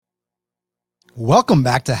Welcome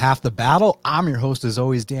back to Half the Battle. I'm your host, as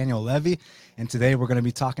always, Daniel Levy, and today we're going to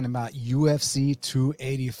be talking about UFC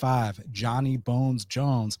 285, Johnny Bones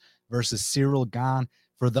Jones versus Ciryl Gane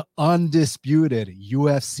for the undisputed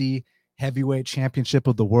UFC Heavyweight Championship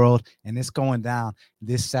of the world, and it's going down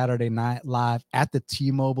this Saturday night live at the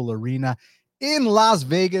T-Mobile Arena in Las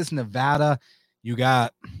Vegas, Nevada. You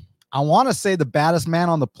got, I want to say, the baddest man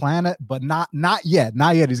on the planet, but not yet.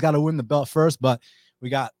 He's got to win the belt first, but we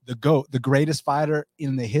got the GOAT, the greatest fighter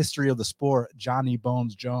in the history of the sport, Johnny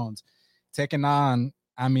Bones Jones, taking on,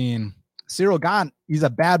 Ciryl Gane. He's a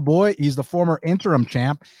bad boy. He's the former interim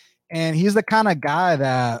champ, and he's the kind of guy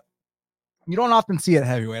that you don't often see at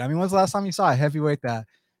heavyweight. I mean, when's the last time you saw a heavyweight that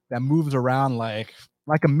moves around like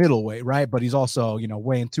a middleweight, right? But he's also,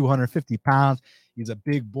 weighing 250 pounds. He's a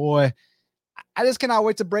big boy. I just cannot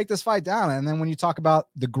wait to break this fight down. And then when you talk about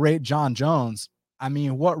the great Jon Jones, I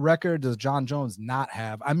mean, what record does Jon Jones not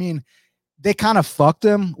have? I mean, they kind of fucked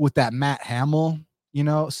him with that Matt Hamill,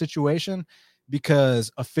 situation,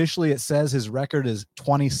 because officially it says his record is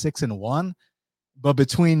 26-1, but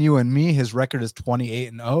between you and me, his record is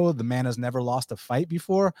 28-0. The man has never lost a fight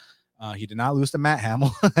before. He did not lose to Matt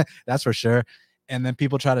Hamill, that's for sure. And then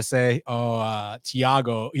people try to say,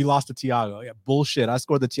 Thiago, he lost to Thiago. Yeah, bullshit. I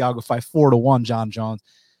scored the Thiago fight 4-1, Jon Jones.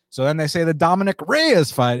 So then they say the Dominic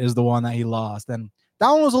Reyes fight is the one that he lost. And that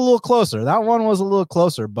one was a little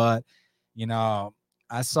closer. But,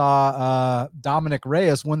 I saw Dominic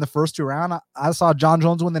Reyes win the first two rounds. I saw Jon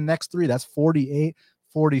Jones win the next three. That's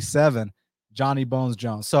 48-47, Johnny Bones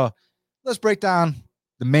Jones. So let's break down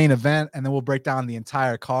the main event, and then we'll break down the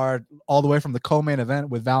entire card all the way from the co-main event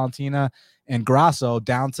with Valentina and Grasso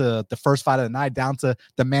down to the first fight of the night, down to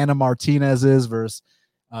the Mana Martinez's versus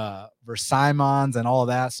Simons and all of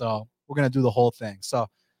that. So we're going to do the whole thing. So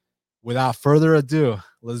without further ado,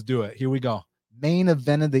 let's do it. Here we go. Main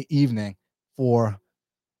event of the evening for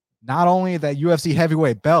not only that UFC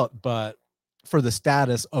heavyweight belt, but for the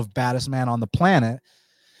status of baddest man on the planet.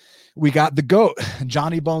 We got the GOAT,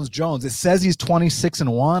 Johnny Bones Jones. It says he's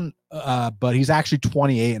 26-1, but he's actually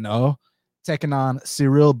 28-0, taking on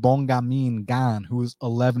Ciryl Bongamin Gane, who's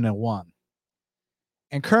 11-1.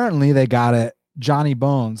 And currently they got it. Johnny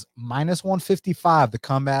Bones minus 155. The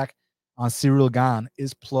comeback on Ciryl Gane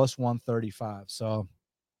is plus 135. So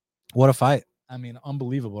what a fight. I mean,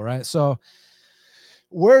 unbelievable, right? So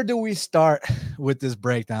where do we start with this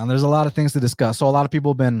breakdown? There's a lot of things to discuss. So a lot of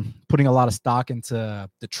people have been putting a lot of stock into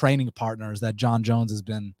the training partners that Jon Jones has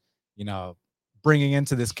been, bringing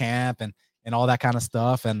into this camp and all that kind of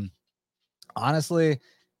stuff. And honestly,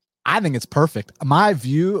 I think it's perfect. My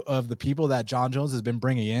view of the people that Jon Jones has been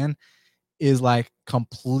bringing in is like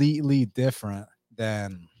completely different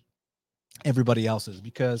than everybody else's,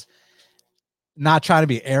 because not trying to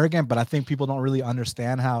be arrogant, but I think people don't really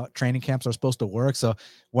understand how training camps are supposed to work. So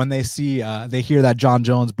when they see, they hear that Jon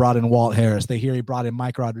Jones brought in Walt Harris, they hear he brought in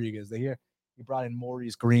Mike Rodriguez, they hear he brought in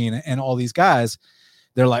Maurice Green and all these guys,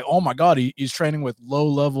 they're like, oh my God, he's training with low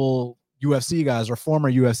level UFC guys or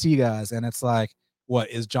former UFC guys. And it's like, what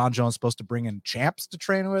is Jon Jones supposed to bring in champs to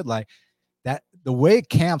train with? Like that, the way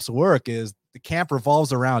camps work is the camp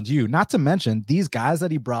revolves around you. Not to mention these guys that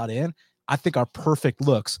he brought in, I think are perfect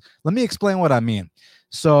looks. Let me explain what I mean.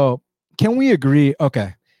 So can we agree?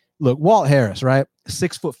 Okay, look, Walt Harris, right?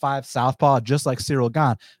 6'5" southpaw, just like Ciryl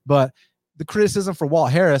Gane. But the criticism for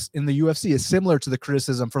Walt Harris in the UFC is similar to the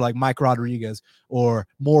criticism for like Mike Rodriguez or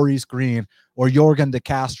Maurice Green or Jorgen De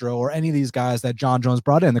Castro or any of these guys that Jon Jones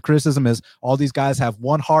brought in. The criticism is all these guys have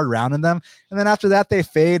one hard round in them, and then after that they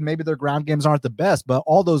fade. Maybe their ground games aren't the best, but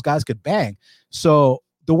all those guys could bang. So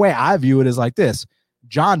the way I view it is like this.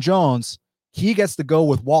 Jon Jones, he gets to go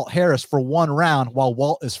with Walt Harris for one round while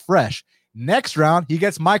Walt is fresh. Next round, he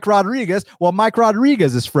gets Mike Rodriguez while Mike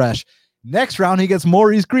Rodriguez is fresh. Next round, he gets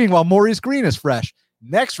Maurice Green while Maurice Green is fresh.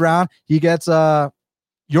 Next round, he gets Jorgen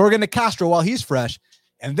De Castro while he's fresh.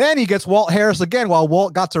 And then he gets Walt Harris again while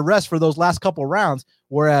Walt got to rest for those last couple rounds,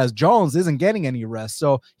 whereas Jones isn't getting any rest.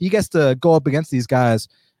 So he gets to go up against these guys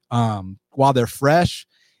while they're fresh,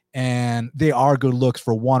 and they are good looks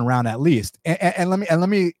for one round at least. And let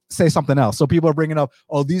me say something else. So people are bringing up,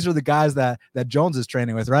 oh, these are the guys that Jones is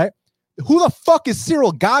training with, right? Who the fuck is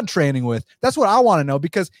Ciryl Gane training with? That's what I want to know,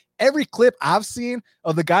 because every clip I've seen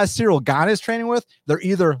of the guys Ciryl Gane is training with, they're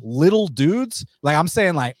either little dudes, like I'm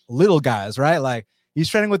saying like little guys, right? Like he's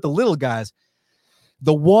training with the little guys.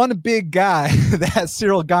 The one big guy that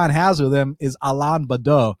Ciryl Gane has with him is Alain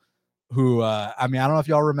Badeau, who, I mean, I don't know if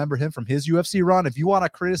y'all remember him from his UFC run. If you want to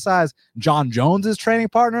criticize John Jones's training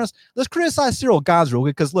partners, let's criticize Cyril Gans real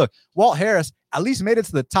quick. Because look, Walt Harris at least made it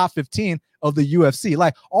to the top 15 of the UFC.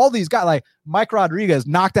 Like all these guys, like Mike Rodriguez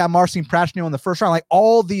knocked out Marcin Prachnio in the first round. Like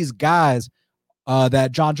all these guys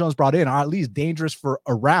that John Jones brought in are at least dangerous for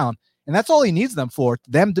a round. And that's all he needs them for,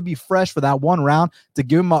 them to be fresh for that one round, to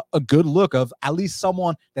give him a good look of at least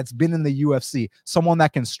someone that's been in the UFC, someone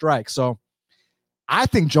that can strike. So I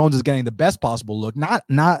think Jones is getting the best possible look. Not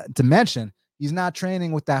to mention, he's not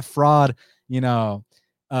training with that fraud, Mike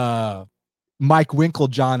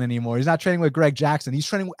Winklejohn anymore. He's not training with Greg Jackson. He's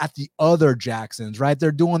training at the other Jacksons, right?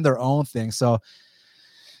 They're doing their own thing. So,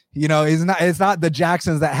 it's not the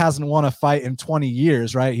Jacksons that hasn't won a fight in 20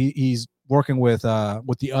 years, right? He's working with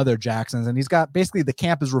the other Jacksons, and he's got basically the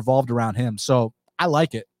camp is revolved around him. So I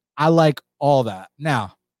like it. I like all that.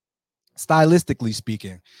 Now, stylistically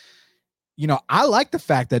speaking, I like the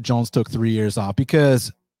fact that Jones took 3 years off,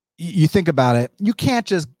 because you think about it, you can't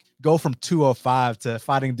just go from 205 to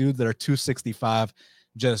fighting dudes that are 265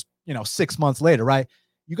 just, 6 months later, right?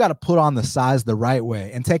 You got to put on the size the right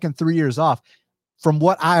way, and taking 3 years off, from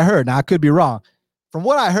what I heard, now I could be wrong, from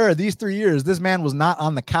what I heard, these 3 years, this man was not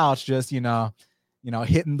on the couch just, hitting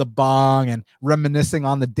the bong and reminiscing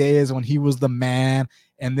on the days when he was the man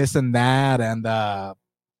and this and that. And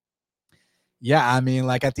yeah, I mean,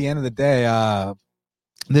 like at the end of the day,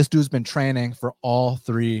 this dude's been training for all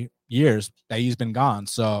 3 years that he's been gone.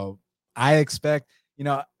 So I expect,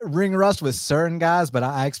 ring rust with certain guys, but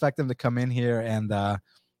I expect them to come in here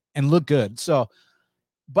and look good. So,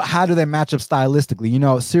 but how do they match up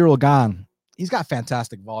stylistically? Cyril Gane, he's got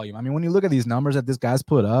fantastic volume. I mean, when you look at these numbers that this guy's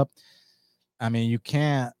put up, I mean, you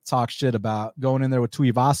can't talk shit about going in there with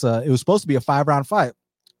Tuivasa. It was supposed to be a 5-round fight.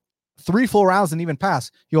 3 full rounds didn't even pass.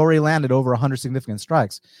 He already landed over 100 significant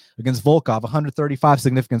strikes. Against Volkov, 135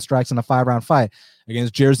 significant strikes in a 5-round fight.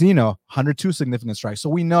 Against Jairzinho, 102 significant strikes. So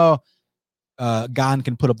we know Gane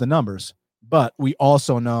can put up the numbers, but we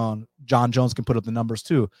also know John Jones can put up the numbers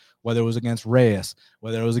too, whether it was against Reyes,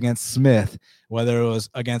 whether it was against Smith, whether it was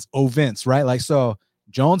against Ovince, right? Like, so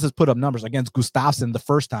Jones has put up numbers against Gustafsson the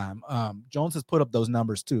first time. Jones has put up those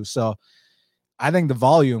numbers too. So I think the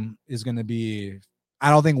volume is going to be, I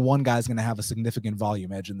don't think one guy's going to have a significant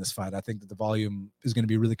volume edge in this fight. I think that the volume is going to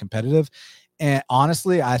be really competitive. And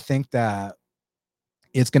honestly, I think that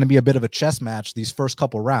it's going to be a bit of a chess match these first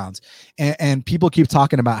couple rounds. And people keep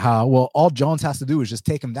talking about how, well, all Jones has to do is just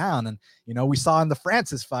take him down. And, we saw in the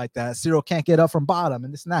Francis fight that Cyril can't get up from bottom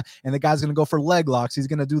and this and that. And the guy's going to go for leg locks. He's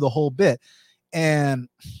going to do the whole bit. And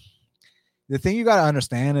the thing you got to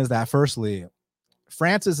understand is that, firstly,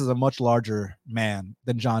 Francis is a much larger man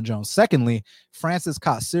than John Jones. Secondly, Francis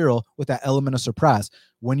caught Cyril with that element of surprise.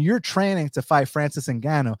 When you're training to fight Francis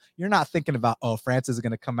Ngannou, you're not thinking about, oh, Francis is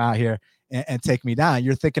going to come out here and take me down.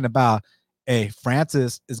 You're thinking about, hey,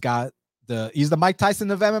 Francis has got he's the Mike Tyson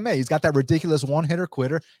of MMA. He's got that ridiculous one-hitter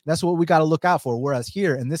quitter. That's what we got to look out for. Whereas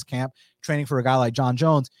here in this camp, training for a guy like John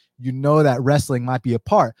Jones, that wrestling might be a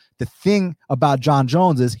part. The thing about John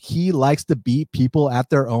Jones is he likes to beat people at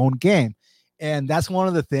their own game. And that's one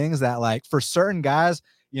of the things that, like, for certain guys,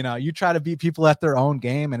 you try to beat people at their own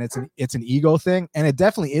game, and it's an ego thing. And it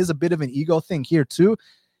definitely is a bit of an ego thing here too.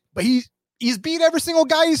 But he's beat every single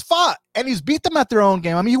guy he's fought, and he's beat them at their own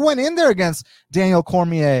game. I mean, he went in there against Daniel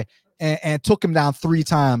Cormier and took him down 3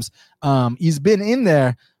 times. He's been in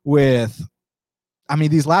there with,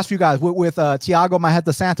 these last few guys with Thiago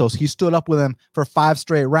Marreta Santos. He stood up with him for 5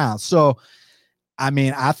 straight rounds. So, I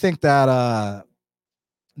think that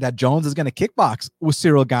that Jones is going to kickbox with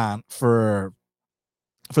Cyril Gane for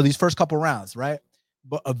these first couple rounds, right?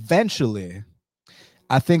 But eventually,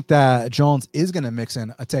 I think that Jones is going to mix in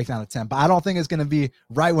a takedown attempt, but I don't think it's going to be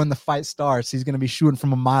right when the fight starts. He's going to be shooting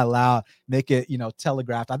from a mile out, make it,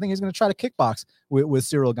 telegraphed. I think he's going to try to kickbox with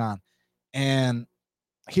Cyril Gane. And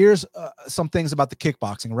here's some things about the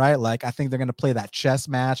kickboxing, right? Like, I think they're going to play that chess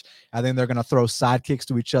match. I think they're going to throw side kicks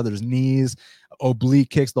to each other's knees, oblique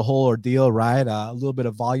kicks, the whole ordeal, right? A little bit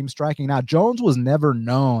of volume striking. Now, Jones was never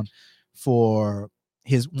known for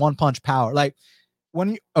his one-punch power. Like,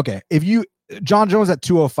 John Jones at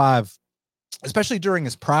 205, especially during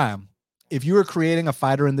his prime, if you were creating a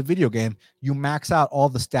fighter in the video game, you max out all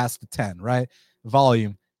the stats to 10, right?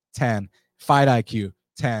 Volume, 10, fight IQ,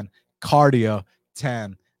 10, cardio,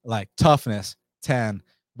 10, like toughness, 10,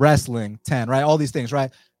 wrestling, 10, right? All these things,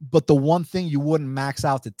 right? But the one thing you wouldn't max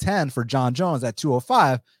out to 10 for John Jones at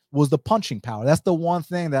 205 was the punching power. That's the one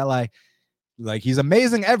thing that like he's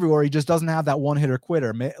amazing everywhere. He just doesn't have that one hitter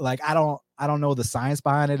quitter. Like, I don't know the science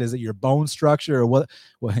behind it. Is it your bone structure or what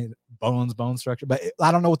bone structure? But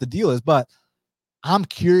I don't know what the deal is. But I'm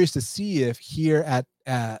curious to see if here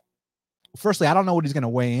at firstly, I don't know what he's going to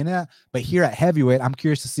weigh in at, but here at heavyweight, I'm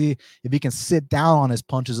curious to see if he can sit down on his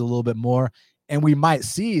punches a little bit more. And we might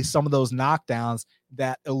see some of those knockdowns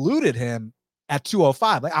that eluded him at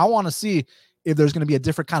 205. Like, I want to see if there's going to be a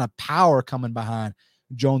different kind of power coming behind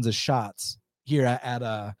Jones's shots here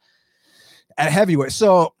at heavyweight.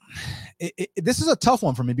 So this is a tough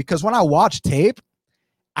one for me because when I watch tape,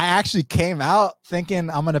 I actually came out thinking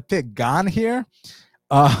I'm going to pick Gane here.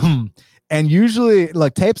 And usually,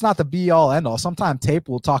 like, tape's not the be all end all. Sometimes tape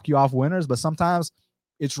will talk you off winners, but sometimes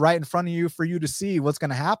it's right in front of you for you to see what's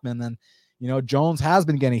going to happen. And, you know, Jones has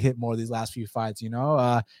been getting hit more these last few fights. You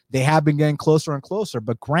know, they have been getting closer and closer.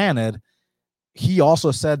 But granted, he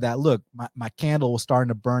also said that, look, my candle was starting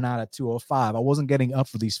to burn out at 205. I wasn't getting up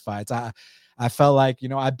for these fights. I felt like, you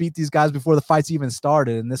know, I beat these guys before the fights even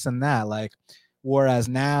started and this and that. Like, whereas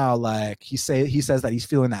now, like, he says that he's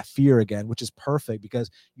feeling that fear again, which is perfect because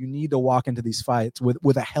you need to walk into these fights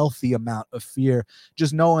with a healthy amount of fear,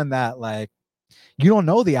 just knowing that, like, you don't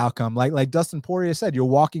know the outcome. Like Dustin Poirier said, you're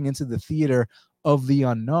walking into the theater of the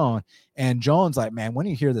unknown. And Jones, like, man, when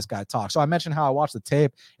you hear this guy talk. So I mentioned how I watched the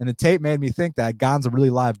tape, and the tape made me think that Gane's a really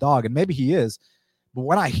live dog, and maybe he is. But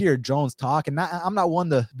when I hear Jones talk, and I'm not one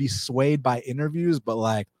to be swayed by interviews, but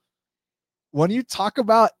like, when you talk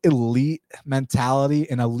about elite mentality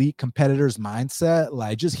and elite competitors' mindset,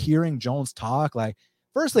 like, just hearing Jones talk, like,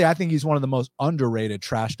 firstly, I think he's one of the most underrated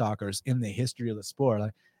trash talkers in the history of the sport.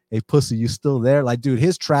 Like, hey, pussy, you still there? Like, dude,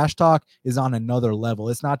 his trash talk is on another level.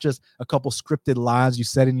 It's not just a couple scripted lines you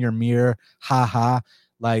said in your mirror, ha ha,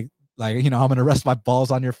 like, you know, I'm gonna rest my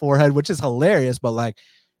balls on your forehead, which is hilarious, but like,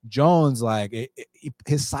 Jones, like,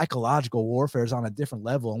 his psychological warfare is on a different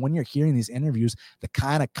level. And when you're hearing these interviews, the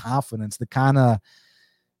kind of confidence, the kind of,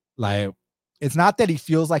 like, it's not that he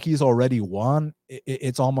feels like he's already won.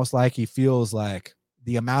 It's almost like he feels like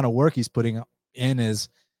the amount of work he's putting in is,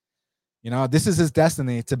 you know, this is his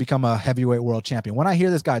destiny to become a heavyweight world champion. When I hear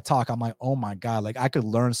this guy talk, I'm like, oh my God, like, I could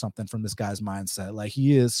learn something from this guy's mindset. Like,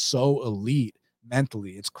 he is so elite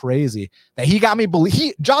mentally. It's crazy that he got me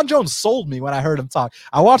believe. John Jones sold me when I heard him talk.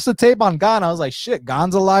 I watched the tape on Gane. I was like, shit,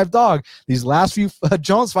 Gane's a live dog. These last few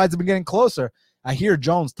Jones fights have been getting closer. I hear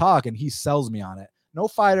Jones talk and he sells me on it. No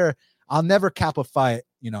fighter, I'll never cap a fight,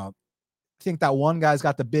 you know, think that one guy's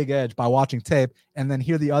got the big edge by watching tape and then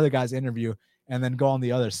hear the other guy's interview and then go on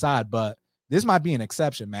the other side. But this might be an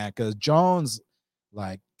exception, man, because Jones,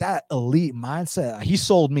 like, that elite mindset, he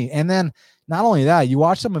sold me. And then not only that, you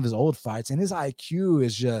watch some of his old fights and his IQ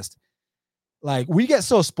is just, like, we get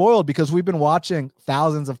so spoiled because we've been watching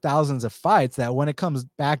thousands of fights that when it comes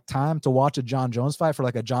back time to watch a John Jones fight for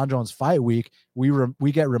like a John Jones fight week,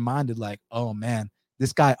 we get reminded, like, oh man,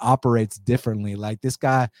 this guy operates differently. Like, this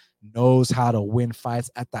guy knows how to win fights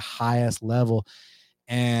at the highest level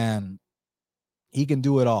and he can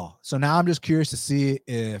do it all. So now I'm just curious to see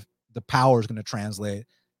if the power is going to translate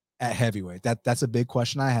at heavyweight. That's a big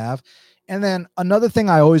question I have. And then another thing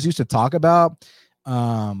I always used to talk about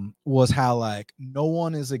was how, like, no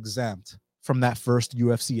one is exempt from that first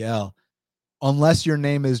UFCL unless your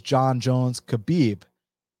name is John Jones Khabib,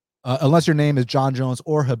 unless your name is John Jones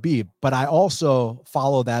or Khabib. But I also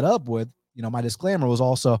follow that up with, you know, my disclaimer was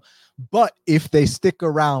also, but if they stick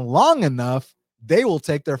around long enough, they will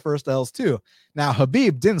take their first L's too. Now,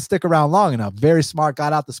 Khabib didn't stick around long enough. Very smart,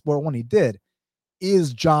 got out the sport when he did.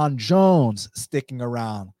 Is John Jones sticking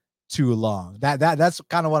around too long? That's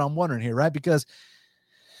kind of what I'm wondering here, right? Because,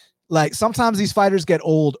 like, sometimes these fighters get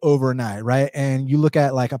old overnight, right? And you look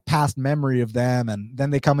at like a past memory of them and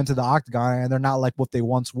then they come into the octagon and they're not like what they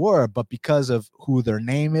once were, but because of who their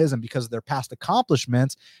name is and because of their past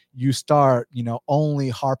accomplishments, you start, you know, only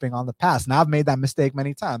harping on the past. And I've made that mistake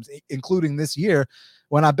many times, including this year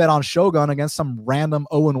when I bet on Shogun against some random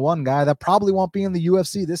 0-1 guy that probably won't be in the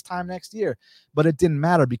UFC this time next year. But it didn't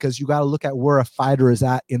matter because you got to look at where a fighter is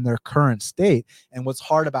at in their current state. And what's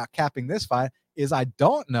hard about capping this fight is I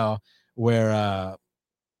don't know where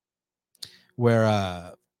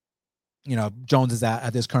you know, Jones is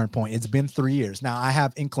at this current point. It's been 3 years. Now, I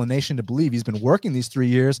have inclination to believe he's been working these 3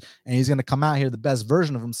 years and he's going to come out here the best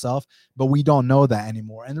version of himself, but we don't know that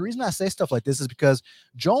anymore. And the reason I say stuff like this is because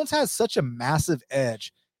Jones has such a massive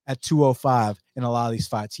edge at 205 in a lot of these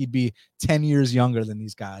fights. He'd be 10 years younger than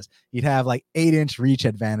these guys. He'd have like 8-inch reach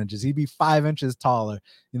advantages. He'd be 5 inches taller,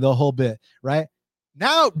 the whole bit, right?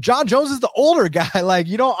 Now, John Jones is the older guy. Like,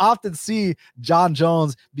 you don't often see John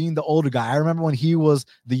Jones being the older guy. I remember when he was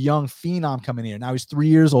the young phenom coming here. Now he's 3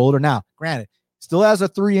 years older. Now, granted, still has a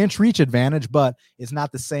 3-inch reach advantage, but it's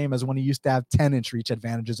not the same as when he used to have 10-inch reach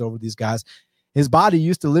advantages over these guys. His body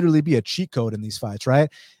used to literally be a cheat code in these fights, right?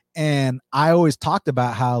 And I always talked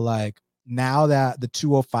about how, like, now that the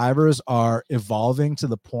 205ers are evolving to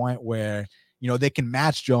the point where, they can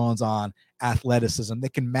match Jones on athleticism, they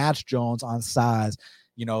can match Jones on size,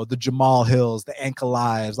 the Jamal Hills, the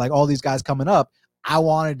Ankalaevs, like all these guys coming up. I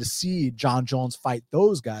wanted to see Jon Jones fight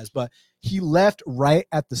those guys, but he left right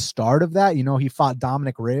at the start of that. He fought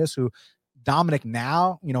Dominic Reyes, who Dominic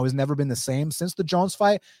now, has never been the same since the Jones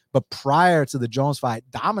fight. But prior to the Jones fight,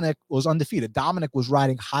 Dominic was undefeated. Dominic was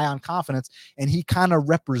riding high on confidence, and he kind of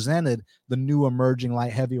represented the new emerging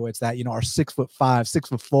light heavyweights that, are 6'5",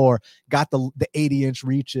 6'4", got the 80-inch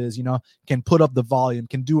reaches, can put up the volume,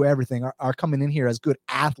 can do everything, are coming in here as good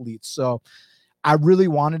athletes. So I really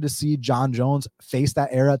wanted to see Jon Jones face that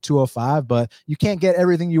era at 205, but you can't get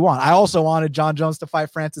everything you want. I also wanted Jon Jones to fight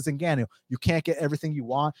Francis Ngannou. You can't get everything you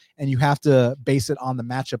want, and you have to base it on the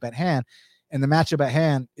matchup at hand. And the matchup at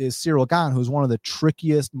hand is Ciryl Gane, who's one of the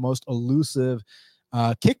trickiest, most elusive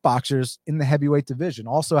kickboxers in the heavyweight division.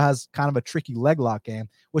 Also has kind of a tricky leg lock game,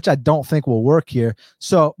 which I don't think will work here.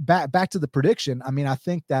 So back to the prediction. I mean, I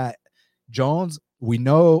think that Jones, we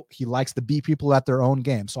know he likes to beat people at their own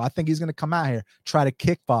game. So I think he's going to come out here, try to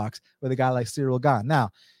kickbox with a guy like Ciryl Gane.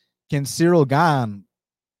 Now, can Ciryl Gane,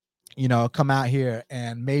 come out here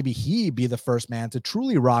and maybe he be the first man to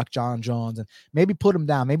truly rock Jon Jones and maybe put him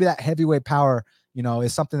down? Maybe that heavyweight power,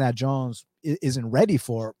 is something that Jones isn't ready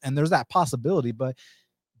for. And there's that possibility. But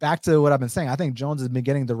back to what I've been saying, I think Jones has been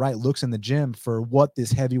getting the right looks in the gym for what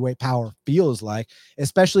this heavyweight power feels like,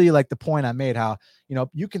 especially like the point I made, how,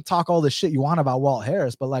 you can talk all the shit you want about Walt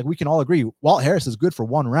Harris, but like we can all agree, Walt Harris is good for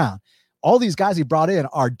one round. All these guys he brought in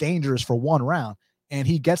are dangerous for one round, and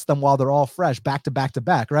he gets them while they're all fresh, back to back to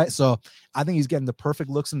back, right? So I think he's getting the perfect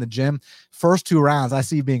looks in the gym. First 2 rounds, I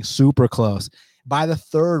see being super close. By the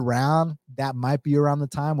 3rd round, that might be around the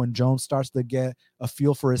time when Jones starts to get a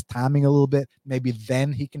feel for his timing a little bit. Maybe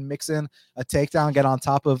then he can mix in a takedown, get on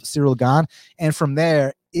top of Ciryl Gane. And from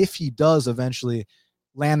there, if he does eventually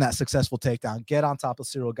land that successful takedown, get on top of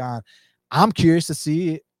Ciryl Gane, I'm curious to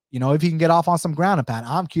see, if he can get off on some ground and pound.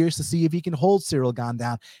 I'm curious to see if he can hold Ciryl Gane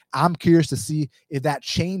down. I'm curious to see if that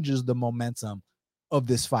changes the momentum of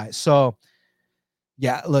this fight. So,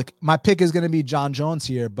 yeah, look, my pick is going to be Jon Jones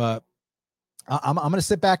here, but I'm going to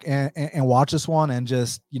sit back and watch this one and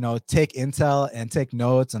just, take intel and take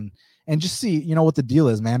notes and just see, what the deal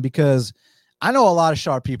is, man, because I know a lot of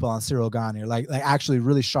sharp people on Ciryl Gane here, like actually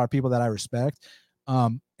really sharp people that I respect.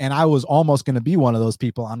 And I was almost going to be one of those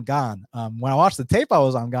people on Gane. When I watched the tape, I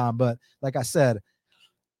was on Gane, but like I said,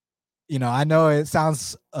 I know it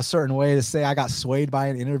sounds a certain way to say I got swayed by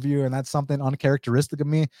an interview and that's something uncharacteristic of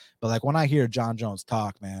me. But like when I hear Jon Jones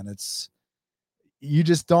talk, man, you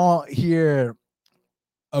just don't hear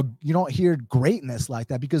greatness like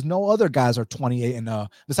that, because no other guys are 28-0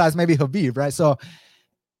 besides maybe Khabib, right? So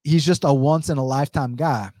he's just a once in a lifetime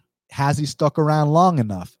guy. Has he stuck around long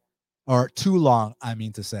enough, or too long? I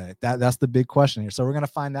mean to say that's the big question here. So we're going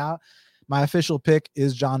to find out. My official pick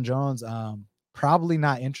is Jon Jones. Probably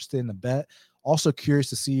not interested in the bet. Also curious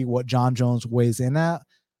to see what Jon Jones weighs in at.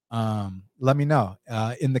 Let me know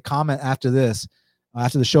in the comment after this.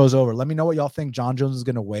 After the show's over, let me know what y'all think Jon Jones is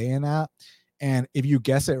going to weigh in at. And if you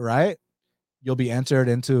guess it right, you'll be entered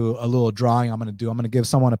into a little drawing I'm going to do. I'm going to give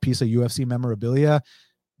someone a piece of UFC memorabilia.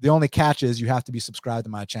 The only catch is you have to be subscribed to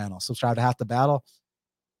my channel. Subscribe to Half the Battle.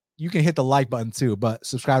 You can hit the like button too, but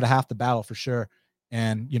subscribe to Half the Battle for sure.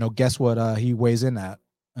 And, guess what he weighs in at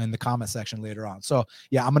in the comment section later on. So,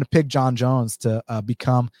 yeah, I'm going to pick Jon Jones to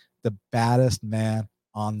become the baddest man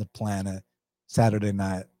on the planet Saturday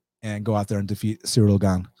night and go out there and defeat Ciryl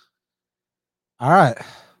Gane. All right.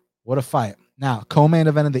 What a fight. Now, co-main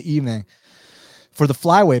event of the evening. For the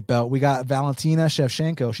flyweight belt, we got Valentina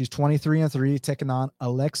Shevchenko. She's 23-3, taking on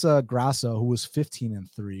Alexa Grasso, who was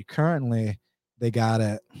 15-3. Currently, they got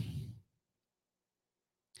it.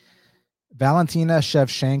 Valentina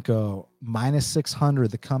Shevchenko, minus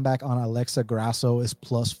 600. The comeback on Alexa Grasso is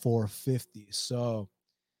plus 450. So,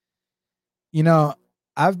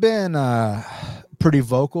 I've been pretty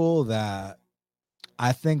vocal that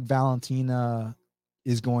I think Valentina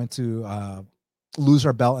is going to lose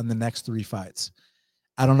her belt in the next 3 fights.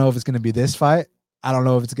 I don't know if it's going to be this fight. I don't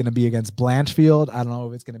know if it's going to be against Blanchfield. I don't know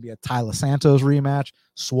if it's going to be a Tyler Santos rematch,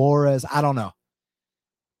 Suarez. I don't know.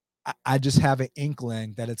 I just have an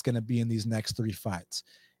inkling that it's going to be in these next 3 fights.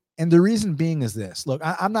 And the reason being is this. Look,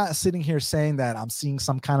 I'm not sitting here saying that I'm seeing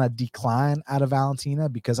some kind of decline out of Valentina,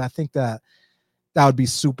 because I think that would be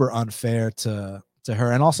super unfair to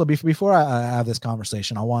her. And also, before I have this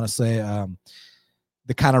conversation, I want to say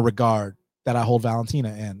the kind of regard that I hold Valentina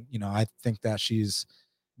in. I think that she's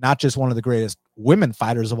not just one of the greatest women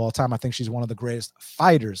fighters of all time. I think she's one of the greatest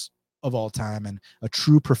fighters of all time and a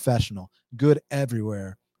true professional, good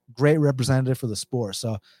everywhere, great representative for the sport.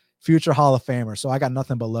 So future Hall of Famer. So I got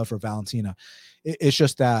nothing but love for Valentina. It's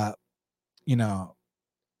just that,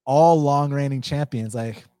 all long reigning champions,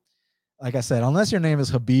 like I said, unless your name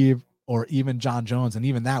is Khabib or even John Jones, and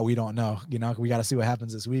even that we don't know, we got to see what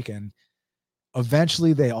happens this weekend.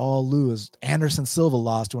 Eventually they all lose. Anderson Silva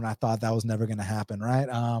lost when I thought that was never going to happen. Right.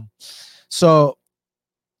 So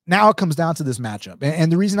now it comes down to this matchup.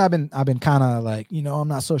 And the reason I've been kind of like, I'm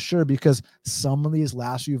not so sure, because some of these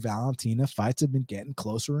last few Valentina fights have been getting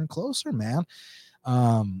closer and closer, man.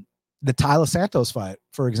 The Taila Santos fight,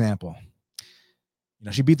 for example,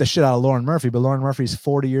 she beat the shit out of Lauren Murphy, but Lauren Murphy's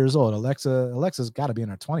 40 years old. Alexa's got to be in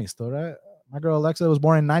her 20s still, right? My girl Alexa was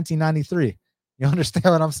born in 1993. You understand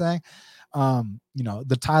what I'm saying?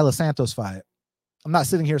 The Taila Santos fight, I'm not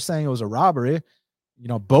sitting here saying it was a robbery.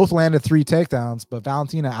 Both landed 3 takedowns, but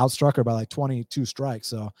Valentina outstruck her by like 22 strikes.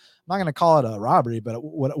 So I'm not going to call it a robbery, but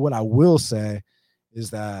what I will say is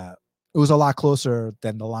that it was a lot closer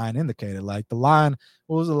than the line indicated. Like the line,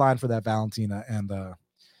 what was the line for that Valentina and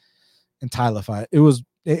Taila fight? It was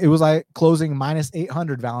like closing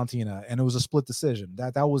 -800 Valentina, and it was a split decision.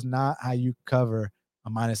 That was not how you cover a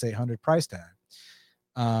 -800 price tag.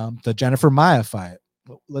 The Jennifer Maia fight.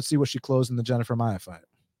 Let's see what she closed in the Jennifer Maia fight.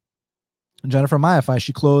 Jennifer Maia fight,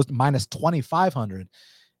 she closed -2,500.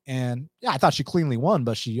 And yeah, I thought she cleanly won,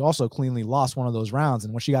 but she also cleanly lost one of those rounds.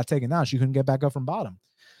 And when she got taken down, she couldn't get back up from bottom.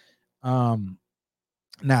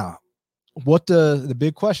 Now, what the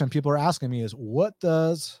big question people are asking me is, what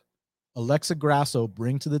does Alexa Grasso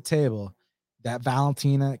bring to the table that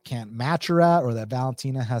Valentina can't match her at, or that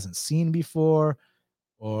Valentina hasn't seen before,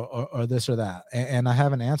 or this or that? And I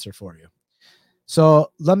have an answer for you.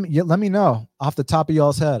 So let me know off the top of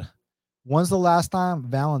y'all's head. When's the last time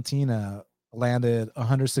Valentina landed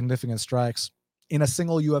 100 significant strikes in a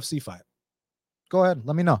single UFC fight? Go ahead.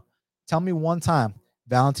 Let me know. Tell me one time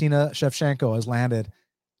Valentina Shevchenko has landed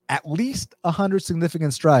at least 100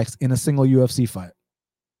 significant strikes in a single UFC fight.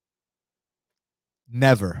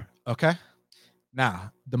 Never. Okay.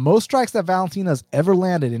 Now, the most strikes that Valentina's ever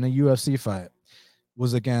landed in a UFC fight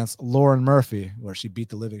was against Lauren Murphy, where she beat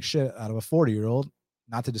the living shit out of a 40-year-old.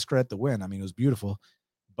 Not to discredit the win. I mean, it was beautiful.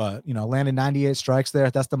 But, landed 98 strikes there.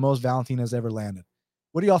 That's the most Valentina's ever landed.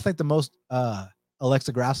 What do y'all think the most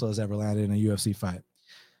Alexa Grasso has ever landed in a UFC fight?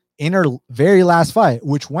 In her very last fight,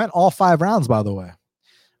 which went all 5 rounds, by the way,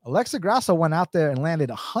 Alexa Grasso went out there and landed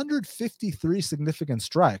 153 significant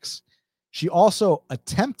strikes. She also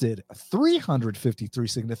attempted 353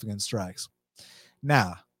 significant strikes.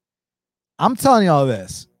 Now, I'm telling y'all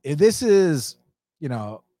this. If this is,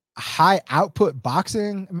 a high output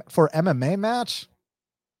boxing for MMA match,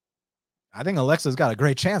 I think Alexa's got a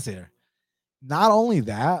great chance here. Not only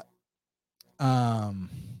that,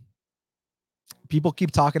 people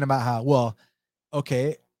keep talking about how, well,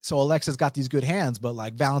 okay, so Alexa's got these good hands, but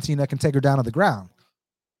like Valentina can take her down to the ground.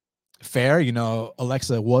 Fair,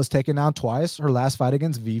 Alexa was taken down twice. Her last fight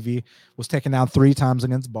against Vivi, was taken down 3 times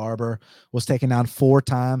against Barber, was taken down 4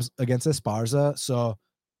 times against Esparza. So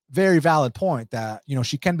very valid point that,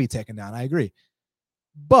 she can be taken down. I agree.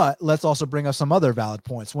 But let's also bring up some other valid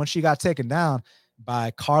points. When she got taken down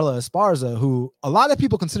by Carla Esparza, who a lot of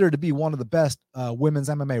people consider to be one of the best women's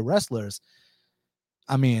MMA wrestlers,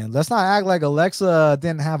 I mean, let's not act like Alexa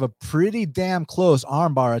didn't have a pretty damn close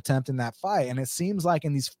armbar attempt in that fight. And it seems like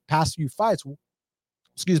in these past few fights,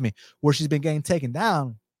 where she's been getting taken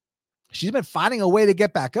down, she's been finding a way to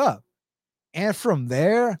get back up. And from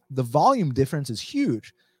there, the volume difference is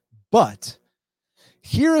huge. But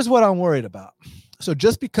here is what I'm worried about. So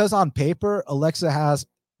just because on paper, Alexa has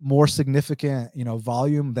more significant,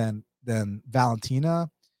 volume than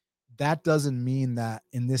Valentina, that doesn't mean that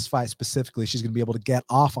in this fight specifically, she's going to be able to get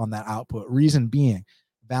off on that output. Reason being,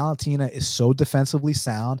 Valentina is so defensively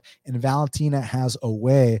sound, and Valentina has a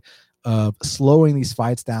way of slowing these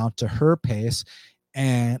fights down to her pace.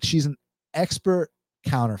 And she's an expert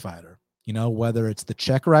counter fighter, whether it's the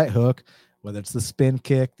check right hook, whether it's the spin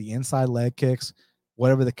kick, the inside leg kicks,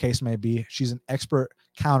 whatever the case may be. She's an expert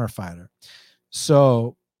counter fighter.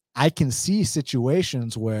 So I can see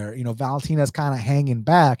situations where, Valentina's kind of hanging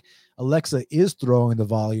back. Alexa is throwing the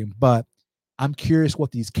volume, but I'm curious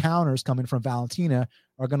what these counters coming from Valentina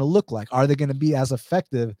are going to look like. Are they going to be as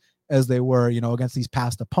effective as they were, against these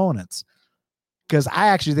past opponents? Because I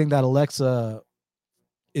actually think that Alexa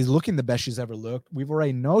is looking the best she's ever looked. We've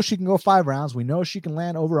already know she can go 5 rounds. We know she can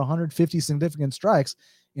land over 150 significant strikes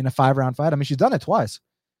in a 5-round fight. I mean, she's done it twice.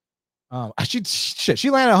 She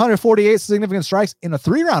landed 148 significant strikes in a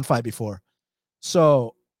 3-round fight before.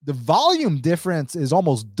 So the volume difference is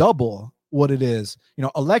almost double what it is. You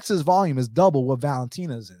know, Alexa's volume is double what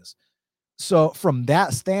Valentina's is. So from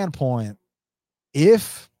that standpoint,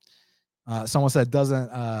 if someone said doesn't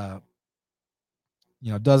have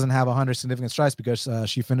 100 significant strikes because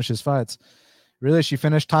she finishes fights. Really, she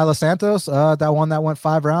finished Taila Santos, that one that went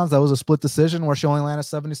 5 rounds. That was a split decision where she only landed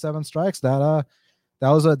 77 strikes. That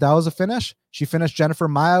was a finish. She finished Jennifer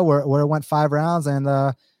Maia where it went 5 rounds and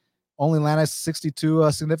only landed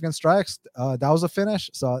 62 significant strikes. That was a finish.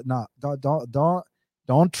 So no,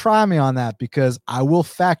 don't try me on that because I will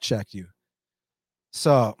fact check you.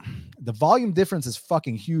 So the volume difference is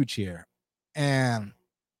fucking huge here. And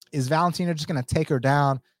is Valentina just going to take her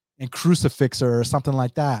down and crucifix her or something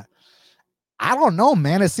like that? I don't know,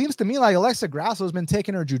 man. It seems to me like Alexa Grasso has been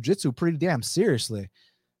taking her jiu-jitsu pretty damn seriously.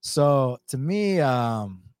 So to me, I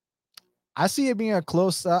see it being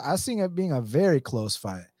I see it being a very close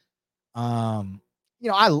fight. I'll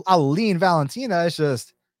lean Valentina. It's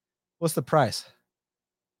just, what's the price?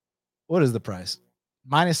 What is the price?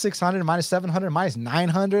 Minus 600, minus 700, minus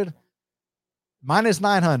 900, minus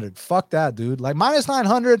 900. Fuck that, dude. Like minus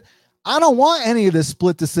 900. I don't want any of this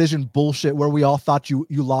split decision bullshit where we all thought you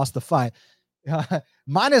lost the fight.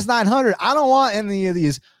 Minus 900. I don't want any of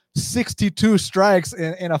these 62 strikes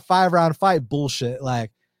in a 5-round fight bullshit.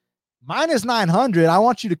 Like minus 900. I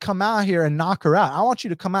want you to come out here and knock her out. I want you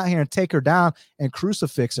to come out here and take her down and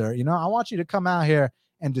crucifix her. You know, I want you to come out here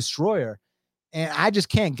and destroy her. And I just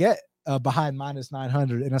can't get behind minus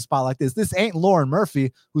 900 in a spot like this. This ain't Lauren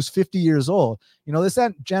Murphy, who's 50 years old. You know, this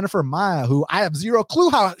ain't Jennifer Maia, who I have zero clue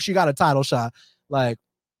how she got a title shot. Like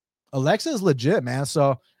Alexa is legit, man.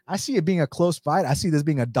 So I see it being a close fight. I see this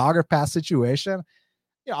being a dogger pass situation.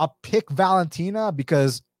 You know, I'll pick Valentina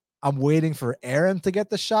because I'm waiting for Aaron to get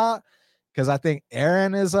the shot because I think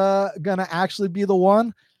Aaron is gonna actually be the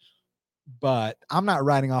one. But I'm not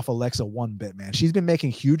writing off Alexa one bit, man. She's been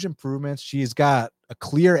making huge improvements. She's got a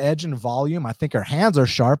clear edge in volume. I think her hands are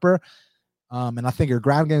sharper. And I think her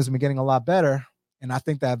ground game has been getting a lot better. And I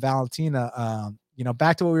think that Valentina,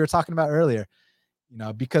 back to what we were talking about earlier,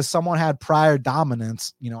 because someone had prior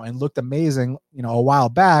dominance, and looked amazing, a while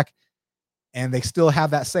back, and they still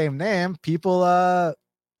have that same name, people,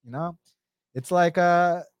 it's like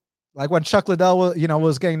when Chuck Liddell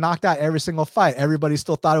was getting knocked out every single fight, everybody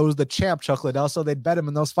still thought it was the champ Chuck Liddell, so they'd bet him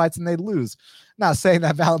in those fights and they'd lose. Not saying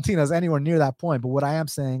that Valentina is anywhere near that point, but what I am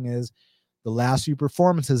saying is the last few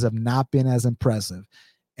performances have not been as impressive.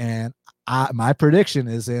 And my prediction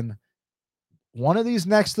is in one of these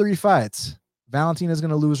next 3 fights, Valentina is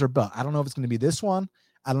going to lose her belt. I don't know if it's going to be this one.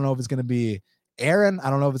 I don't know if it's going to be Aaron. I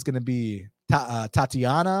don't know if it's going to be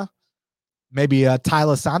Tatiana. Maybe a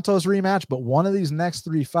Taila Santos rematch, but one of these next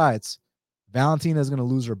 3 fights, Valentina is going to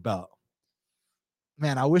lose her belt.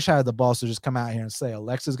 Man, I wish I had the balls to just come out here and say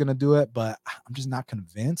Alexa's going to do it, but I'm just not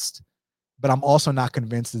convinced. But I'm also not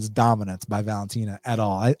convinced it's dominance by Valentina at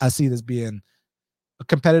all. I see this being a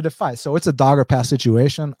competitive fight. So it's a dogger pass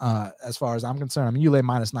situation as far as I'm concerned. I mean, you lay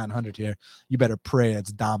minus 900 here, you better pray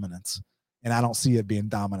it's dominance. And I don't see it being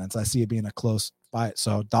dominance. I see it being a close fight.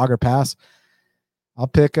 So dogger pass, I'll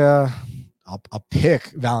pick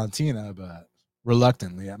Valentina, but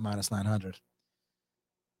reluctantly at minus 900.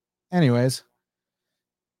 Anyways,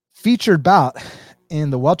 featured bout in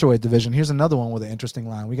the welterweight division. Here's another one with an interesting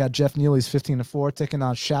line. We got Jeff Neely's 15-4 taking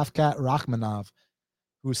on Shavkat Rakhmonov,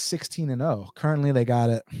 who's 16-0. Currently, they got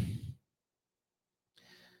it.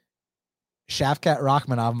 Shavkat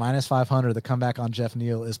Rakhmonov minus 500. The comeback on Jeff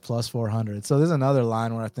Neal is plus 400. So there's another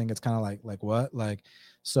line where I think it's kind of like what?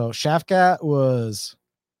 So Shavkat was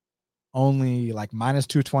only like minus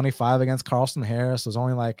 225 against Carlston Harris. Was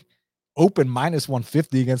only like open minus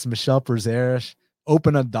 150 against Michel Pereira.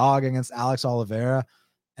 Open a dog against Alex Oliveira.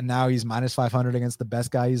 And now he's minus 500 against the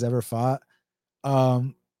best guy he's ever fought. But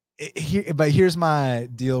here's my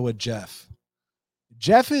deal with Jeff.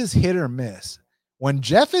 Jeff is hit or miss. When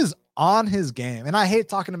Jeff is on his game, and I hate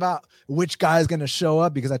talking about which guy is going to show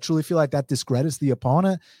up because I truly feel like that discredits the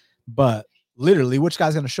opponent, but literally, which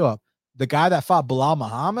guy's going to show up? The guy that fought Bilal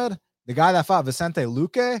Muhammad, the guy that fought Vicente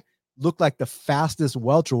Luque, looked like the fastest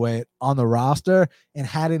welterweight on the roster and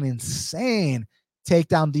had an insane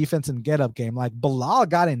takedown defense and get up game. Like Bilal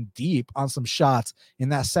got in deep on some shots in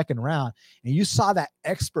that second round. And you saw that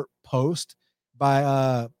expert post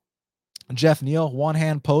by Jeff Neal, one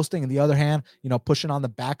hand posting and the other hand, pushing on the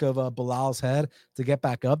back of Bilal's head to get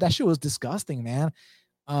back up. That shit was disgusting, man.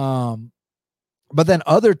 But then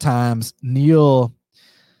other times Neal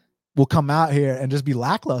will come out here and just be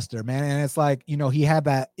lackluster, man. And it's like, he had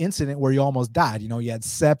that incident where he almost died. He had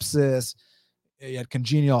sepsis, he had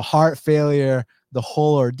congenital heart failure, the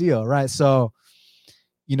whole ordeal, right? So,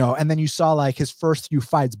 and then you saw like his first few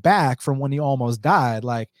fights back from when he almost died,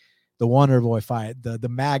 like the Wonder Boy fight, the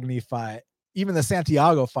Magny fight, even the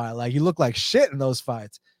Santiago fight. Like he looked like shit in those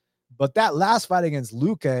fights. But that last fight against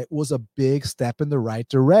Luque was a big step in the right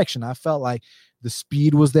direction. I felt like the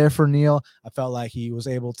speed was there for Neil. I felt like he was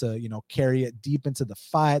able to, carry it deep into the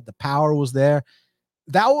fight. The power was there.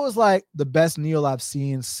 That was like the best Neil I've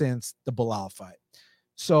seen since the Belal fight.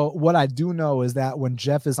 So what I do know is that when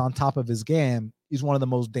Jeff is on top of his game, he's one of the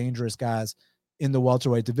most dangerous guys in the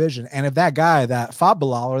welterweight division. And if that guy that fought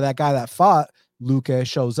Belal or that guy that fought Luque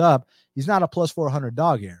shows up, he's not a plus 400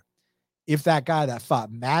 dog here. If that guy that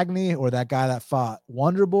fought Magny or that guy that fought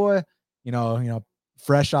Wonder Boy,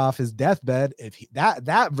 fresh off his deathbed, if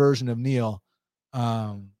that version of Neil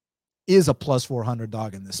is a plus 400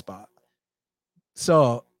 dog in this spot.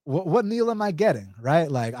 So what Neil am I getting, right?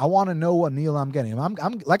 Like I want to know what Neil I'm getting. I'm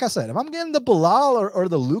like I said, if I'm getting the Belal or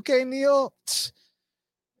the Luque Neil,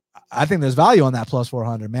 I think there's value on that plus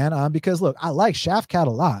 400, man. Because look, I like Shafkat a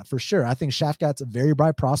lot for sure. I think Shafkat's a very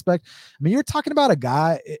bright prospect. I mean, you're talking about a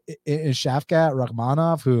guy in Shafkat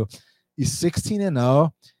Rakhmonov who he's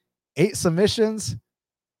 16-0, 8 submissions,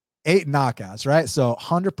 8 knockouts, right? So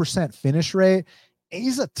 100% finish rate.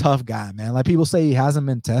 He's a tough guy, man. Like people say he hasn't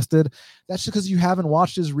been tested. That's just because you haven't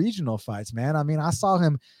watched his regional fights, man. I mean, I saw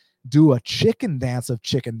him do a chicken dance of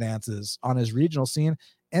chicken dances on his regional scene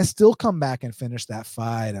and still come back and finish that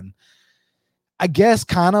fight. And I guess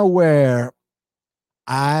kind of where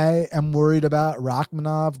I am worried about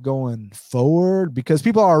Rakhmonov going forward, because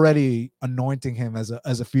people are already anointing him as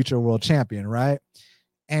a future world champion, right?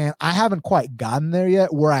 And I haven't quite gotten there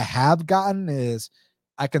yet. Where I have gotten is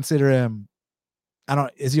I consider him,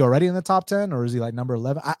 is he already in the top 10 or is he like number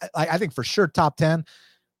 11? I think for sure top 10,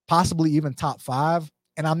 possibly even top 5.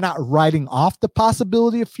 And I'm not writing off the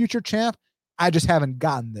possibility of future champ. I just haven't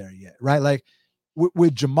gotten there yet, right? Like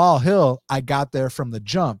with Jamal Hill, I got there from the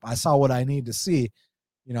jump. I saw what I need to see,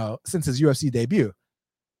 since his UFC debut.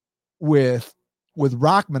 With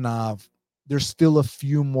Rakhmonov, there's still a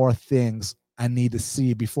few more things I need to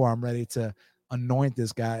see before I'm ready to anoint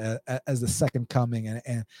this guy as the second coming.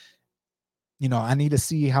 And I need to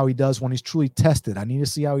see how he does when he's truly tested. I need to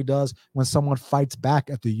see how he does when someone fights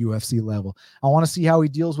back at the UFC level. I want to see how he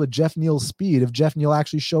deals with Jeff Neal's speed, if Jeff Neal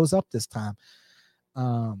actually shows up this time.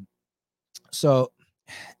 So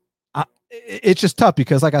it's just tough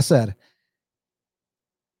because, like I said,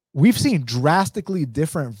 we've seen drastically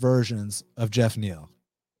different versions of Jeff Neal.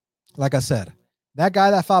 Like I said, that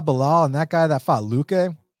guy that fought Belal and that guy that fought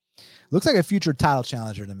Luque looks like a future title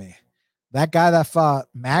challenger to me. That guy that fought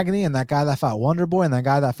Magny and that guy that fought Wonder Boy and that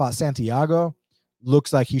guy that fought Santiago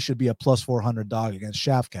looks like he should be a plus 400 dog against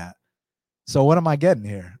Shafkat. So what am I getting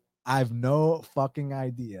here? I have no fucking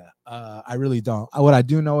idea. I really don't. What I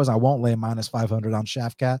do know is I won't lay minus 500 on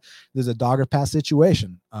Shafkat. There's a dogger pass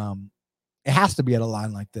situation. It has to be at a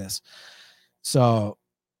line like this. So,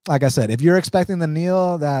 like I said, if you're expecting the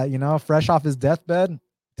Neil that, fresh off his deathbed,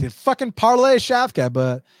 to fucking parlay Shafkat.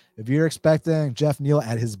 But if you're expecting Jeff Neal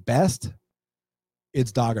at his best,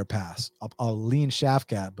 it's dogger pass. I'll lean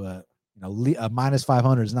Shafkat, but a minus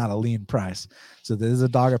 500 is not a lean price. So this is a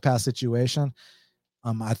dogger pass situation.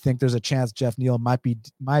 I think there's a chance Jeff Neal might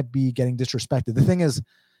be getting disrespected. The thing is,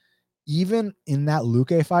 even in that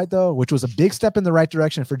Luque fight though, which was a big step in the right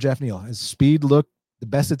direction for Jeff Neal, his speed looked the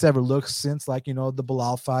best it's ever looked since the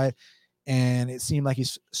Belal fight, and it seemed like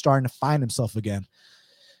he's starting to find himself again.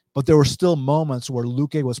 But there were still moments where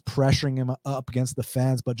Luque was pressuring him up against the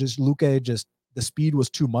fence, but Luque the speed was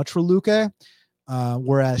too much for Luque.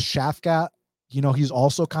 Whereas Shafkat, he's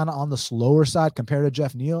also kind of on the slower side compared to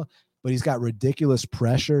Jeff Neal, but he's got ridiculous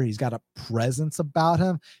pressure. He's got a presence about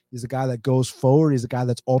him. He's a guy that goes forward. He's a guy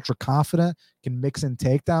that's ultra confident, can mix in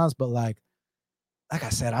takedowns. But like I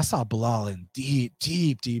said, I saw Belal in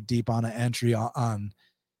deep on an entry on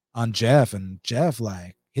Jeff, and Jeff,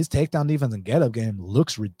 like his takedown defense and get up game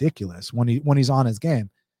looks ridiculous when he's on his game.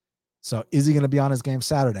 So is he going to be on his game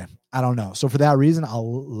Saturday? I don't know. So for that reason,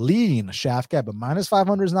 I'll lean Shafkat, but minus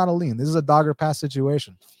 500 is not a lean. This is a dogger pass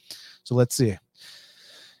situation. So let's see.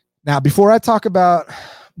 Now, before I talk about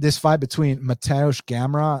this fight between Mateusz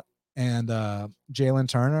Gamrot and Jalen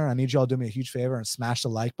Turner, I need y'all to do me a huge favor and smash the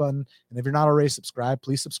like button. And if you're not already subscribed,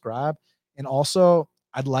 please subscribe. And also,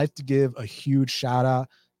 I'd like to give a huge shout out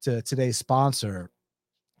to today's sponsor,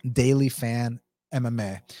 Daily Fan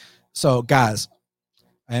MMA. So, guys,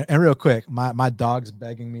 and real quick, my dog's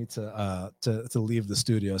begging me to leave the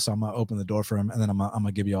studio, so I'm gonna open the door for him, and then I'm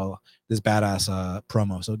gonna give you all this badass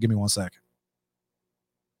promo. So give me 1 sec.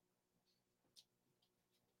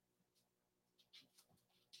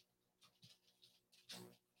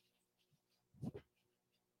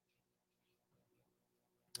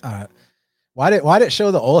 All right. Why did it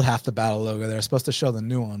show the old Half the Battle logo there? It's supposed to show the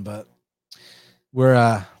new one, but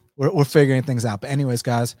we're figuring things out. But anyways,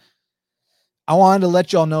 guys, I wanted to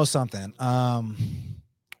let y'all know something. I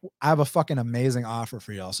have a fucking amazing offer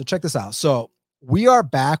for y'all. So check this out. So we are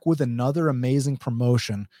back with another amazing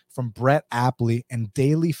promotion from Brett Apley and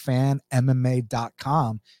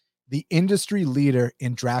dailyfanmma.com, the industry leader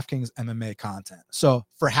in DraftKings MMA content. So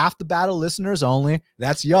for Half the Battle listeners only,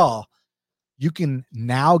 that's y'all, you can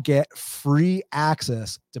now get free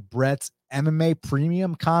access to Brett's MMA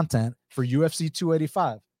premium content for UFC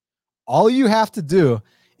 285. All you have to do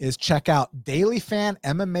is check out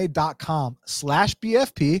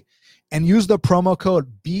dailyfanmma.com/BFP and use the promo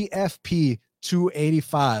code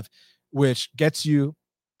BFP285, which gets you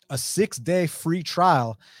a 6-day free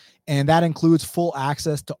trial. And that includes full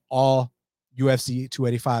access to all UFC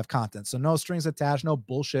 285 content. So no strings attached, no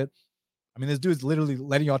bullshit. I mean, this dude's literally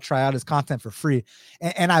letting y'all try out his content for free.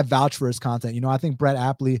 And I vouch for his content. You know, I think Brett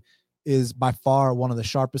Apley is by far one of the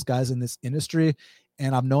sharpest guys in this industry.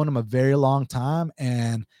 And I've known him a very long time.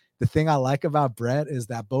 And the thing I like about Brett is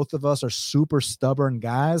that both of us are super stubborn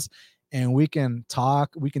guys, and we can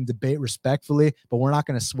talk, we can debate respectfully, but we're not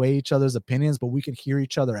going to sway each other's opinions, but we can hear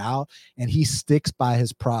each other out. And he sticks by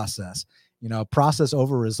his process, you know, process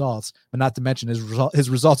over results, but not to mention his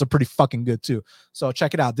results are pretty fucking good too. So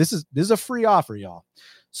check it out. This is a free offer, y'all.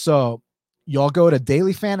 So y'all go to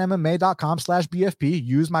dailyfanmma.com/BFP,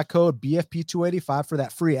 use my code BFP285 for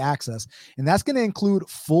that free access. And that's going to include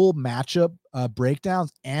full matchup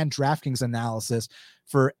breakdowns and DraftKings analysis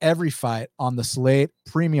for every fight on the slate,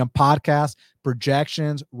 premium podcast,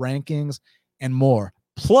 projections, rankings, and more.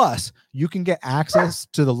 Plus, you can get access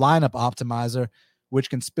to the lineup optimizer, which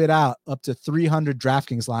can spit out up to 300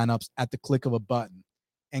 DraftKings lineups at the click of a button.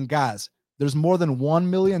 And guys, there's more than $1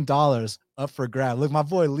 million up for grab. Look, my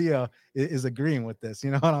boy Leo is agreeing with this.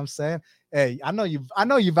 You know what I'm saying? Hey, I know you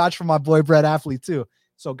vouch for my boy Brett Apley too.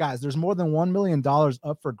 So guys, there's more than $1 million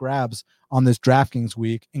up for grabs on this DraftKings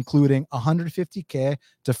week, including $150K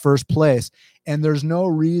to first place. And there's no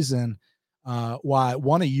reason why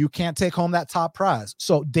one of you can't take home that top prize.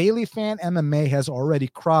 So Daily Fan MMA has already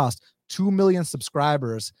crossed 2 million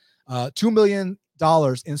subscribers, $2 million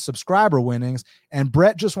in subscriber winnings, and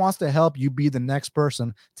Brett just wants to help you be the next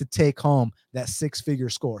person to take home that 6-figure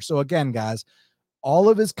score. So again, guys, all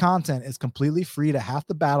of his content is completely free to Half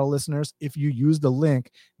the Battle listeners if you use the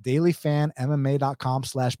link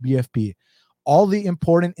dailyfanmma.com/BFP. All the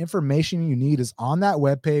important information you need is on that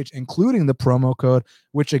webpage, including the promo code,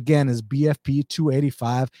 which again is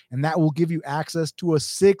BFP285, and that will give you access to a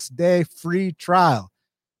 6-day free trial.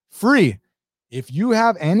 Free. If you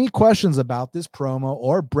have any questions about this promo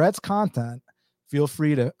or Brett's content, feel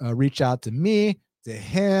free to reach out to me, to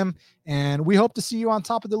him, and we hope to see you on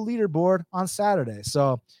top of the leaderboard on Saturday.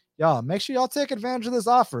 So, y'all, make sure y'all take advantage of this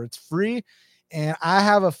offer. It's free, and I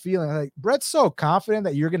have a feeling like Brett's so confident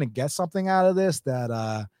that you're going to get something out of this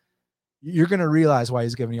that you're going to realize why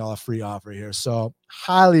he's giving y'all a free offer here. So,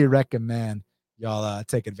 highly recommend y'all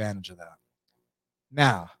take advantage of that.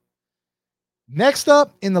 Now, next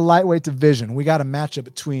up in the lightweight division, we got a matchup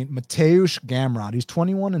between Mateusz Gamrot. He's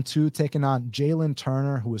 21-2, taking on Jalen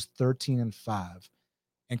Turner, who is 13-5.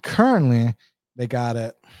 And currently, they got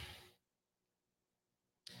it.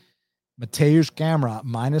 Mateusz Gamrot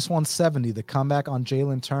 -170. The comeback on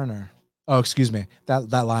Jalen Turner. Oh, excuse me. That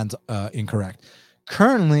line's incorrect.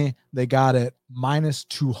 Currently, they got it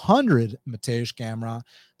 -200. Mateusz Gamrot.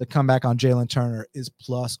 The comeback on Jalen Turner is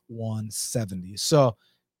 +170. So,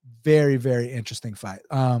 very, very interesting fight.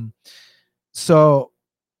 So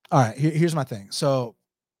all right, here's my thing. So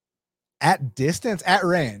at distance, at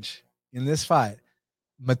range in this fight,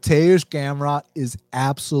 Mateusz Gamrot is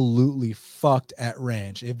absolutely fucked at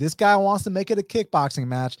range. If this guy wants to make it a kickboxing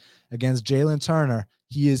match against Jalen Turner,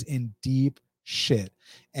 he is in deep shit.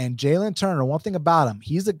 And Jalen Turner, one thing about him,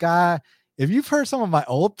 he's a guy, if you've heard some of my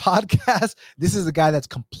old podcasts, this is a guy that's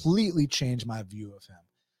completely changed my view of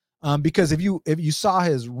him. Because if you saw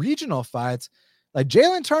his regional fights, like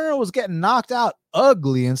Jalen Turner was getting knocked out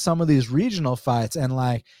ugly in some of these regional fights, and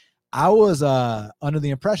like I was under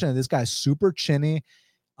the impression that this guy's super chinny.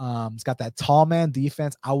 He's got that tall man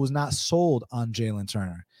defense. I was not sold on Jalen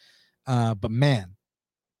Turner, but man,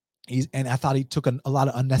 I thought he took a lot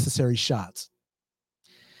of unnecessary shots.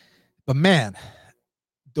 But man,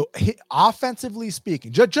 offensively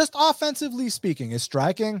speaking, just offensively speaking, his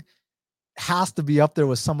striking has to be up there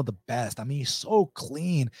with some of the best. I mean, he's so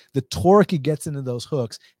clean. The torque he gets into those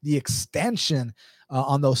hooks, the extension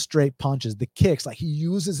on those straight punches, the kicks, like he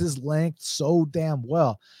uses his length so damn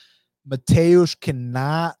well. Mateusz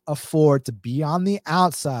cannot afford to be on the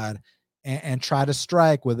outside and try to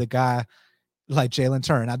strike with a guy like Jalen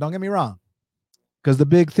Turner. Now, don't get me wrong, because the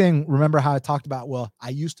big thing, remember how I talked about, well, I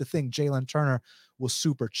used to think Jalen Turner was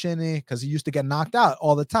super chinny because he used to get knocked out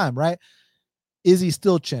all the time, right? Is he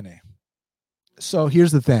still chinny? So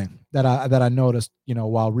here's the thing that I noticed,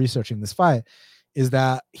 while researching this fight, is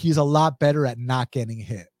that he's a lot better at not getting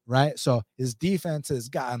hit, right? So his defense has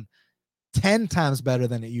gotten 10 times better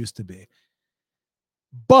than it used to be.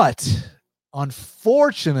 But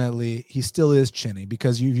unfortunately, he still is chinny,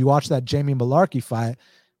 because you watch that Jamie Malarkey fight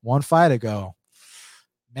one fight ago,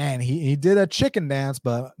 man, he did a chicken dance,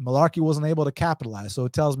 but Malarkey wasn't able to capitalize. So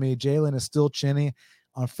it tells me Jalen is still chinny.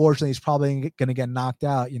 Unfortunately, he's probably going to get knocked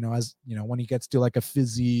out, when he gets to like a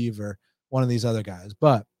Fiziev or one of these other guys.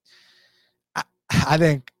 But I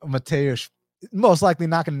think Mateusz most likely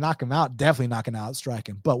not going to knock him out, definitely not going to outstrike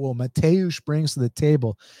him. But what Mateusz brings to the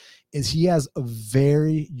table is he has a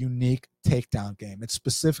very unique takedown game. It's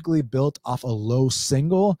specifically built off a low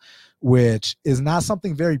single, which is not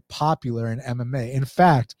something very popular in MMA. In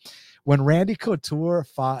fact, when Randy Couture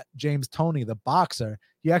fought James Toney, the boxer,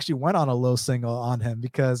 he actually went on a low single on him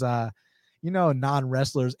because,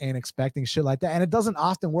 non-wrestlers ain't expecting shit like that. And it doesn't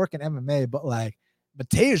often work in MMA, but like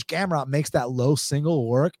Mateusz Gamrot makes that low single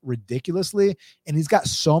work ridiculously. And he's got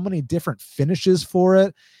so many different finishes for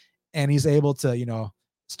it. And he's able to,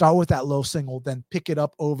 start with that low single, then pick it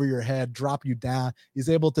up over your head, drop you down. He's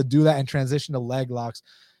able to do that and transition to leg locks,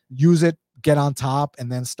 use it, get on top, and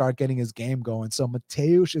then start getting his game going. So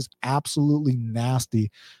Mateusz is absolutely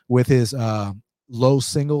nasty with his low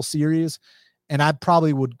single series. And I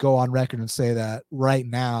probably would go on record and say that right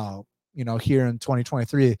now, here in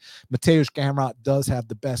 2023, Mateusz Gamrot does have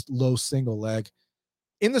the best low single leg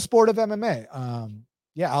in the sport of MMA.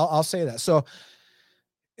 I'll say that.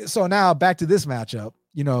 So now back to this matchup,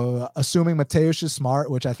 assuming Mateusz is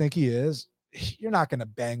smart, which I think he is, you're not going to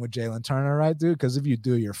bang with Jalen Turner, right, dude? Because if you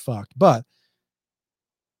do, you're fucked. But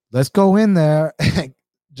let's go in there and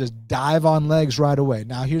just dive on legs right away.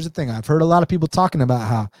 Now, here's the thing. I've heard a lot of people talking about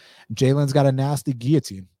how Jalen's got a nasty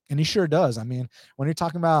guillotine, and he sure does. I mean, when you're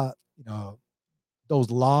talking about, those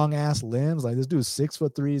long ass limbs, like this dude's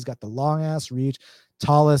 6'3", he's got the long ass reach,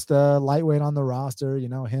 tallest lightweight on the roster,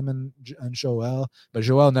 him and Joel, but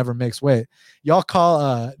Joel never makes weight. Y'all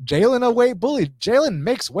call Jalen a weight bully. Jalen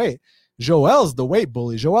makes weight. Joel's the weight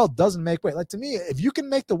bully. Joel doesn't make weight. Like, to me, if you can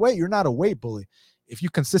make the weight, you're not a weight bully. If you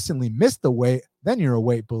consistently miss the weight, then you're a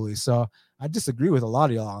weight bully. So I disagree with a lot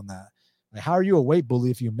of y'all on that. Like, how are you a weight bully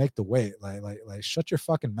if you make the weight? Like, shut your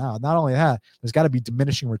fucking mouth. Not only that, there's got to be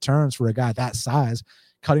diminishing returns for a guy that size,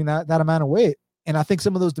 cutting that amount of weight. And I think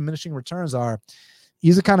some of those diminishing returns are,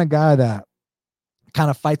 he's the kind of guy that kind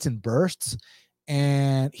of fights in bursts,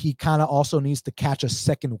 and he kind of also needs to catch a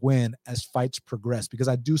second win as fights progress, because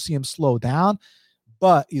I do see him slow down,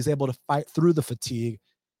 but he's able to fight through the fatigue.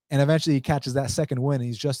 And eventually he catches that second win and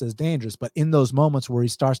he's just as dangerous. But in those moments where he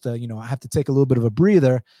starts to, have to take a little bit of a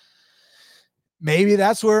breather, maybe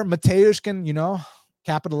that's where Mateusz can,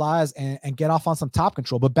 capitalize and get off on some top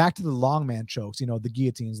control. But back to the long man chokes, the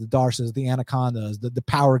guillotines, the Darces, the anacondas, the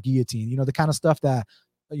power guillotine, the kind of stuff that,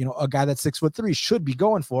 a guy that's 6'3" should be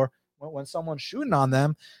going for when someone's shooting on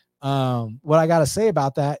them. What I got to say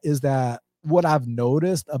about that is that what I've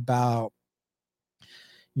noticed about,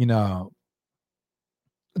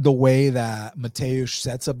 the way that Mateusz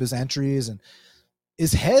sets up his entries, and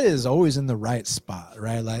his head is always in the right spot,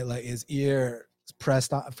 right? Like his ear is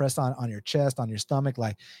pressed on your chest, on your stomach.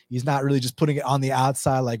 Like, he's not really just putting it on the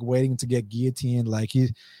outside, like waiting to get guillotined. Like,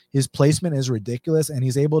 his placement is ridiculous, and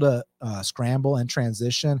he's able to scramble and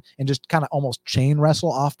transition and just kind of almost chain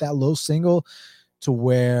wrestle off that low single to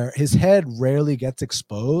where his head rarely gets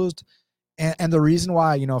exposed. And the reason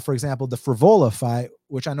why, for example, the Frivola fight,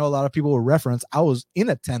 which I know a lot of people will reference, I was in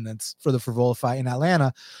attendance for the Frivola fight in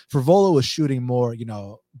Atlanta. Frivola was shooting more,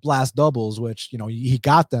 blast doubles, which, he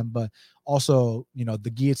got them, but also,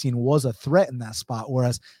 the guillotine was a threat in that spot.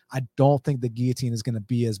 Whereas I don't think the guillotine is going to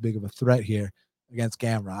be as big of a threat here against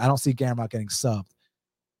Gamrot. I don't see Gamrot getting subbed.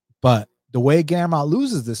 But the way Gamrot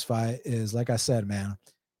loses this fight is, like I said, man,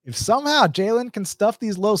 if somehow Jalen can stuff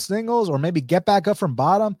these low singles or maybe get back up from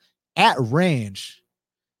bottom, at range,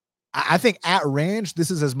 I think at range, this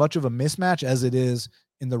is as much of a mismatch as it is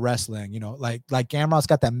in the wrestling. Like Gamrot's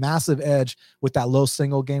got that massive edge with that low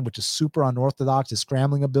single game, which is super unorthodox, his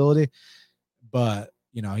scrambling ability. But,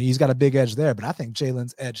 he's got a big edge there. But I think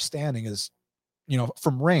Jalen's edge standing is,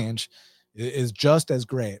 from range, is just as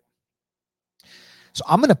great. So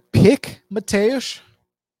I'm going to pick Mateusz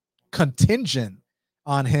contingent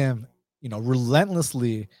on him,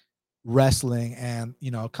 relentlessly wrestling and,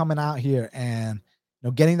 coming out here and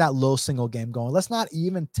getting that low single game going. Let's not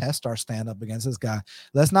even test our stand-up against this guy.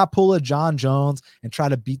 Let's not pull a John Jones and try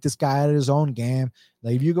to beat this guy at his own game.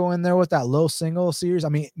 Like, if you go in there with that low single series, I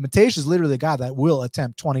mean, Mateusz is literally a guy that will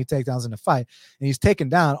attempt 20 takedowns in a fight, and he's taken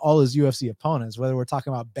down all his UFC opponents, whether we're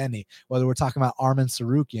talking about Benny, whether we're talking about Arman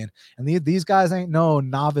Sarukian. And these guys ain't no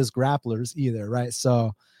novice grapplers either, right?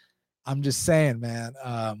 So I'm just saying, man,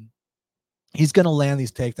 he's going to land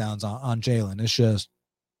these takedowns on Jalin. It's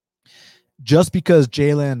just because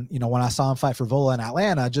Jalin, when I saw him fight for Vola in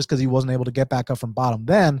Atlanta, just because he wasn't able to get back up from bottom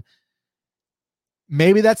then,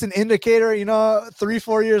 maybe that's an indicator,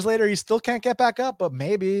 3-4 years later, he still can't get back up, but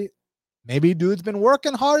maybe dude's been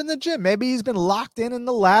working hard in the gym. Maybe he's been locked in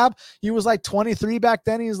the lab. He was like 23 back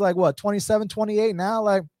then. He's like, 27, 28 now?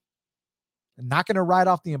 Like, I'm not going to write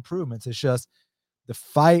off the improvements. It's just the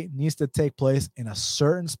fight needs to take place in a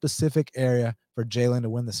certain specific area for Jalin to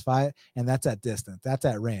win this fight, and that's at distance. That's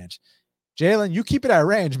at range. Jalin, you keep it at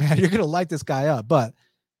range, man. You're going to light this guy up. But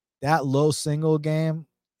that low single game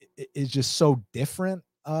is just so different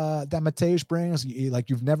that Mateusz brings.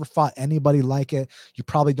 You've never fought anybody like it. You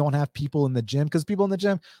probably don't have people in the gym, because people in the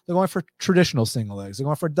gym, they're going for traditional single legs. They're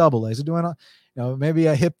going for double legs. They're doing, maybe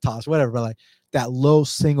a hip toss, whatever. But like, that low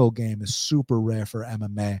single game is super rare for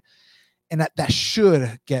MMA. And that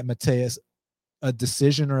should get Mateusz a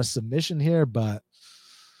decision or a submission here. But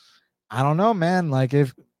I don't know, man. Like,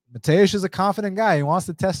 if Mateusz is a confident guy, he wants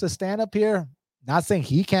to test his stand-up here. Not saying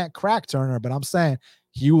he can't crack Turner, but I'm saying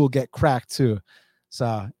he will get cracked too.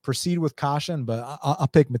 So proceed with caution, but I'll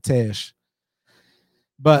pick Mateusz.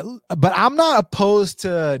 But I'm not opposed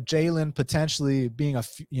to Jalin potentially being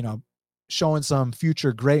showing some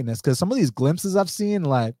future greatness, because some of these glimpses I've seen,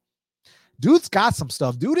 like, dude's got some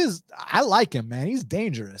stuff. I like him, man. He's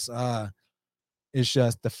dangerous. It's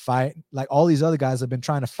just the fight, like, all these other guys have been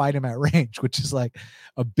trying to fight him at range, which is like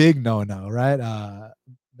a big no-no, right?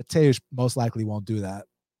 Mateusz most likely won't do that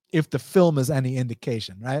if the film is any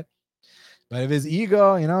indication, right? But if his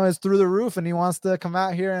ego, is through the roof and he wants to come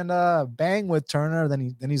out here and bang with Turner,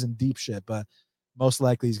 then he's in deep shit. But most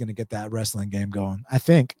likely he's going to get that wrestling game going. I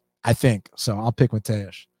think. So I'll pick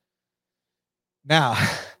Mateusz. Now,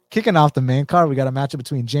 kicking off the main card, we got a matchup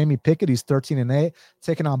between Jamie Pickett, he's 13-8,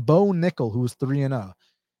 taking on Bo Nickel, who's 3-0.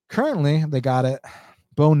 Currently, they got it.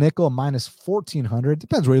 Bo Nickel minus 1,400.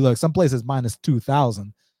 Depends where you look. Some places minus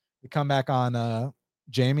 2,000. The comeback on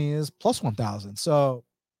Jamie is plus 1,000. So,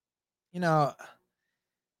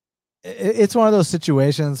 it's one of those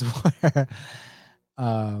situations where,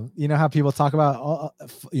 how people talk about,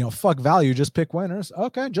 fuck value, just pick winners.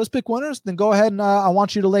 Okay, just pick winners. Then go ahead and I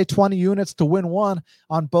want you to lay 20 units to win one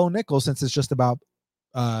on Bo Nickel, since it's just about,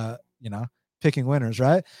 picking winners,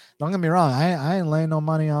 right? Don't get me wrong. I ain't laying no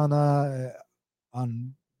money on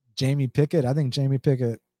Jamie Pickett. I think Jamie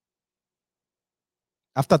Pickett,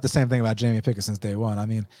 I've thought the same thing about Jamie Pickett since day one. I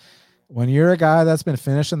mean, when you're a guy that's been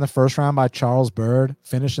finished in the first round by Charles Byrd,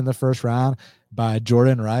 finished in the first round by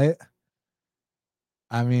Jordan Wright,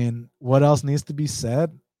 I mean, what else needs to be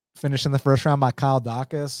said? Finished in the first round by Kyle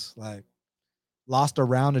Dacus, like, lost a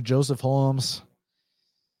round to Joseph Holmes.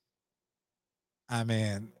 I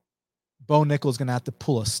mean, Bo Nickel's going to have to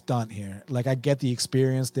pull a stunt here. Like, I get the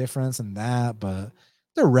experience difference and that, but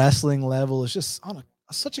the wrestling level is just on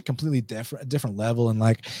such a completely different level. And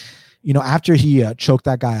like, after he choked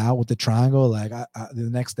that guy out with the triangle, like the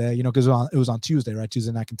next day, because it was on Tuesday, right?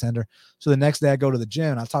 Tuesday Night Contender. So the next day I go to the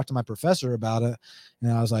gym and I talked to my professor about it.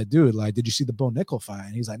 And I was like, dude, like, did you see the Bo Nickel fight?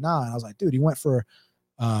 And he's like, nah. And I was like, dude, he went for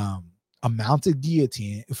a mounted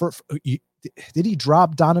guillotine. Did he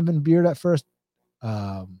drop Donovan Beard at first?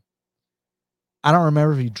 I don't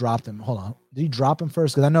remember if he dropped him. Hold on. Did he drop him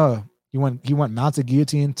first? Because I know he went mounted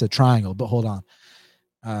guillotine to triangle, but hold on.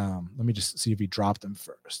 Let me just see if he dropped him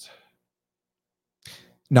first.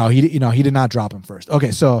 No, he did not drop him first.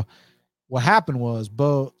 Okay, so what happened was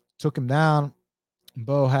Bo took him down.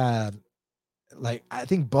 Bo had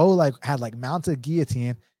had mounted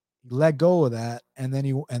guillotine. He let go of that, and then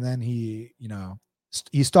he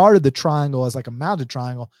started the triangle as like a mounted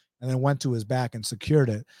triangle, and then went to his back and secured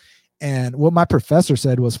it. And what my professor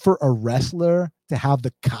said was, for a wrestler to have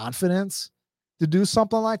the confidence to do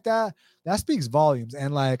something like that, that speaks volumes.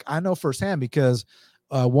 And like, I know firsthand, because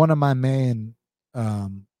one of my main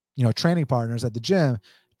training partners at the gym,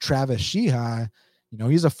 Travis Shihai,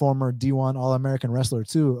 he's a former D1 All-American wrestler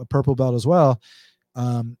too, a purple belt as well.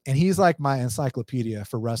 And he's like my encyclopedia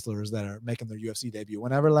for wrestlers that are making their UFC debut.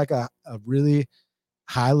 Whenever like a really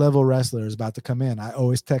high level wrestler is about to come in, I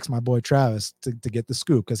always text my boy Travis to get the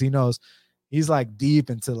scoop, because he knows he's like deep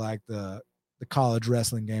into like the college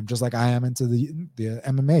wrestling game, just like I am into the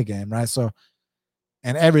MMA game, right? So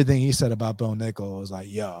And everything he said about Bo Nickel was like,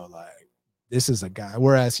 yo, like, this is a guy.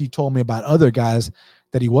 Whereas he told me about other guys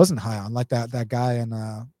that he wasn't high on, like that guy in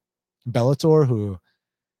Bellator who,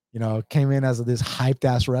 came in as this hyped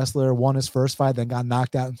ass wrestler, won his first fight, then got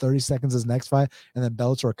knocked out in 30 seconds his next fight, and then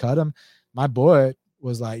Bellator cut him. My boy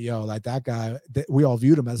was like, yo, like that guy, we all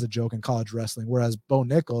viewed him as a joke in college wrestling. Whereas Bo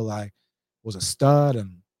Nickel, like, was a stud.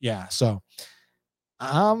 And yeah, so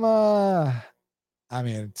I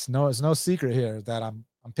mean, it's no secret here that I'm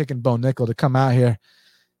picking Bo Nickel to come out here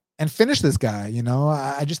and finish this guy.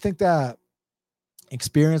 I just think that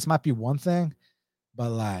experience might be one thing, but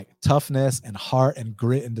like toughness and heart and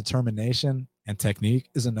grit and determination and technique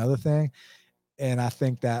is another thing. And I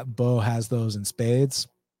think that Bo has those in spades,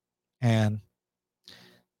 and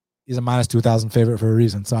he's a minus 2,000 favorite for a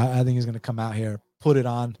reason. So I think he's going to come out here, put it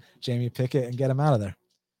on Jamie Pickett, and get him out of there.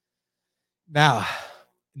 Now,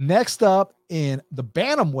 next up in the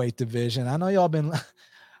bantamweight division, I know y'all been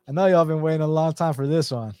waiting a long time for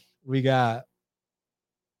this one. We got,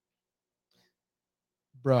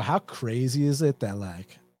 bro, how crazy is it that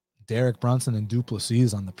like Derek Brunson and Du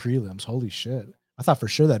Plessis on the prelims? Holy shit. I thought for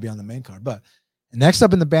sure that'd be on the main card. But next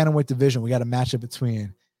up in the bantamweight division, we got a matchup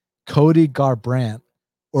between Cody Garbrandt,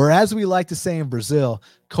 or as we like to say in Brazil,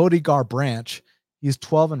 Cody Garbrandt. He's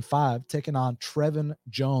 12-5, taking on Trevin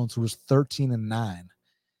Jones, who was 13-9.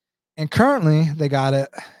 And currently, they got it,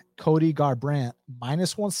 Cody Garbrandt,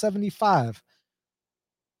 minus 175.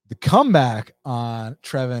 The comeback on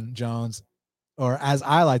Trevin Jones, or as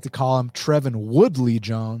I like to call him, Trevin Woodley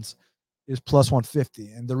Jones, is plus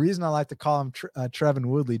 150. And the reason I like to call him Trevin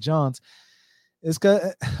Woodley Jones is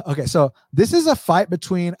because, okay, so this is a fight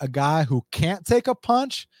between a guy who can't take a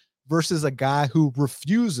punch versus a guy who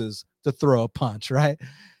refuses to throw a punch, right?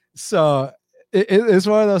 So it's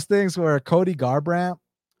one of those things where Cody Garbrandt,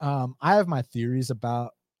 I have my theories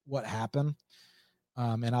about what happened,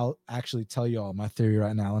 and I'll actually tell you all my theory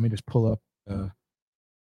right now. Let me just pull up the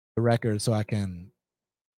record so I can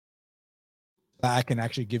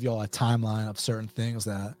actually give you all a timeline of certain things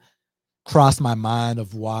that crossed my mind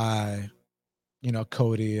of why,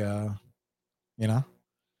 Cody,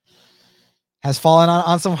 has fallen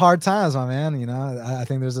on some hard times, my man. I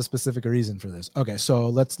think there's a specific reason for this. Okay, so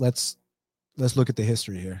let's look at the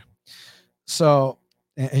history here. So,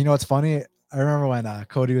 and what's funny? I remember when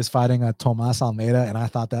Cody was fighting Tomas Almeida, and I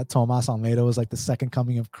thought that Tomas Almeida was like the second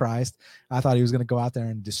coming of Christ. I thought he was going to go out there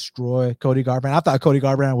and destroy Cody Garbrandt. I thought Cody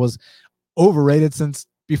Garbrandt was overrated since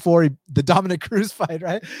before the Dominic Cruz fight,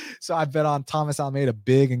 right? So I bet on Thomas Almeida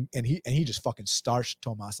big, and he just fucking starched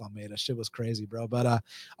Tomas Almeida. Shit was crazy, bro. But all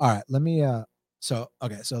right, let me so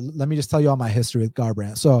let me just tell you all my history with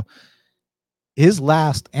Garbrandt. So his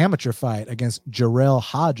last amateur fight against Jarrell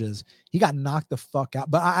Hodges, he got knocked the fuck out.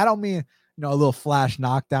 But I don't mean, a little flash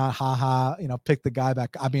knockdown, haha, pick the guy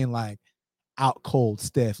back. I mean like out cold,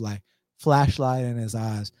 stiff, like flashlight in his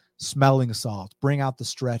eyes, smelling salt, bring out the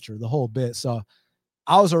stretcher, the whole bit. So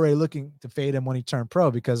I was already looking to fade him when he turned pro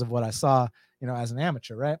because of what I saw, as an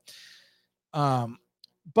amateur, right?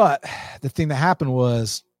 But the thing that happened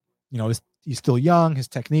was, he's still young. His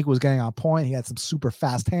technique was getting on point. He had some super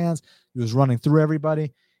fast hands. He was running through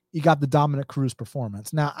everybody. He got the Dominic Cruz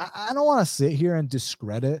performance. Now, I don't want to sit here and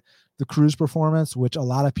discredit the Cruz performance, which a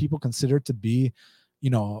lot of people consider to be,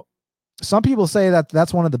 some people say that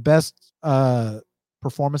that's one of the best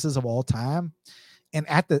performances of all time. And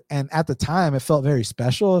at the time, it felt very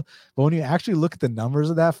special. But when you actually look at the numbers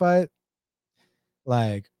of that fight,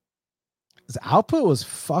 like, his output was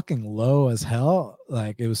fucking low as hell.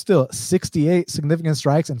 Like, it was still 68 significant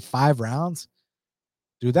strikes in 5 rounds.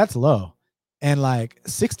 Dude, that's low. And like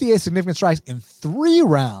 68 significant strikes in 3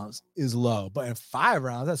 rounds is low, but in 5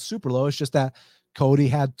 rounds, that's super low. It's just that Cody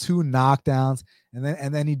had 2 knockdowns, and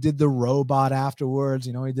then he did the robot afterwards.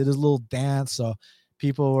 He did his little dance. So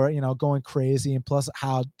people were, going crazy. And plus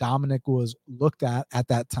how Dominic was looked at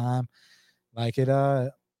that time, like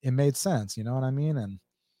it made sense. You know what I mean?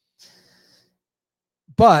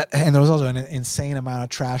 But there was also an insane amount of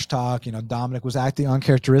trash talk. Dominic was acting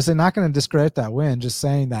uncharacteristic. Not going to discredit that win, just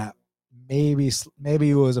saying that maybe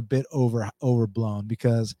it was a bit overblown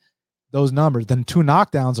because those numbers, then 2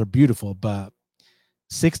 knockdowns are beautiful, but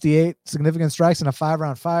 68 significant strikes in a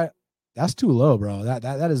 5-round fight, that's too low, bro.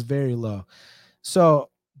 That is very low. So,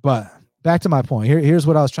 but back to my point. Here's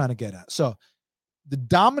what I was trying to get at. So the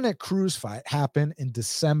Dominic Cruz fight happened in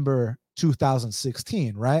December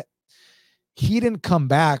 2016, right? He didn't come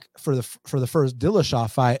back for the first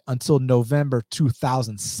Dillashaw fight until November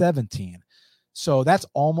 2017. So that's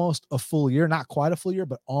almost a full year, not quite a full year,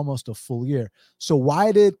 but almost a full year. So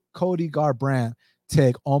why did Cody Garbrandt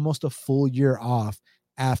take almost a full year off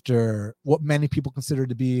after what many people consider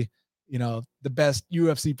to be, the best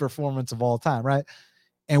UFC performance of all time, right?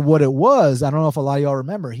 And what it was, I don't know if a lot of y'all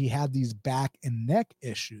remember, he had these back and neck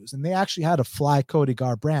issues, and they actually had to fly Cody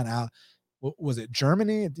Garbrandt out. Was it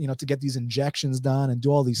Germany, to get these injections done and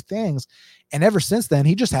do all these things. And ever since then,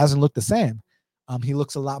 he just hasn't looked the same. He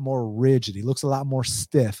looks a lot more rigid. He looks a lot more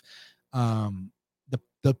stiff.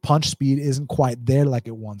 The punch speed isn't quite there like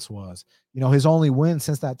it once was. His only win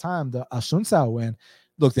since that time, the Asuncao win.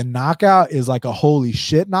 Look, the knockout is like a holy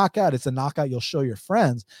shit knockout. It's a knockout you'll show your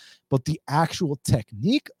friends. But the actual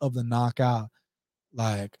technique of the knockout,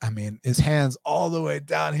 his hands all the way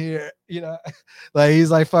down here, like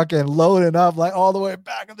he's like fucking loading up like all the way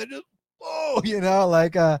back, and then just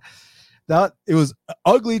that it was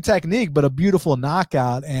ugly technique, but a beautiful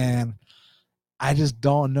knockout. And I just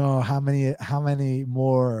don't know how many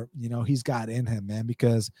more, he's got in him, man,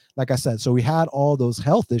 because like I said, so we had all those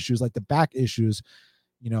health issues, like the back issues,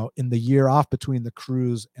 in the year off between the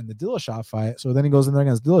Cruz and the Dillashaw fight. So then he goes in there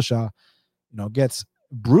against Dillashaw, gets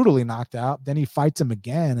brutally knocked out. Then he fights him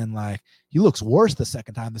again, and like he looks worse the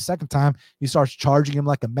second time. The second time he starts charging him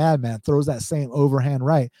like a madman, throws that same overhand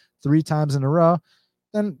right 3 times in a row,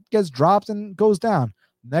 then gets dropped and goes down.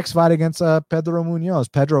 Next fight against Pedro Munoz,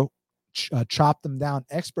 Pedro chopped him down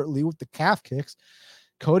expertly with the calf kicks.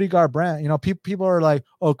 Cody Garbrandt, people are like,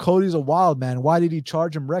 oh, Cody's a wild man. Why did he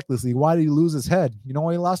charge him recklessly? Why did he lose his head? You know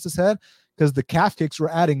why he lost his head? Because the calf kicks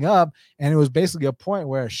were adding up, and it was basically a point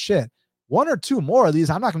where, shit, 1 or 2 more of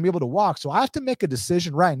these, I'm not going to be able to walk. So I have to make a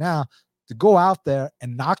decision right now to go out there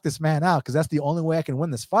and knock this man out, because that's the only way I can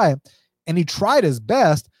win this fight. And he tried his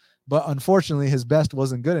best, but unfortunately his best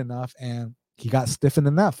wasn't good enough, and he got stiffened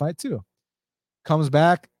in that fight too. Comes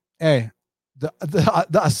back. Hey, the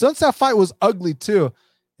Asuncao fight was ugly too,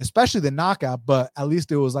 especially the knockout, but at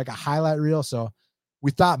least it was like a highlight reel. So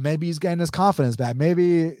we thought maybe he's getting his confidence back.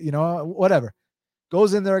 Maybe, whatever.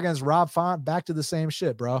 Goes in there against Rob Font, back to the same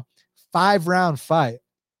shit, bro. 5-round fight.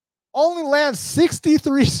 Only lands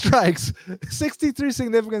 63 strikes, 63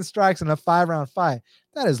 significant strikes in a 5-round fight.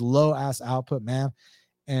 That is low ass output, man.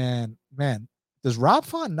 And man, does Rob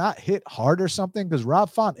Font not hit hard or something? Because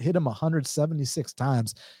Rob Font hit him 176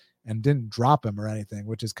 times and didn't drop him or anything,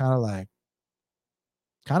 which is kind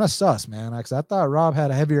of sus, man. Because I thought Rob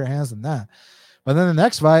had heavier hands than that. But then the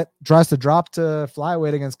next fight tries to drop to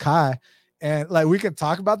flyweight against Kai. And like, we can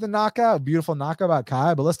talk about the knockout, beautiful knockout about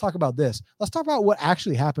Kai, but let's talk about this. Let's talk about what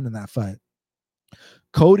actually happened in that fight.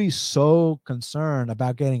 Cody's so concerned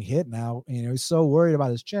about getting hit now. He's so worried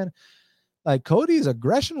about his chin. Like, Cody's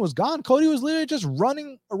aggression was gone. Cody was literally just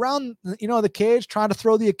running around, the cage, trying to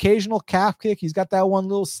throw the occasional calf kick. He's got that one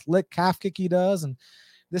little slick calf kick he does, and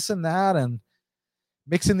this and that, and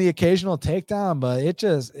mixing the occasional takedown. But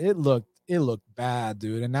it looked bad,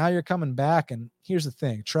 dude. And now you're coming back, and here's the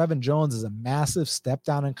thing. Trevin Jones is a massive step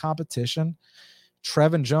down in competition.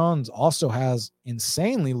 Trevin Jones also has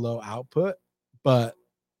insanely low output, but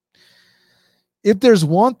if there's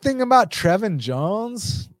one thing about Trevin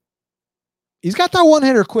Jones, he's got that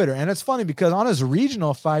one-hitter quitter. And it's funny because on his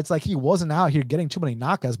regional fights, like, he wasn't out here getting too many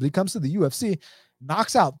knockouts, but he comes to the UFC,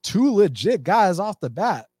 knocks out 2 legit guys off the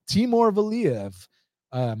bat. Timur Valiev,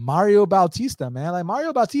 Mario Bautista, man. Like,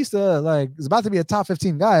 Mario Bautista, like, is about to be a top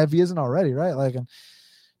 15 guy if he isn't already, right? Like, and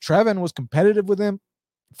Trevin was competitive with him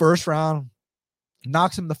first round,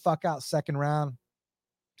 knocks him the fuck out second round.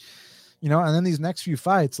 And then these next few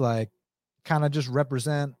fights, like, kind of just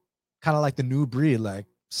represent kind of like the new breed, like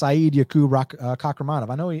Saeed Yakub Kakramanov.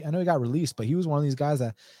 I know he got released, but he was one of these guys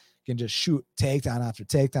that can just shoot takedown after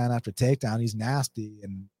takedown after takedown. He's nasty,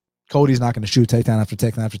 and Cody's not going to shoot takedown after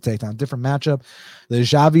takedown after takedown. Different matchup. The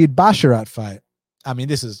Javid Basharat fight. I mean,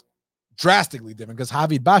 this is drastically different because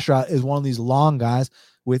Javid Basharat is one of these long guys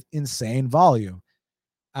with insane volume.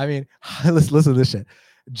 I mean, listen to this shit.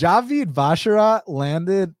 Javid Basharat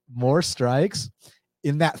landed more strikes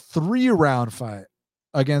in that 3-round fight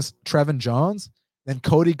against Trevin Jones than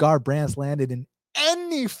Cody Garbrandt's landed in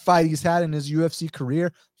any fight he's had in his UFC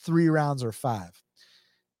career, 3 rounds or 5.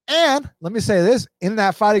 And let me say this, in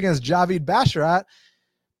that fight against Javid Basharat,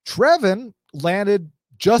 Trevin landed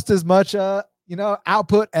just as much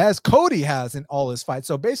output as Cody has in all his fights.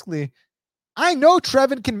 So basically, I know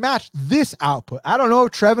Trevin can match this output. I don't know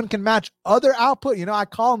if Trevin can match other output. I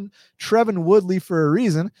call him Trevin Woodley for a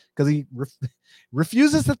reason, because he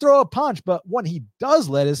refuses to throw a punch, but when he does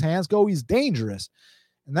let his hands go, he's dangerous.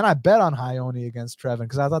 And then I bet on Hayoni against Trevin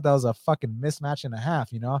because I thought that was a fucking mismatch and a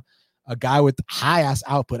half, a guy with high ass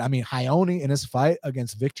output. I mean, Hayoni in his fight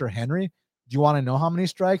against Victor Henry. Do you want to know how many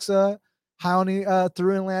strikes Hayoni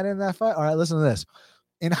threw and landed in that fight? All right, listen to this.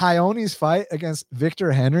 In Hayoni's fight against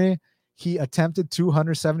Victor Henry, He attempted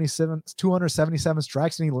 277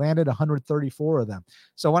 strikes and he landed 134 of them.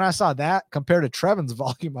 So when I saw that compared to Trevin's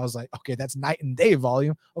volume, I was like, okay, that's night and day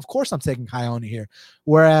volume. Of course I'm taking Ione here.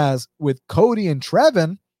 Whereas with Cody and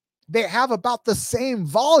Trevin, they have about the same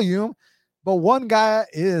volume, but one guy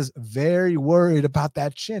is very worried about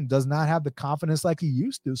that chin, does not have the confidence like he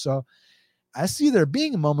used to. So I see there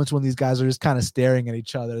being moments when these guys are just kind of staring at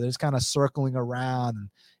each other. They're just kind of circling around and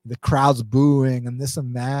the crowd's booing and this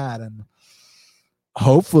and that. And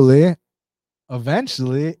hopefully,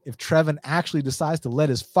 eventually, if Trevin actually decides to let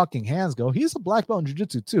his fucking hands go, he's a black belt in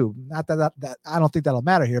jiu-jitsu too. Not that I don't think that'll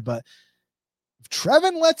matter here, but if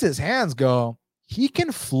Trevin lets his hands go, he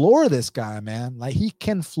can floor this guy, man. Like he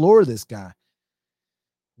can floor this guy.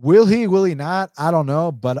 Will he? Will he not? I don't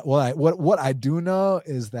know. But what I do know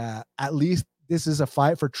is that at least this is a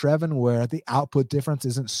fight for Trevin where the output difference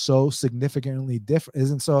isn't so significantly different.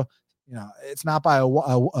 Isn't so, it's not by a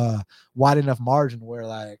wide enough margin where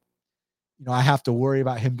like, I have to worry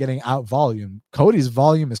about him getting out volume. Cody's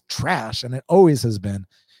volume is trash, and it always has been.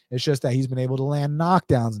 It's just that he's been able to land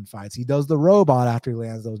knockdowns in fights. He does the robot after he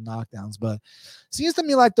lands those knockdowns, but seems to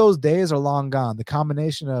me like those days are long gone. The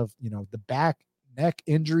combination of, the back neck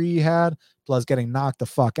injury he had, plus getting knocked the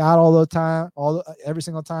fuck out all the time, every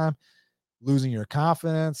single time, losing your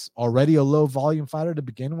confidence, already a low volume fighter to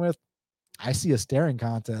begin with. I see a staring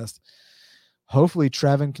contest. Hopefully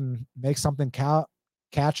Trevin can make something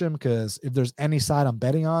catch him, because if there's any side I'm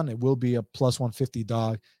betting on, it will be a plus 150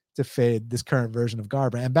 dog to fade this current version of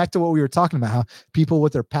Garbrandt. And back to what we were talking about, how people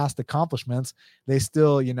with their past accomplishments, they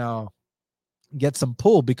still, get some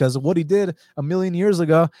pull because of what he did a million years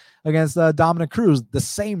ago against Dominic Cruz. The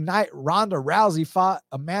same night Ronda Rousey fought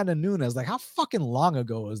Amanda Nunes. Like, how fucking long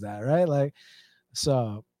ago was that, right? Like,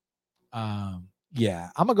 so, yeah,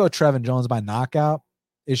 I'm gonna go Trevin Jones by knockout.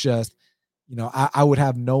 It's just, I would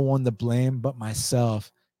have no one to blame but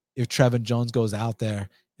myself if Trevin Jones goes out there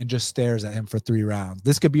and just stares at him for 3 rounds.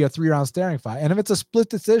 This could be a 3-round staring fight. And if it's a split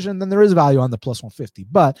decision, then there is value on the plus 150.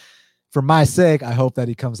 But for my sake, I hope that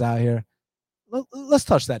he comes out here. Let's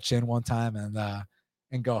touch that chin one time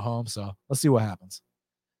and go home. So let's see what happens.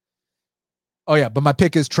 Oh yeah, but my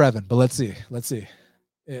pick is Trevin. But let's see.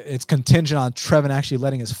 It's contingent on Trevin actually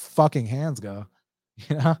letting his fucking hands go.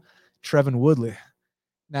 Trevin Woodley.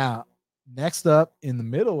 Now, next up in the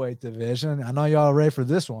middleweight division, I know y'all are ready for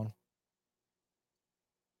this one.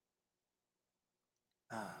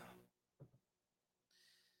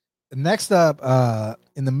 Next up,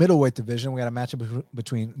 in the middleweight division, we got a matchup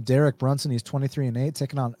between Derek Brunson, he's 23-8,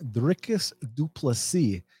 taking on Dricus Du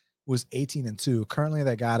Plessis, who is 18-2. Currently,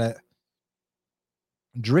 they got it.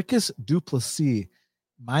 Dricus Du Plessis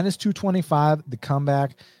minus 225. The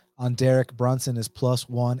comeback on Derek Brunson is plus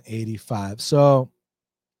 185. So,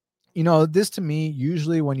 this to me,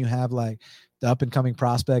 usually when you have like the up and coming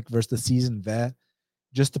prospect versus the seasoned vet,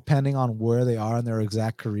 just depending on where they are in their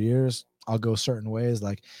exact careers, I'll go certain ways.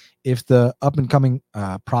 Like if the up and coming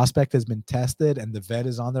prospect has been tested and the vet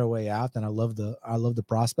is on their way out, then I love the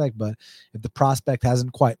prospect. But if the prospect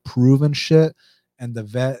hasn't quite proven shit and the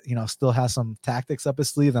vet, still has some tactics up his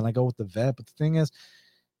sleeve, then I go with the vet. But the thing is,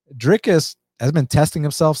 Dricus has been testing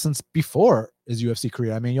himself since before his UFC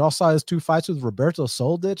career. I mean, you all saw his 2 fights with Roberto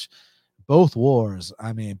Soldic, both wars.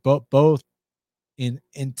 I mean, both in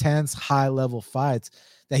intense high level fights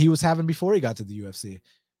that he was having before he got to the UFC.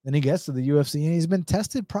 Then he gets to the UFC and he's been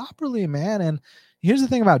tested properly, man. And here's the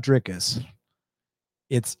thing about Dricus.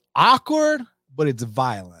 It's awkward, but it's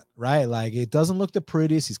violent, right? Like it doesn't look the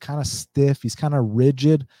prettiest. He's kind of stiff. He's kind of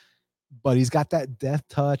rigid, but he's got that death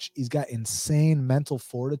touch. He's got insane mental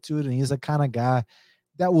fortitude. And he's the kind of guy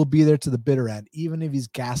that will be there to the bitter end. Even if he's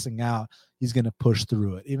gassing out, he's going to push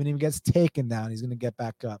through it. Even if he gets taken down, he's going to get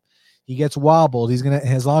back up. He gets wobbled. He's going to,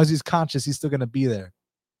 as long as he's conscious, he's still going to be there.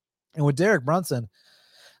 And with Derek Brunson,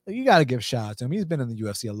 you got to give shout out to him. He's been in the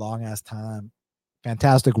UFC a long ass time.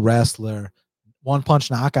 Fantastic wrestler, one punch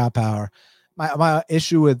knockout power. My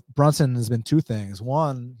issue with Brunson has been 2 things.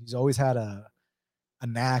 One, he's always had a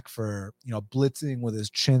knack for, blitzing with his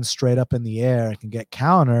chin straight up in the air and can get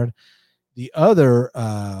countered. The other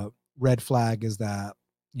red flag is that,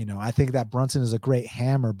 I think that Brunson is a great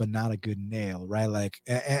hammer, but not a good nail, right? Like,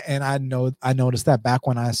 and I noticed that back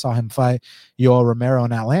when I saw him fight Yoel Romero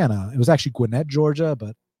in Atlanta. It was actually Gwinnett, Georgia,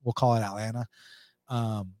 but we'll call it Atlanta.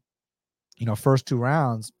 First 2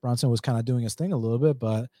 rounds, Brunson was kind of doing his thing a little bit,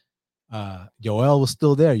 but Yoel was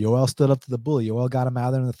still there. Yoel stood up to the bully. Yoel got him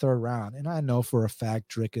out there in the 3rd round. And I know for a fact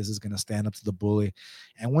Dricus is going to stand up to the bully.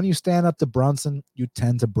 And when you stand up to Brunson, you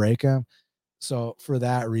tend to break him. So for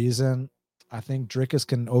that reason, I think Dricus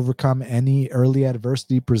can overcome any early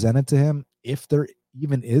adversity presented to him if there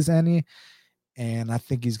even is any. And I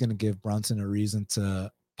think he's going to give Brunson a reason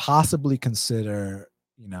to possibly consider,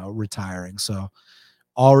 retiring. So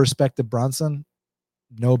all respect to Brunson.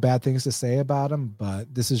 No bad things to say about him,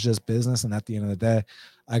 but this is just business. And at the end of the day,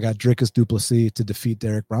 I got Dricus du Plessis to defeat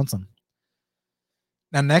Derek Brunson.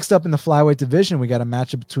 Now, next up in the flyweight division, we got a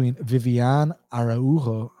matchup between Viviane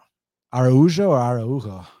Araujo. Araujo or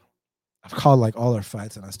Araujo? I've called like all her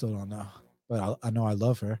fights and I still don't know, but I know I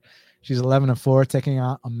love her. She's 11-4, taking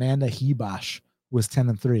on Amanda Ribas, who is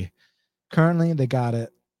 10-3. Currently, they got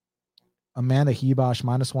it. Amanda Ribas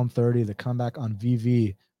minus 130. The comeback on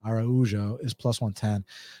VV Araujo is plus 110.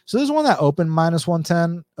 So there's one that opened minus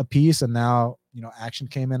 110 a piece, and now action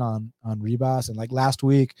came in on Ribas. And like last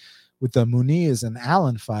week with the Muniz and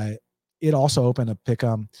Allen fight, it also opened a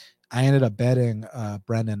pick'em. I ended up betting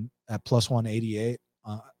Brendan at plus 188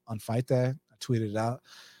 on fight day. I tweeted it out.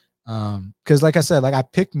 Because like I said, like I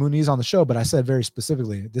picked Muniz on the show, but I said very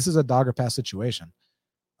specifically, this is a dogger pass situation.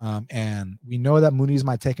 And we know that Muniz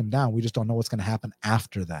might take him down. We just don't know what's going to happen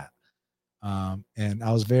after that. And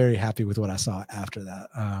I was very happy with what I saw after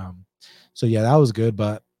that. So yeah, that was good.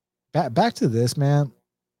 But back to this, man.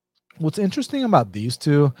 What's interesting about these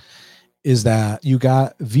two is that you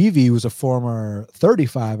got Vivi, who's a former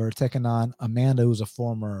 35er, taking on Amanda, who's a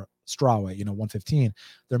former strawweight, 115.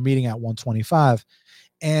 They're meeting at 125.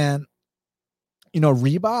 And,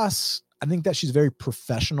 Ribas, I think that she's very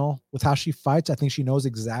professional with how she fights. I think she knows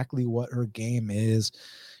exactly what her game is.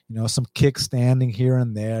 Some kick standing here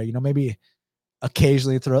and there. Maybe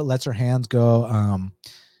occasionally lets her hands go.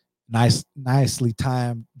 Nicely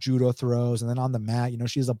timed judo throws, and then on the mat,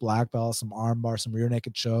 she's a black belt, some arm bar, some rear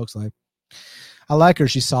naked chokes. Like, I like her.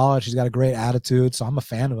 She's solid. She's got a great attitude. So I'm a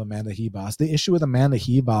fan of Amanda Ribas. The issue with Amanda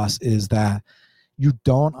Ribas is that you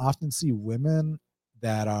don't often see women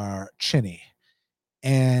that are chinny.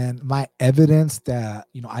 And my evidence that,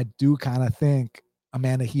 I do kind of think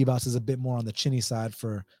Amanda Ribas is a bit more on the chinny side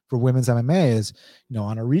for women's MMA is,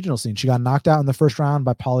 on a regional scene. She got knocked out in the first round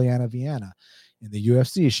by Polyana Viana. In the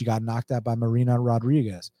UFC, she got knocked out by Marina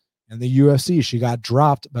Rodriguez. In the UFC, she got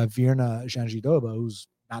dropped by Virna Jandiroba, who's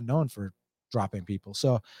not known for dropping people.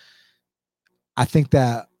 So I think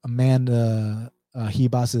that Amanda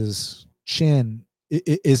Ribas's chin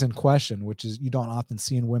is in question, which is you don't often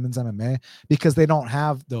see in women's MMA because they don't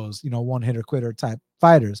have those, one hitter quitter type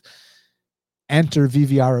fighters. Enter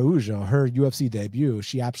Vivi Araujo, her UFC debut.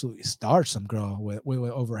 She absolutely starched some girl with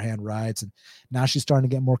overhand rights, and now she's starting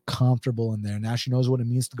to get more comfortable in there. Now she knows what it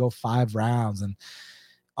means to go 5 rounds, and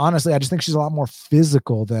honestly, I just think she's a lot more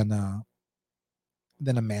physical than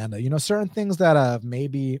Amanda. Certain things that have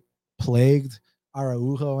maybe plagued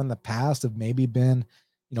Araujo in the past have maybe been,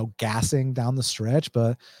 gassing down the stretch,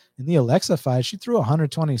 but in the Alexa fight, she threw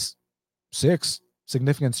 126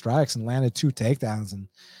 significant strikes and landed 2 takedowns, and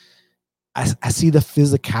I see the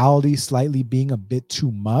physicality slightly being a bit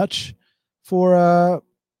too much for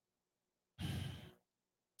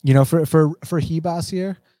for Ribas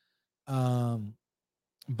here.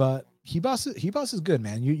 But Ribas is good,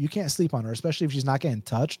 man. You can't sleep on her, especially if she's not getting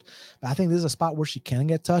touched. But I think this is a spot where she can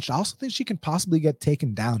get touched. I also think she can possibly get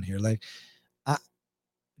taken down here. Like,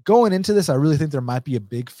 going into this, I really think there might be a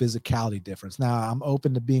big physicality difference. Now, I'm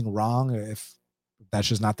open to being wrong if that's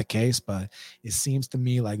just not the case, but it seems to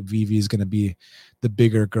me like Vivi is going to be the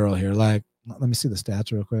bigger girl here. Like, let me see the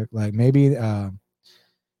stats real quick. Like, maybe,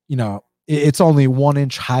 it's only 1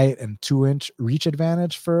 inch height and 2 inch reach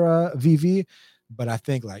advantage for Vivi. But I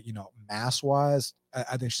think, like, mass wise,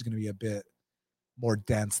 I think she's going to be a bit more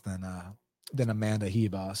dense than Amanda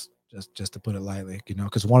Ribas, just to put it lightly,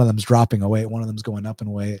 because one of them's dropping a weight, one of them's going up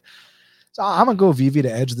in weight. So I'm going to go Vivi to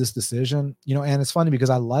edge this decision, and it's funny because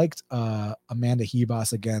I liked Amanda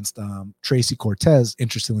Ribas against Tracy Cortez,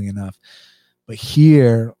 interestingly enough. But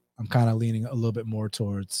here, I'm kind of leaning a little bit more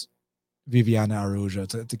towards Viviane Araujo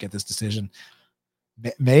to get this decision.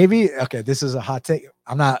 Maybe, okay, this is a hot take.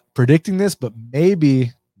 I'm not predicting this, but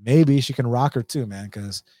maybe she can rock her too, man,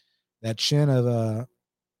 because that chin of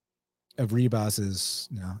Ribas is,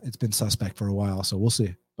 it's been suspect for a while, so we'll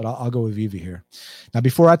see. But I'll go with Vivi here. Now,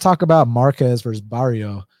 before I talk about Marquez versus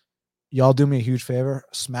Barrio, y'all do me a huge favor.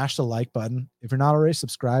 Smash the like button. If you're not already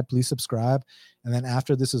subscribed, please subscribe. And then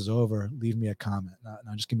after this is over, leave me a comment.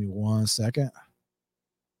 Now just give me 1 second.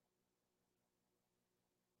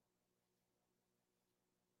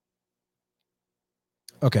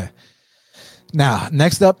 Okay. Now,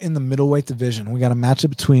 next up in the middleweight division, we got a matchup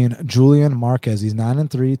between Julian Marquez. He's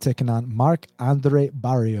 9-3, taking on Marc-Andre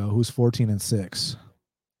Barrio, who's 14-6.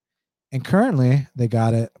 And currently, they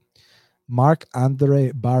got it.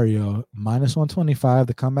 Marc-Andre Barrio, minus 125.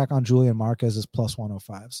 The comeback on Julian Marquez is plus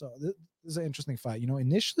 105. So this is an interesting fight.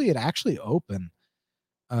 Initially it actually opened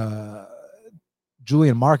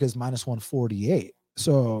Julian Marquez minus 148.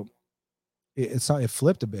 So it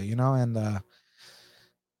flipped a bit, and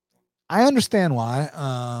I understand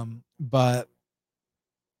why. But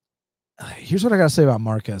here's what I got to say about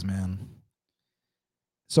Marquez, man.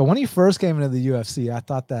 So when he first came into the UFC, I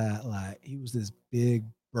thought that like he was this big,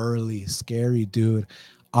 burly, scary dude,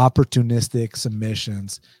 opportunistic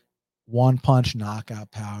submissions, one punch knockout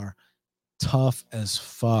power, tough as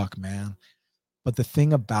fuck, man. But the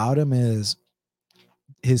thing about him is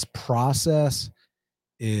his process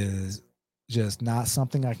is just not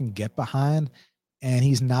something I can get behind. And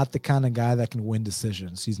he's not the kind of guy that can win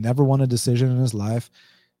decisions. He's never won a decision in his life.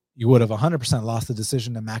 You would have 100% lost the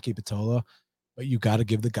decision to Maki Patola, but you got to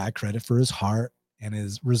give the guy credit for his heart and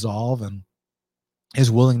his resolve and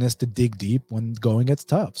his willingness to dig deep when going gets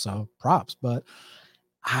tough. So props. But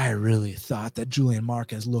I really thought that Julian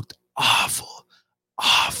Marquez looked awful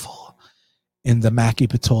in the Maki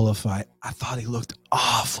Patola fight. I thought he looked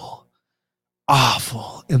awful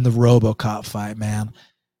in the RoboCop fight, man.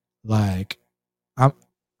 Like,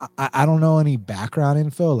 I don't know any background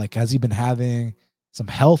info. Like, has he been having some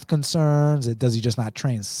health concerns? Does he just not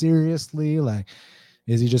train seriously? Like,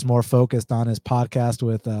 is he just more focused on his podcast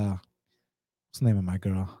with what's the name of my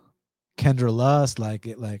girl? Kendra Lust?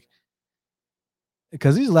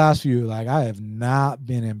 Because these last few, like, I have not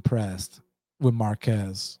been impressed with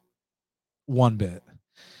Marquez one bit.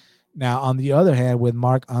 Now, on the other hand, with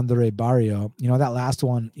Marc-Andre Barrio, that last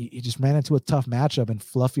one, he just ran into a tough matchup and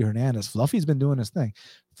Fluffy Hernandez. Fluffy's been doing his thing.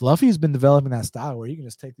 Fluffy's been developing that style where you can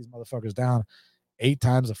just take these motherfuckers down 8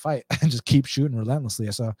 times a fight and just keep shooting relentlessly.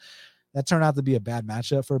 So that turned out to be a bad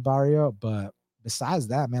matchup for Barrio. But besides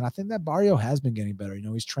that, man, I think that Barrio has been getting better.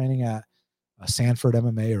 He's training at Sanford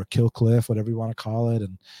MMA or Kill Cliff, whatever you want to call it.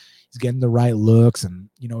 And he's getting the right looks. And,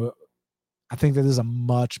 I think that this is a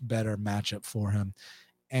much better matchup for him.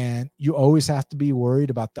 And you always have to be worried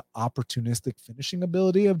about the opportunistic finishing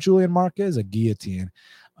ability of Julian Marquez, a guillotine,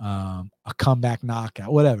 a comeback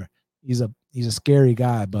knockout, whatever. He's a scary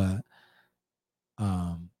guy, but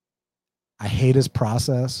I hate his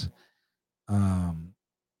process.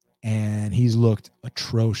 And he's looked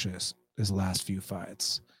atrocious his last few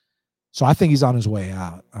fights. So I think he's on his way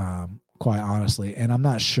out, quite honestly. And I'm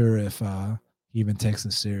not sure if he even takes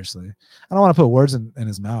this seriously. I don't want to put words in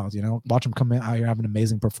his mouth, watch him come in out here, have an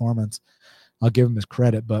amazing performance. I'll give him his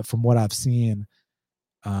credit. But from what I've seen,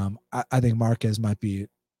 I think Marquez might be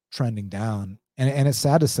trending down. And it's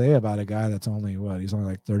sad to say about a guy that's only, he's only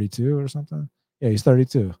like 32 or something. Yeah, he's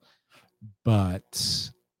 32. But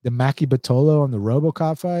the Maki Batolo and the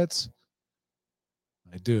RoboCop fights,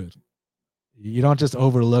 like, dude, you don't just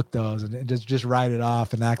overlook those and just write it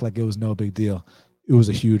off and act like it was no big deal. It was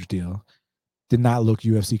a huge deal. Did not look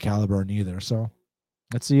UFC caliber neither. So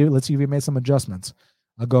let's see if he made some adjustments.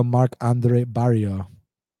 I'll go Marc-Andre Barrio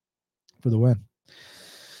for the win.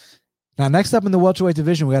 Now, next up in the welterweight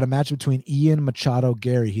division, we got a match between Ian Machado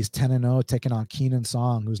Gary. He's 10-0, taking on Keenan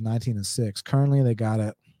Song, who's 19-6. Currently, they got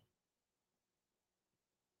it.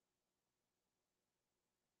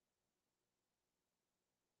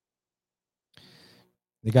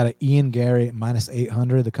 They got an Ian Gary minus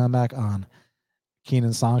 800. The comeback on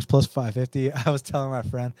Keenan Song's plus 550. I was telling my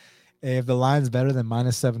friend, hey, if the line's better than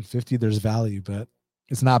minus 750, there's value, but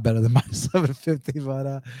it's not better than minus 750.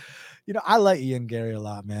 But I like Ian Gary a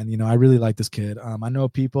lot, man. I really like this kid. I know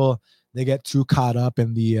people, they get too caught up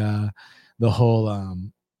in the whole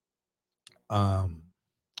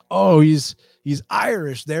oh, he's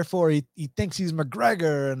Irish, therefore he thinks he's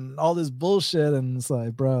McGregor and all this bullshit. And it's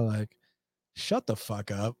like, bro, like, shut the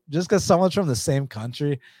fuck up. Just because someone's from the same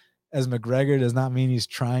country as McGregor does not mean he's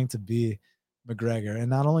trying to be McGregor. And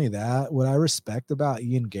not only that, what I respect about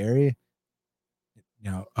Ian Gary,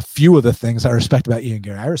 a few of the things I respect about Ian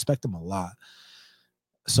Gary, I respect him a lot.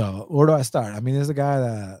 So where do I start? I mean, there's a guy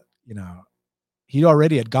that, he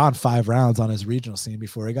already had gone 5 rounds on his regional scene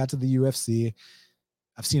before he got to the UFC.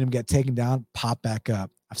 I've seen him get taken down, pop back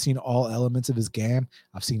up. I've seen all elements of his game.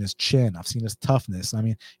 I've seen his chin. I've seen his toughness. I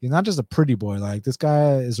mean, he's not just a pretty boy. Like, this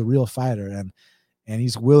guy is a real fighter, and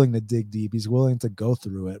he's willing to dig deep. He's willing to go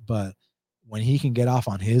through it. But when he can get off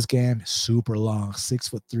on his game, super long,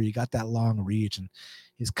 6'3", got that long reach, and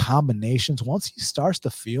his combinations, once he starts to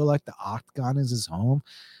feel like the octagon is his home,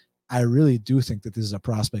 I really do think that this is a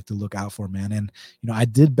prospect to look out for, man. And, I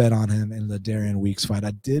did bet on him in the Darian Weeks fight.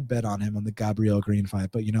 I did bet on him on the Gabriel Green fight,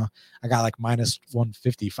 but, I got like minus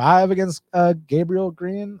 155 against Gabriel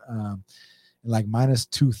Green, and like minus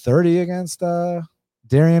 230 against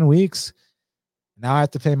Darian Weeks. Now I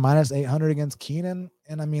have to pay minus 800 against Keenan.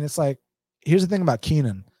 And I mean, it's like, here's the thing about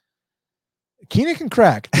Keenan. Keenan can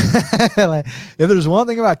crack. Like, if there's one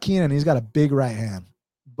thing about Keenan, he's got a big right hand.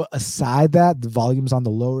 But aside that, the volume's on the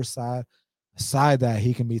lower side. Aside that,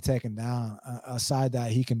 he can be taken down. Aside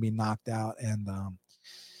that, he can be knocked out. And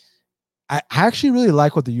I actually really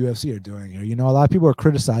like what the UFC are doing here. You know, a lot of people are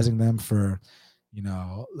criticizing them for, you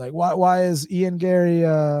know, like why is Ian Gary,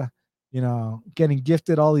 you know, getting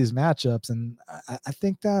gifted all these matchups? And I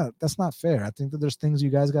think that that's not fair. I think that there's things you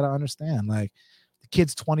guys got to understand. Like, the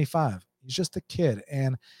kid's 25. He's just a kid.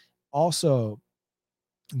 And also,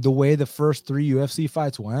 the way the first 3 UFC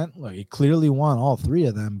fights went, like, he clearly won all 3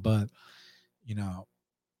 of them. But, you know,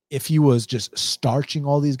 if he was just starching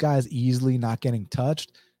all these guys easily, not getting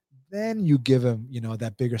touched, then you give him, you know,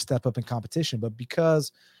 that bigger step up in competition. But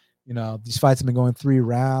because, you know, these fights have been going 3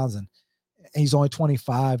 rounds and he's only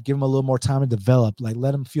 25, give him a little more time to develop, like,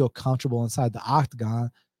 let him feel comfortable inside the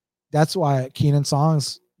octagon. That's why Keenan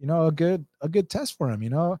Song's, you know, a good test for him.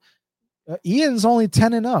 You know, Ian's only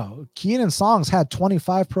 10-0. Keenan Song's had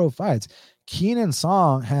 25 pro fights. Keenan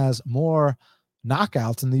Song has more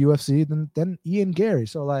knockouts in the UFC than Ian Gary.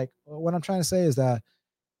 So, like, what I'm trying to say is that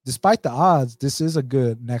despite the odds, this is a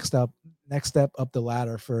good next step up the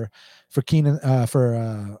ladder for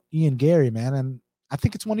Ian Gary, man. And I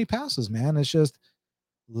think it's when he passes, man. It's just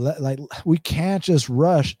like, we can't just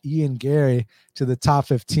rush Ian Gary to the top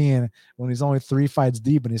 15 when he's only 3 fights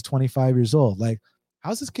deep and he's 25 years old. Like,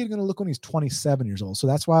 how's this kid going to look when he's 27 years old? So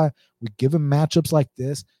that's why we give him matchups like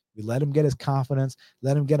this. We let him get his confidence,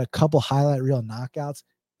 let him get a couple highlight reel knockouts,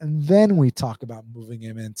 and then we talk about moving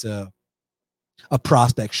him into a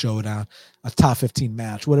prospect showdown, a top 15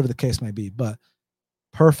 match, whatever the case may be. But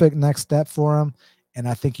perfect next step for him. And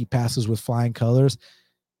I think he passes with flying colors.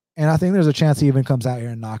 And I think there's a chance he even comes out here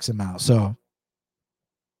and knocks him out. So I'm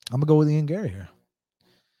going to go with Ian Gary here.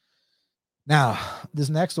 Now, this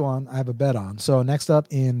next one I have a bet on. So next up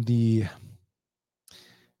in the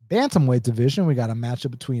bantamweight division, we got a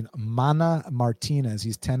matchup between Mana Martinez.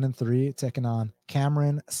 He's 10-3, taking on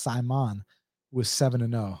Cameron Simon with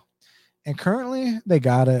 7-0. And currently they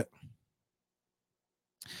got it.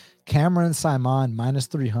 Cameron Simon minus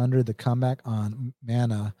 300. The comeback on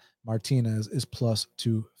Mana Martinez is plus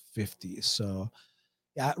 250. So,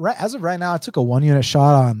 yeah, right as of right now, I took a 1 unit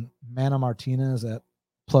shot on Mana Martinez at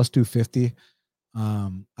plus 250.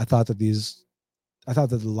 I thought that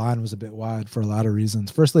the line was a bit wide for a lot of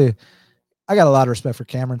reasons. Firstly, I got a lot of respect for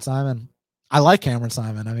Cameron Simon. I like Cameron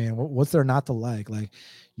Simon. I mean, what's there not to like? Like,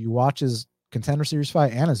 you watch his Contender Series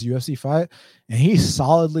fight and his UFC fight, and he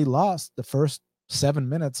solidly lost the first 7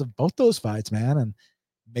 minutes of both those fights, man, and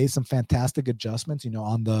made some fantastic adjustments. You know,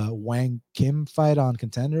 on the Wang Kim fight on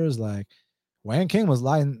Contenders, like, Wang Kim was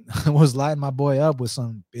lighting my boy up with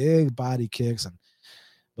some big body kicks.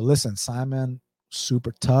 But listen, Simon,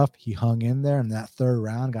 super tough. He hung in there in that 3rd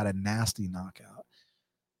round, got a nasty knockout.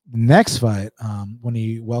 Next fight, when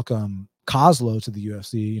he welcomed Kozlo to the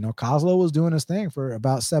UFC, you know, Kozlo was doing his thing for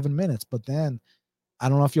about 7 minutes, but then, I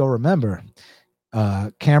don't know if you'll remember,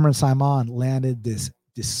 Cameron Simon landed this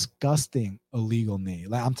disgusting illegal knee.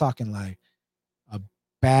 Like, I'm talking like a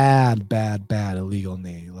bad illegal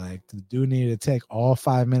knee. Like, the dude needed to take all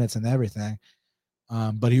 5 minutes and everything.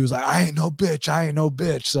 But he was like, I ain't no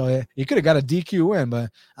bitch. So he could have got a DQ win,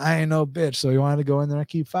 but I ain't no bitch. So he wanted to go in there and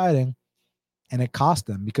keep fighting. And it cost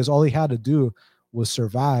him, because all he had to do was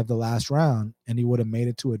survive the last round and he would have made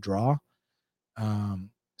it to a draw.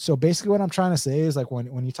 So basically what I'm trying to say is, like,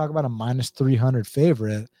 when you talk about a minus 300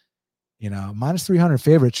 favorite, you know, minus 300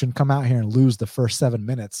 favorite shouldn't come out here and lose the first 7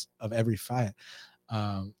 minutes of every fight.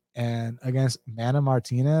 And against Mana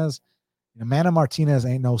Martinez, you know, Mana Martinez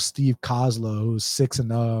ain't no Steve Kozlo who's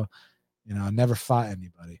 6-0, you know, never fought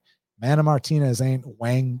anybody. Mana Martinez ain't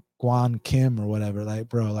Wang Guan Kim or whatever. Like,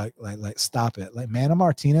 bro, like stop it. Like, Mana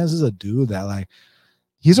Martinez is a dude that, like,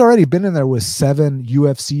 he's already been in there with 7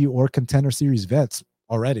 UFC or Contender Series vets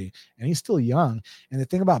already, and he's still young. And the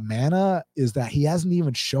thing about Mana is that he hasn't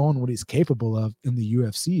even shown what he's capable of in the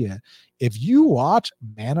UFC yet. If you watch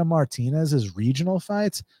Mana Martinez's regional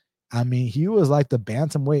fights, I mean, he was like the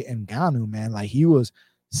bantamweight Ngannou, man. Like, he was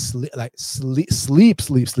sleeping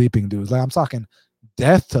dudes. Like, I'm talking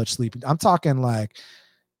death touch sleeping. I'm talking like,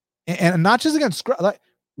 and not just against, like,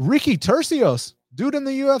 Ricky Tercios, dude in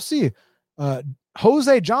the UFC,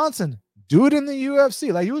 Jose Johnson, dude in the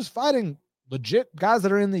UFC. Like, he was fighting legit guys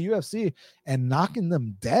that are in the UFC and knocking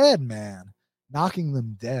them dead, man. Knocking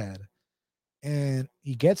them dead. And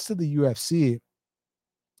he gets to the UFC,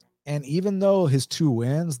 and even though his 2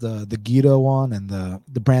 wins, the Guido one and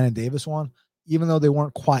the Brandon Davis one, even though they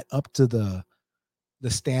weren't quite up to the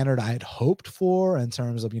standard I had hoped for in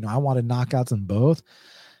terms of, you know, I wanted knockouts in both.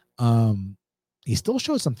 he still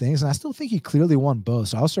showed some things, and I still think he clearly won both.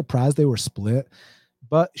 So I was surprised they were split,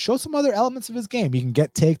 but showed some other elements of his game. He can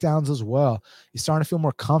get takedowns as well. He's starting to feel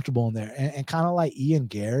more comfortable in there. And kind of like Ian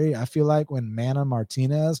Gary, I feel like when Mana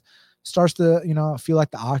Martinez starts to, feel like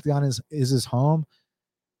the octagon is his home,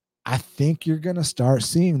 I think you're going to start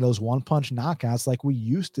seeing those one-punch knockouts like we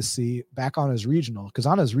used to see back on his regional. Because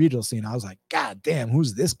on his regional scene, I was like, God damn,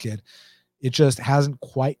 who's this kid? It just hasn't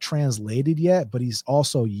quite translated yet, but he's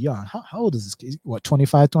also young. How old is this kid? What,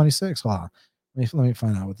 25, 26? Hold on. Let me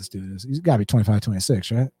find out what this dude is. He's got to be 25,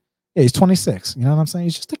 26, right? Yeah, he's 26. You know what I'm saying?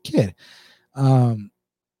 He's just a kid.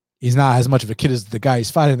 He's not as much of a kid as the guy he's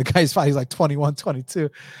fighting. The guy he's fighting is like 21, 22.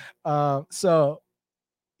 So,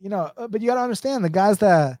 but you got to understand the guys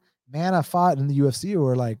that Mana fought in the UFC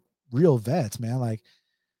were like real vets, man. Like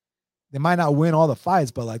they might not win all the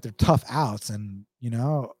fights, but like they're tough outs. And,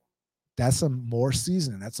 that's some more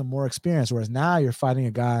seasoning. That's some more experience. Whereas now you're fighting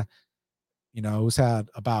a guy, who's had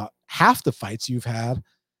about half the fights you've had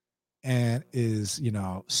and is,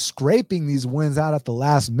 scraping these wins out at the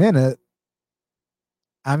last minute.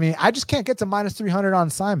 I mean, I just can't get to minus 300 on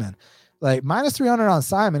Simon. Like minus 300 on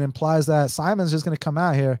Simon implies that Simon's just going to come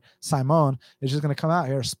out here. Simone is just going to come out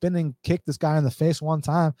here, spinning kick this guy in the face one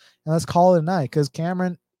time, and let's call it a night. Because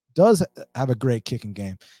Cameron does have a great kicking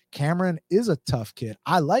game. Cameron is a tough kid.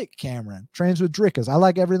 I like Cameron. Trains with Drickus. I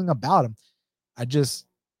like everything about him. I just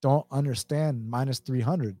don't understand minus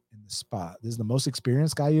 300 in this spot. This is the most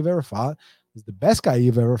experienced guy you've ever fought. This is the best guy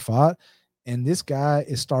you've ever fought. And this guy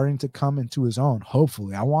is starting to come into his own.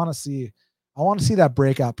 Hopefully, I want to see that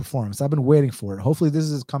breakout performance. I've been waiting for it. Hopefully, this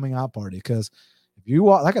is his coming out party. Because if you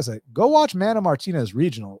like I said, go watch Mana Martinez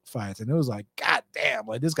regional fights, and it was like, God damn,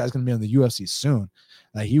 like this guy's gonna be on the UFC soon.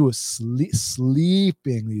 Like he was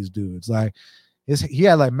sleeping these dudes. Like he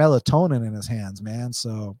had like melatonin in his hands, man.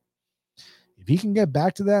 So if he can get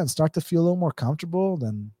back to that and start to feel a little more comfortable,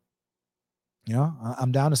 then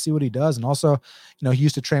I'm down to see what he does. And also, he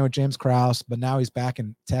used to train with James Krause, but now he's back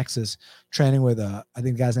in Texas training with, I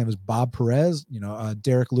think the guy's name is Bob Perez,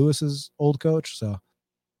 Derek Lewis's old coach. So,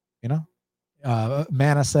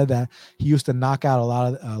 Mana said that he used to knock out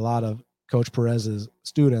a lot of Coach Perez's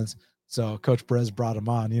students. So Coach Perez brought him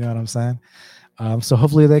on, you know what I'm saying? So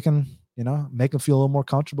hopefully they can, make him feel a little more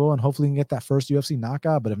comfortable, and hopefully he can get that first UFC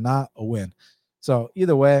knockout, but if not, a win. So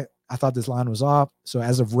either way, I thought this line was off. So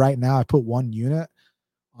as of right now, I put 1 unit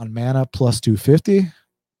on Mana plus 250,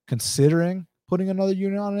 considering putting another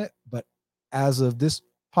unit on it. But as of this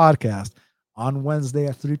podcast on Wednesday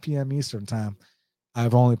at 3 p.m. Eastern time,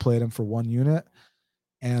 I've only played him for 1 unit.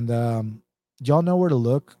 And y'all know where to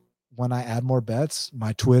look when I add more bets.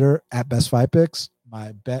 My Twitter at Best Fight Picks,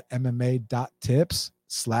 my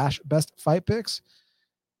betmma.tips/bestfightpicks.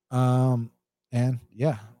 And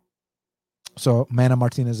yeah. So Mana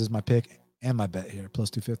Martinez is my pick and my bet here, plus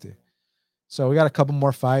 250. So we got a couple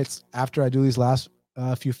more fights. After I do these last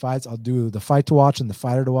few fights, I'll do the fight to watch and the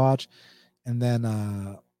fighter to watch. And then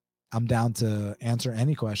I'm down to answer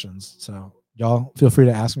any questions. So y'all feel free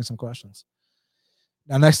to ask me some questions.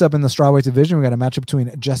 Now, next up in the strawweight division, we got a matchup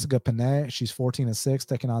between Jessica Penne. She's 14-6,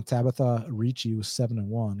 taking on Tabitha Ricci, who's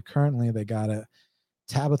 7-1. Currently, they got it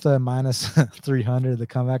Tabitha minus 300. The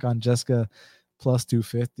comeback on Jessica plus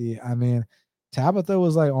 250. I mean, Tabitha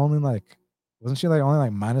was like only like, wasn't she like only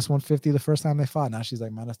like minus 150 the first time they fought? Now she's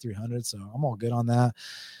like minus 300. So I'm all good on that.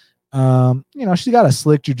 She got a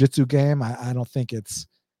slick jiu-jitsu game. I don't think it's,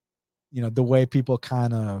 the way people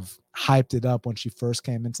kind of hyped it up when she first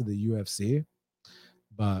came into the UFC.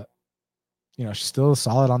 But, she's still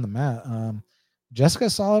solid on the mat.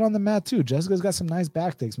 Jessica's solid on the mat too. Jessica's got some nice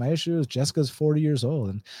back takes. My issue is Jessica's 40 years old,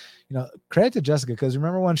 and credit to Jessica, because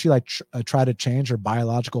remember when she like tried to change her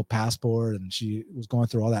biological passport and she was going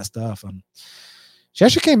through all that stuff. She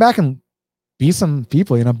actually came back and beat some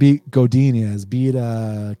people. Beat Godinez, beat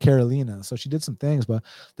Carolina. So she did some things, but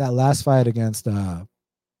that last fight against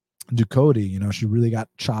Ducote, she really got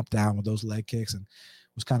chopped down with those leg kicks and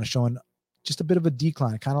was kind of showing just a bit of a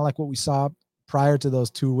decline, kind of like what we saw prior to those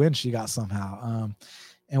 2 wins she got somehow.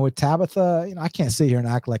 And with Tabitha, I can't sit here and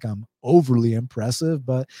act like I'm overly impressive,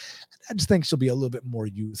 but I just think she'll be a little bit more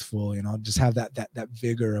youthful, just have that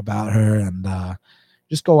vigor about her, and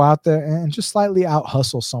just go out there and just slightly out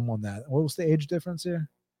hustle someone that, what was the age difference here?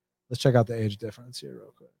 Let's check out the age difference here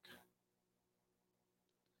real quick.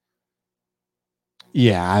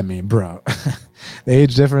 Yeah, I mean, bro, the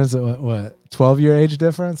age difference, what 12-year age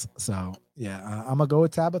difference? So yeah, I'm gonna go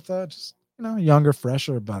with Tabitha, just younger,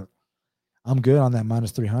 fresher, but I'm good on that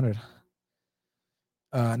minus 300.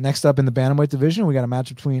 Next up in the bantamweight division, we got a match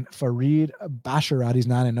between Farid Basharat, he's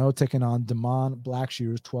 9-0, taking on Damon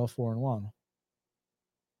Blackshears, 12-4-1.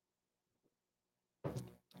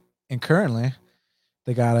 And currently,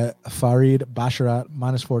 they got a Farid Basharat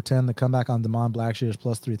minus 410. The comeback on Damon Blackshear is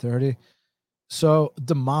plus 330. So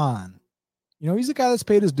Damon, he's the guy that's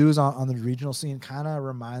paid his dues on the regional scene. Kind of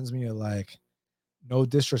reminds me of like, no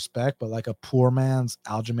disrespect, but like a poor man's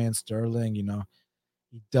Aljamain Sterling. He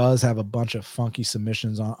does have a bunch of funky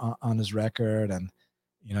submissions on his record, and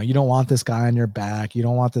you don't want this guy on your back. You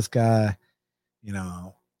don't want this guy,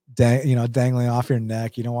 dangling off your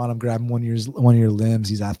neck. You don't want him grabbing one of your limbs.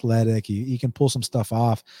 He's athletic. He can pull some stuff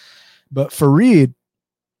off. But Farid,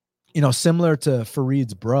 similar to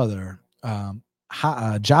Farid's brother,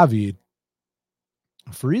 Javid,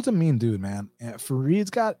 Farid's a mean dude, man.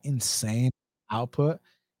 Farid's got insane output,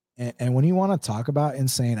 and when you want to talk about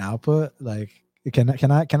insane output, like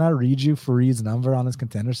can I read you Farid's number on his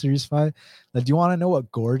Contender Series fight? Like, do you want to know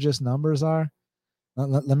what gorgeous numbers are?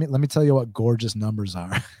 Let me tell you what gorgeous numbers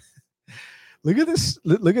are. Look at this.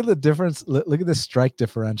 Look at the difference. Look at this strike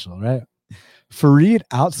differential, right? Farid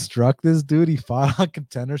outstruck this dude he fought on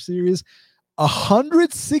Contender Series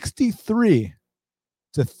 163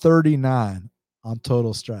 to 39 on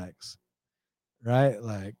total strikes, right?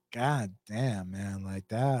 Like, god damn, man, like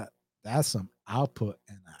that's some output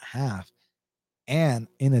and a half. And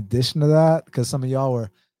in addition to that, because some of y'all were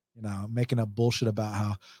making up bullshit about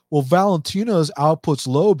how, well, Valentina's output's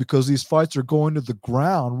low because these fights are going to the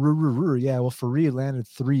ground. Yeah, well, Farid landed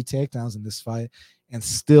 3 takedowns in this fight and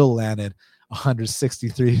still landed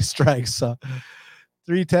 163 strikes. So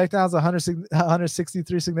 3 takedowns,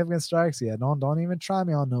 163 significant strikes. Yeah, don't even try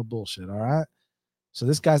me on no bullshit. All right. So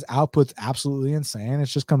this guy's output's absolutely insane. It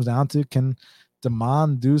just comes down to, can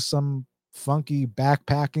Damon do some funky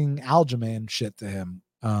backpacking Aljamain shit to him?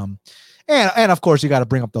 And of course you got to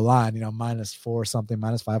bring up the line, -4 something,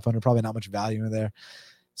 -500, probably not much value in there.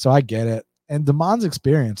 So I get it. And Damon's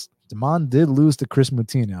experience. Damon did lose to Chris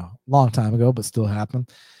Moutinho a long time ago, but still happened.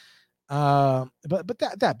 But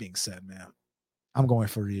that being said, man, I'm going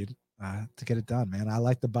for Reed to get it done, man. I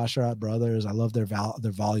like the Basharat brothers. I love their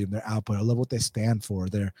volume, their output. I love what they stand for.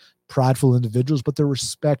 They're prideful individuals, but they're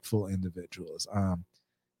respectful individuals.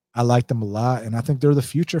 I like them a lot, and I think they're the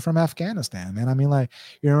future from Afghanistan, man. I mean, like,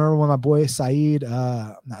 you remember when my boy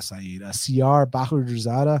CR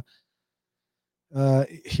Bahadurzada,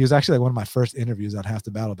 he was actually like one of my first interviews on Half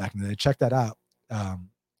the Battle back in the day. Check that out.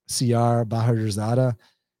 CR Bahadurzada,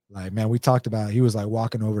 like, man, we talked about, he was like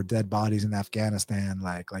walking over dead bodies in Afghanistan,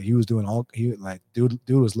 like he was doing dude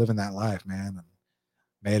was living that life, man, and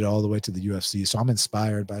made it all the way to the UFC. So I'm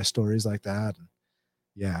inspired by stories like that. And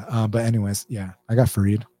yeah, but anyways, yeah, I got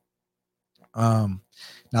Farid. Now,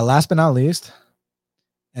 last but not least,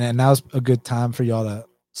 and now's a good time for y'all to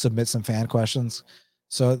submit some fan questions.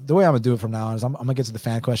 So the way I'm gonna do it from now on is I'm gonna get to the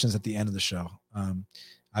fan questions at the end of the show.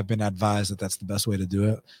 I've been advised that that's the best way to do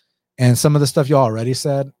it. And some of the stuff y'all already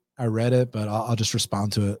said, I read it, but I'll just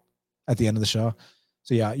respond to it at the end of the show.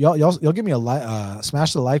 So yeah, y'all give me a like,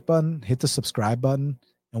 smash the like button, hit the subscribe button,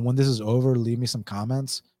 and when this is over, leave me some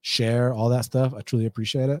comments, share all that stuff. I truly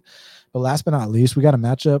appreciate it. But last but not least, we got a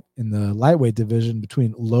matchup in the lightweight division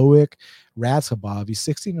between Loic Radzhabov. He's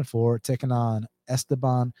 16-4, taking on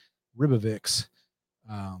Esteban Ribovics,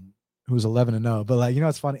 who's 11-0. But like,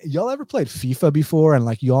 it's funny. Y'all ever played FIFA before? And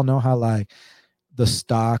like, y'all know how like the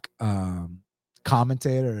stock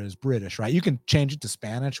commentator is British, right? You can change it to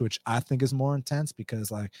Spanish, which I think is more intense because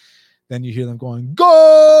like then you hear them going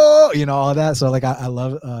go, all that. So like I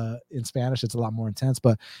love in Spanish, it's a lot more intense.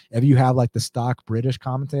 But if you have like the stock British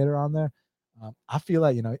commentator on there, I feel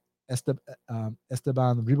like Esteban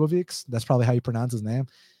Ribovics, that's probably how you pronounce his name.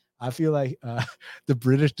 I feel like the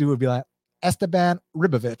British dude would be like Esteban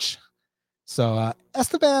Ribovic. So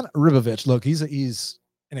Esteban Ribovic, look, he's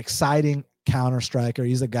an exciting counter striker.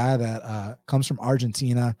 He's a guy that comes from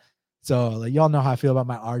Argentina. So like, y'all know how I feel about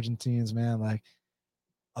my Argentines, man. Like,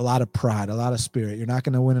 a lot of pride, a lot of spirit. You're not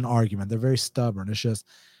going to win an argument. They're very stubborn. It's just,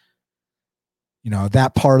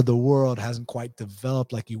 that part of the world hasn't quite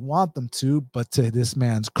developed like you want them to. But to this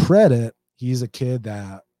man's credit, he's a kid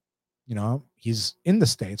that, he's in the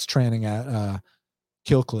States training at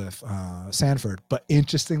Killcliff, Sanford. But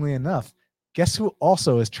interestingly enough, guess who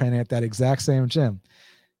also is training at that exact same gym?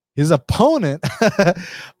 His opponent,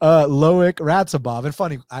 Loic Radzhabov. And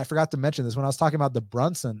funny, I forgot to mention this when I was talking about the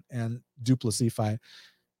Brunson and Duplessis fight.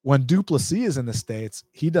 When Duplessis is in the States,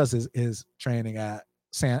 he does his training at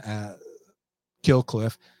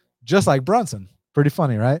Killcliff, just like Brunson. Pretty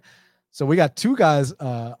funny, right? So we got 4 guys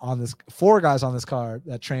on this card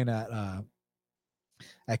that train at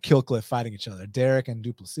Killcliff fighting each other. Derek and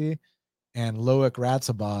Duplessis, and Loic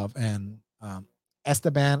Radzhabov and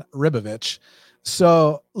Esteban Ribovic.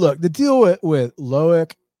 So look, the deal with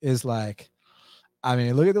Loic is like, I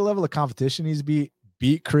mean, look at the level of competition he's beat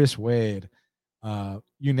Chris Wade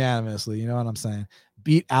unanimously. You know what I'm saying?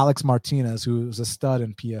 Beat Alex Martinez, who was a stud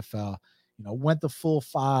in PFL. You know, went the full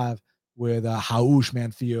 5 with Haush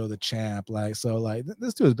Manfio, the champ. Like, so like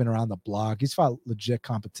this dude has been around the block. He's fought legit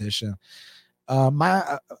competition. And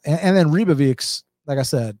then Ribovics, like I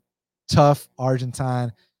said, tough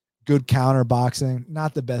Argentine, good counter boxing,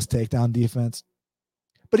 not the best takedown defense,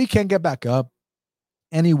 but he can get back up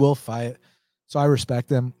and he will fight. So I respect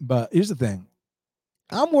him. But here's the thing.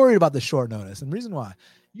 I'm worried about the short notice. And the reason why,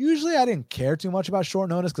 usually I didn't care too much about short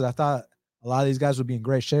notice because I thought a lot of these guys would be in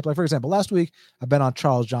great shape. Like, for example, last week I bet on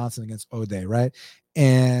Charles Johnson against O'Day, right?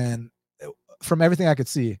 And from everything I could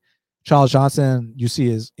see, Charles Johnson, you see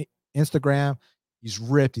his Instagram, he's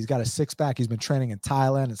ripped. He's got a 6-pack. He's been training in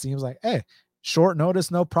Thailand. It seems like, hey, short notice,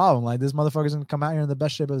 no problem. Like, this motherfucker's going to come out here in the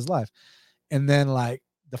best shape of his life. And then, like,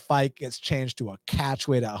 the fight gets changed to a catch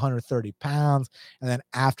weight at 130 pounds. And then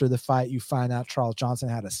after the fight, you find out Charles Johnson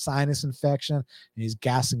had a sinus infection and he's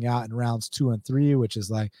gassing out in rounds 2 and 3, which is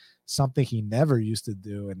like something he never used to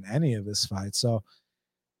do in any of his fights. So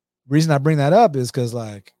the reason I bring that up is because,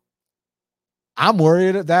 like, I'm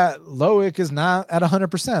worried that Loic is not at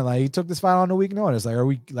 100%. Like, he took this fight on a week notice. Like, are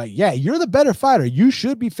we like, yeah, you're the better fighter. You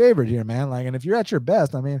should be favored here, man. Like, and if you're at your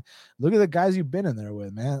best, I mean, look at the guys you've been in there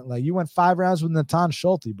with, man. Like, you went 5 rounds with Natan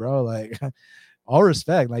Schulte, bro. Like, all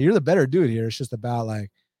respect. Like, you're the better dude here. It's just about, like,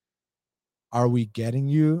 are we getting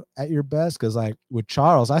you at your best? Because, like, with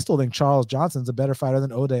Charles, I still think Charles Johnson's a better fighter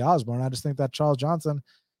than O'Day Osborne. I just think that Charles Johnson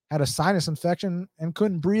had a sinus infection and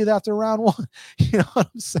couldn't breathe after round 1. You know what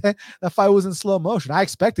I'm saying? That fight was in slow motion. I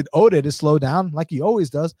expected O'Day to slow down like he always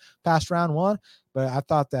does past round 1, but I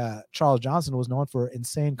thought that Charles Johnson was known for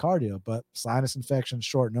insane cardio, but sinus infection,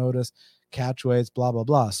 short notice, catch weights, blah, blah,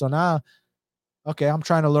 blah. So now, okay, I'm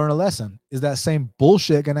trying to learn a lesson. Is that same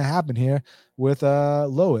bullshit going to happen here with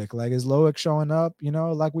Loic? Like, is Loic showing up, you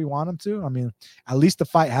know, like we want him to? I mean, at least the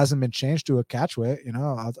fight hasn't been changed to a catch weight, you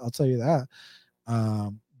know, I'll tell you that.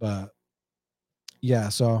 But yeah,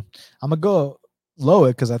 so I'm gonna go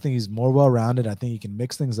Loic because I think he's more well-rounded. I think he can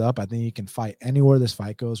mix things up. I think he can fight anywhere this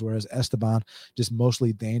fight goes, whereas Esteban just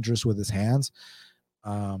mostly dangerous with his hands.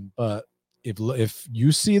 But if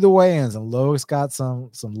you see the weigh-ins and Loic's got some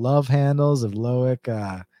love handles, if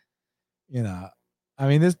Loic, you know, I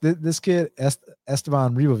mean, this kid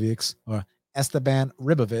Esteban Ribovics or Esteban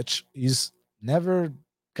Ribovic, he's never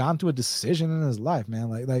gone to a decision in his life, man.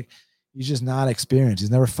 Like he's just not experienced.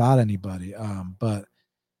 He's never fought anybody. But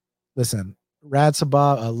listen, Rad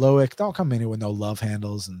Sabah, Loic, don't come in here with no love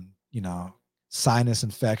handles and, you know, sinus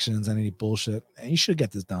infections and any bullshit. And you should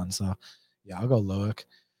get this done. So yeah, I'll go Loic.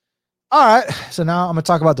 All right. So now I'm gonna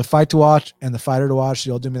talk about the fight to watch and the fighter to watch.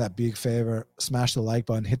 You'll do me that big favor. Smash the like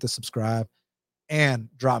button, hit the subscribe, and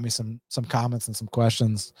drop me some comments and some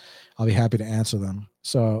questions. I'll be happy to answer them.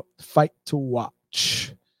 So fight to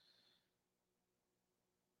watch.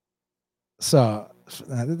 So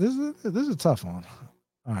this is a tough one.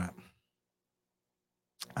 All right.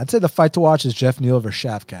 I'd say the fight to watch is Jeff Neal versus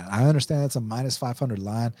Shavkat. I understand it's a minus 500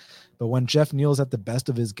 line, but when Jeff Neal's at the best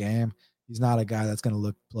of his game, he's not a guy that's going to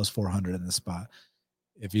look plus 400 in this spot.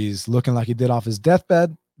 If he's looking like he did off his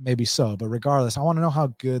deathbed, maybe so. But regardless, I want to know how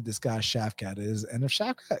good this guy Shavkat is. And if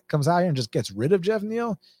Shavkat comes out here and just gets rid of Jeff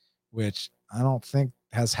Neal, which I don't think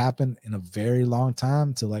has happened in a very long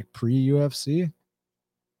time to like pre-UFC,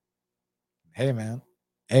 hey, man,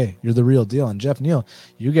 hey, you're the real deal. And Jeff Neal,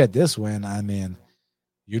 you get this win, I mean,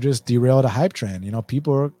 you just derailed a hype train. You know,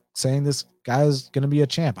 people are saying this guy's going to be a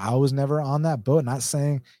champ. I was never on that boat, not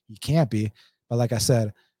saying he can't be. But like I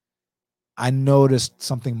said, I noticed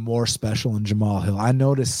something more special in Jamal Hill. I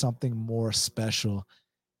noticed something more special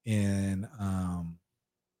in,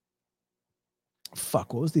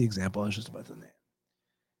 what was the example I was just about to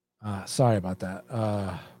name? Sorry about that.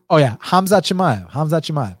 Oh yeah, Khamzat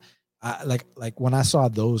Chimaev. Like when I saw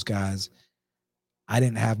those guys, I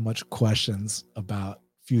didn't have much questions about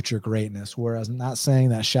future greatness. Whereas I'm not saying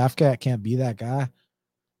that Shavkat can't be that guy.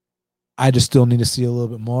 I just still need to see a little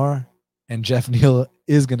bit more. And Jeff Neal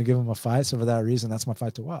is going to give him a fight. So for that reason, that's my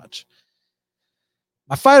fight to watch.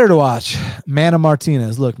 My fighter to watch, Mana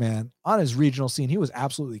Martinez. Look, man, on his regional scene, he was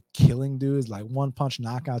absolutely killing dudes, like one-punch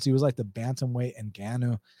knockouts. He was like the bantamweight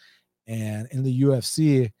Ngannou. And in the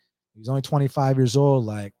UFC, he's only 25 years old.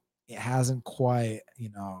 Like, it hasn't quite,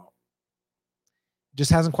 just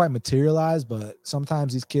hasn't quite materialized, but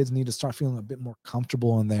sometimes these kids need to start feeling a bit more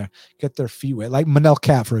comfortable in there, get their feet wet. Like Manel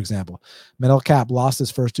Kape, for example. Manel Kape lost his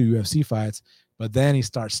first 2 UFC fights, but then he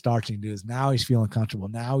starts starching dudes. Now he's feeling comfortable.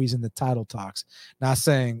 Now he's in the title talks. Not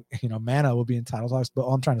saying, Mana will be in title talks, but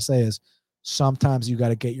all I'm trying to say is sometimes you got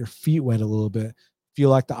to get your feet wet a little bit feel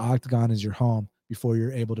like the octagon is your home before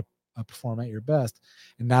you're able to perform at your best.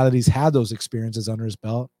 And now that he's had those experiences under his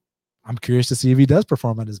belt, I'm curious to see if he does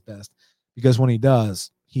perform at his best, because when he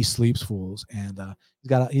does, he sleeps fools, and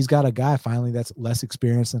he's got a guy finally that's less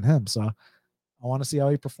experienced than him. So I want to see how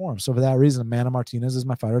he performs. So for that reason, Amanda Martinez is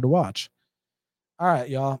my fighter to watch. All right,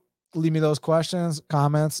 y'all. Leave me those questions,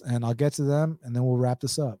 comments, and I'll get to them, and then we'll wrap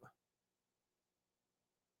this up.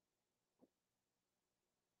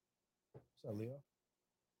 What's up, Leo?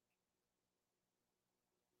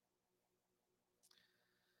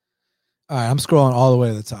 All right, I'm scrolling all the way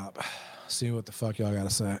to the top. See what the fuck y'all got to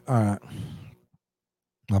say. All right.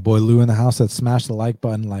 My boy Lou in the house that smashed the like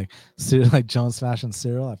button like Jones smashing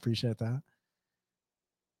Cyril. I appreciate that.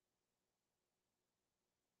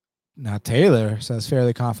 Now Taylor says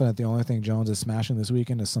fairly confident the only thing Jones is smashing this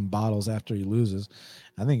weekend is some bottles after he loses.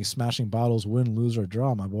 I think he's smashing bottles, win, lose, or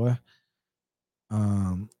draw, my boy.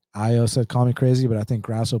 Io said, call me crazy, but I think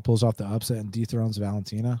Grasso pulls off the upset and dethrones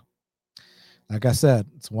Valentina. Like I said,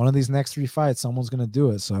 it's one of these next 3 fights. Someone's gonna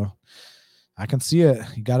do it. So I can see it.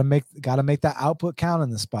 You gotta make that output count in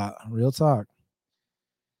this spot. Real talk.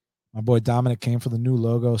 My boy Dominic came for the new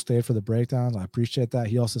logo, stayed for the breakdowns. I appreciate that.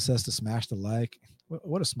 He also says to smash the like.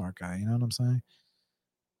 What a smart guy. You know what I'm saying?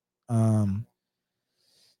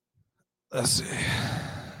 Let's see.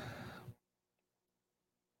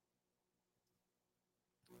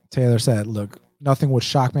 Taylor said, look, nothing would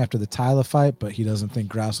shock me after the Tyler fight, but he doesn't think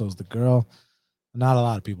Grasso's the girl. Not a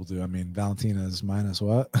lot of people do. I mean, Valentina is minus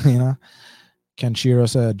what? You know? Kenshiro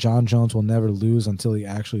said, John Jones will never lose until he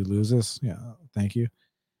actually loses. Yeah, thank you.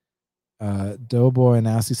 Doughboy and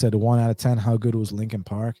Nasty said, 1 out of 10, how good was Lincoln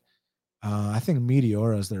Park? I think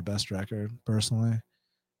Meteora is their best record, personally.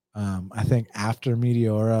 I think after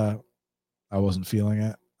Meteora, I wasn't feeling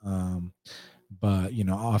it. But, you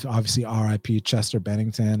know, obviously RIP Chester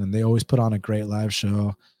Bennington, and they always put on a great live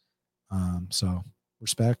show. So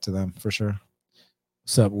respect to them for sure.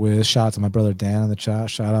 What's up, Wiz? Shout out to my brother Dan in the chat.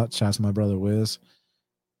 Shout out to my brother Wiz.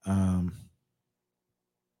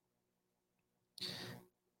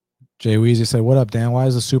 Jay Weezy said, what up, Dan? Why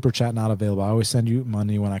is the super chat not available? I always send you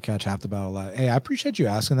money when I catch half the battle live. Hey, I appreciate you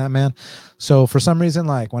asking that, man. So for some reason,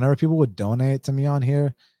 like whenever people would donate to me on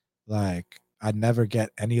here, like I'd never get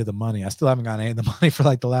any of the money. I still haven't gotten any of the money for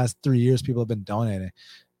like the last 3 years. People have been donating.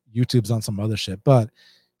 YouTube's on some other shit. But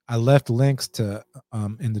I left links to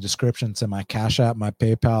in the description to my Cash App, my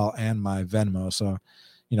PayPal, and my Venmo. So,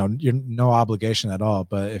 you know, you're no obligation at all.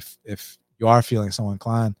 But if you are feeling so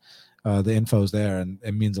inclined, the info's there, and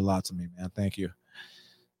it means a lot to me, man. Thank you.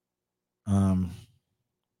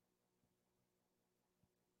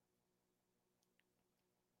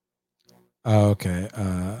 Okay.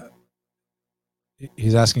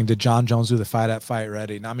 He's asking, did John Jones do the fight at Fight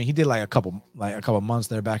Ready? No, I mean, he did like a couple months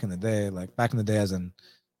there back in the day, as in,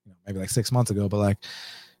 you know, maybe like 6 months ago. But like,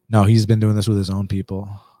 no, he's been doing this with his own people.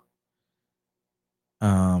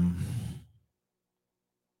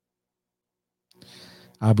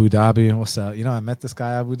 Abu Dhabi, what's up? You know, I met this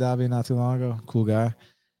guy Abu Dhabi not too long ago. Cool guy.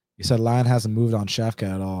 He said Lion hasn't moved on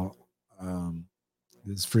Shafkat at all.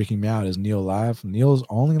 This is freaking me out. Is Neil live? Neil's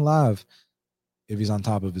only live if he's on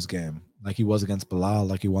top of his game, like he was against Bilal,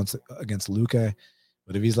 like he was against Luque.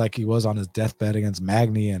 But if he's like he was on his deathbed against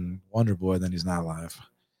Magny and Wonder Boy, then he's not live.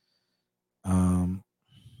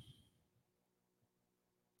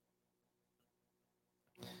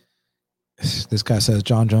 This guy says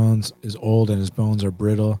John Jones is old and his bones are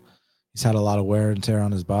brittle. He's had a lot of wear and tear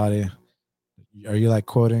on his body. Are you like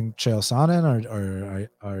quoting Chael Sonnen,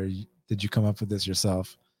 or did you come up with this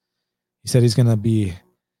yourself? He said he's going to be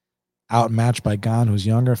outmatched by Gane, who's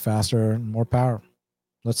younger, faster, and more power.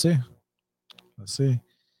 Let's see.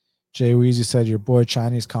 Jay Weezy said your boy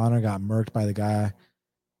Chinese Connor got murked by the guy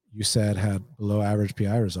you said had below average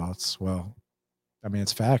PI results. Well, I mean,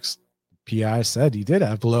 it's facts. PI said he did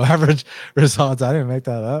have below average results. I didn't make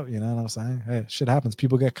that up. You know what I'm saying? Hey, shit happens.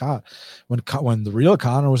 People get caught. When the real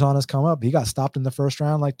Connor was on his come up, he got stopped in the first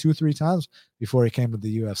round like 2-3 times before he came to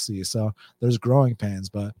the UFC. So there's growing pains,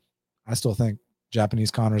 but I still think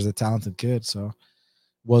Japanese Connor is a talented kid. So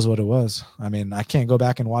was what it was. I mean, I can't go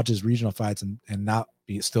back and watch his regional fights and not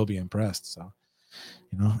still be impressed. So,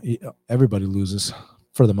 you know, everybody loses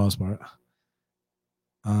for the most part.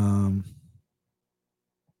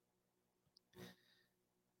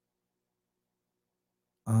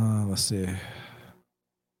 Let's see.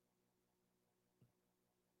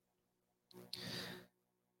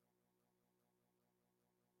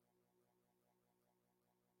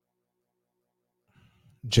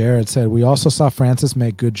 Jared said, we also saw Francis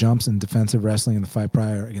make good jumps in defensive wrestling in the fight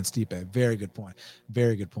prior against Stipe. Very good point.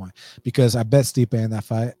 Very good point. Because I bet Stipe in that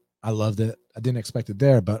fight I loved it. I didn't expect it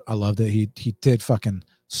there, but I loved it. He did fucking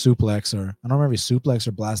suplex, or I don't remember if he suplex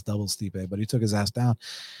or blast double Stipe, but he took his ass down.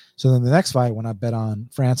 So then the next fight, when I bet on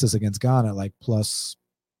Francis against Gane at like plus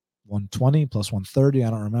 120, plus 130, I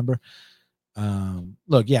don't remember.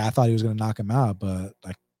 Look, yeah, I thought he was going to knock him out, but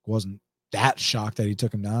I wasn't that shocked that he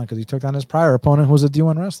took him down because he took down his prior opponent, who was a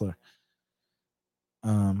D1 wrestler.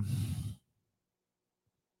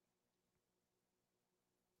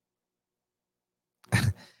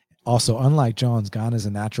 Also, unlike Jones, Gane is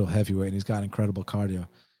a natural heavyweight and he's got incredible cardio.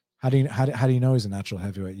 How do you know he's a natural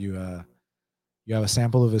heavyweight? You have a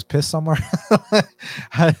sample of his piss somewhere?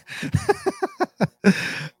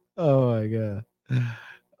 Oh my god.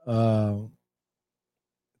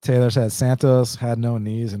 Taylor said Santos had no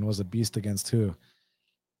knees and was a beast against who?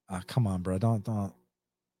 Come on, bro. Don't.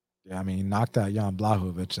 Yeah, I mean, he knocked out Jan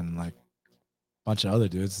Blachowicz and like a bunch of other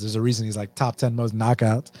dudes. There's a reason he's like top 10 most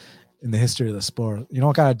knockouts in the history of the sport. You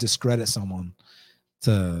don't gotta discredit someone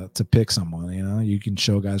to pick someone. You know, you can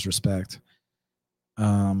show guys respect.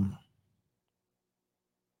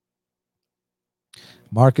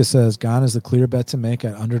 Marcus says Gane is the clear bet to make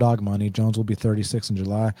at underdog money. Jones will be 36 in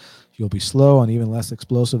July. He'll be slow and even less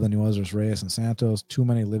explosive than he was with Reyes and Santos. Too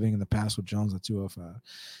many living in the past with Jones at 205.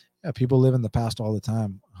 Yeah, people live in the past all the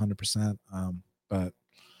time, 100%. But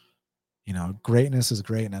you know, greatness is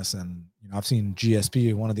greatness, and you know, I've seen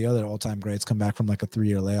GSP, one of the other all-time greats, come back from like a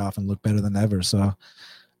 3-year layoff and look better than ever. So,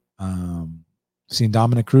 seen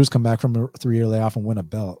Dominic Cruz come back from a 3-year layoff and win a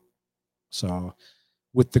belt. So,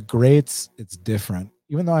 with the greats, it's different.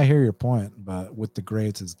 Even though I hear your point, but with the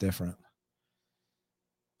greats, it's different.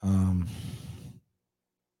 Let's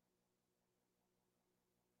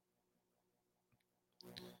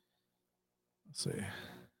see.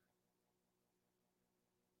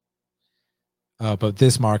 But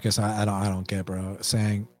this Marcus, I don't get, bro.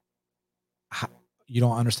 Saying you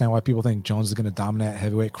don't understand why people think Jones is going to dominate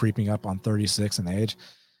heavyweight, creeping up on 36 in age,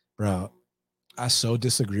 bro. I so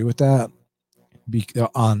disagree with that.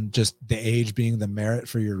 On just the age being the merit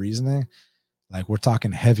for your reasoning. Like, we're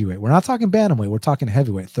talking heavyweight. We're not talking bantamweight. We're talking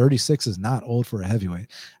heavyweight. 36 is not old for a heavyweight.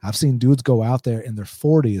 I've seen dudes go out there in their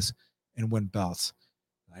 40s and win belts.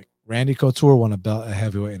 Like Randy Couture won a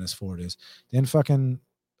heavyweight in his 40s. Then fucking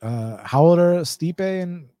how old are Stipe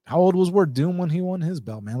and how old was Werdum when he won his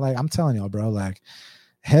belt, man? Like, I'm telling y'all, bro, like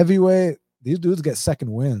heavyweight, these dudes get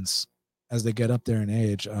second wins as they get up there in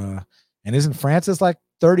age. And isn't Francis like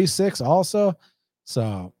 36 also?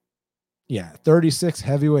 So yeah, 36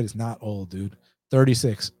 heavyweight is not old, dude.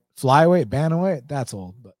 36 flyweight, bantamweight, that's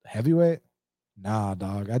old. But heavyweight, nah,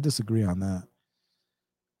 dog. I disagree on that.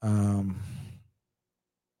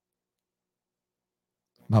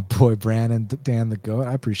 My boy Brandon, Dan the Goat.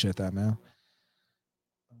 I appreciate that, man.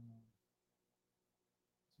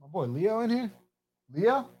 My boy Leo in here.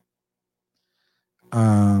 Leo.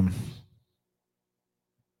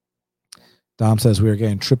 Dom says we are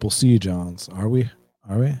getting triple C Johns. Are we?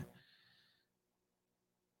 Are we?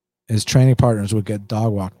 His training partners would get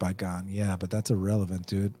dog walked by Gane. Yeah, but that's irrelevant,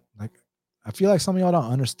 dude. Like, I feel like some of y'all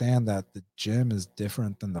don't understand that the gym is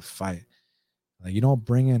different than the fight. Like, you don't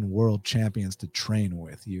bring in world champions to train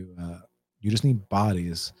with. You just need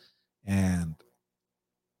bodies and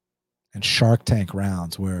Shark Tank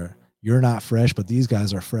rounds where you're not fresh, but these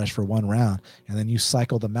guys are fresh for one round, and then you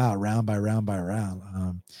cycle them out round by round by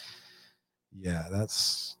round. Yeah,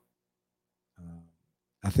 that's.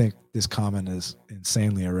 I think this comment is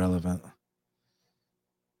insanely irrelevant.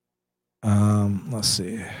 Let's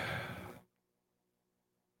see.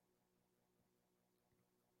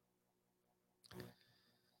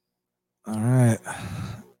 All right.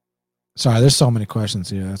 Sorry, there's so many questions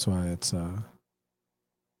here. That's why it's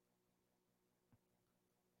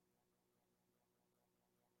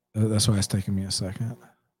that's why it's taking me a second.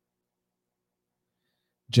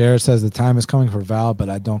 Jared says the time is coming for Val, but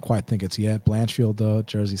I don't quite think it's yet. Blanchfield, though,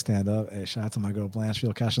 Jersey stand up. Hey, shout out to my girl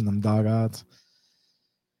Blanchfield, cashing them dog odds.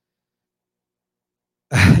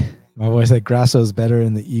 My boy said Grasso's better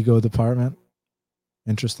in the ego department.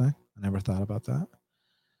 Interesting. I never thought about that.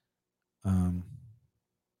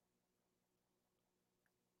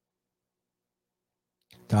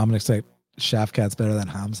 Dominic said Shafkat's better than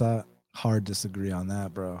Hamza. Hard disagree on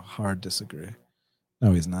that, bro. Hard disagree.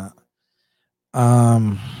 No, he's not.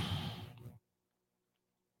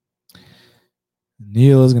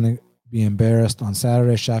 Neil is going to be embarrassed on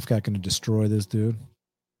Saturday. Shafkat going to destroy this dude.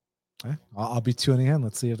 Okay. I'll be tuning in.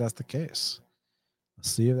 Let's see if that's the case. Let's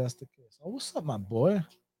see if that's the case. Oh, what's up, my boy?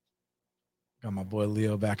 Got my boy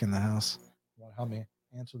Leo back in the house. Want to help me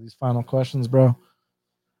answer these final questions, bro?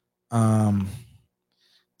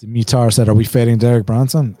 Dimitar said, "Are we fading Derek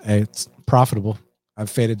Brunson? Hey, it's profitable. I've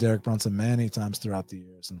faded Derek Brunson many times throughout the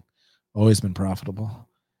years and always been profitable.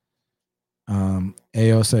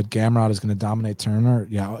 AO said Gamrot is going to dominate Turner.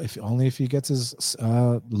 Yeah, if he gets his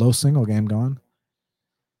low single game going.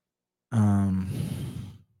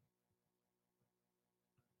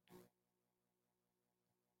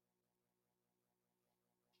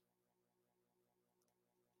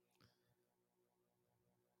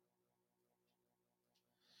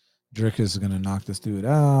 Drick is going to knock this dude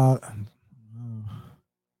out.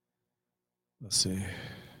 Let's see.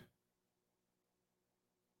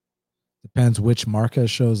 Depends which Marquez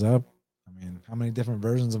shows up. I mean, how many different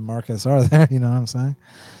versions of Marquez are there? You know what I'm saying?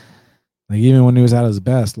 Like, even when he was at his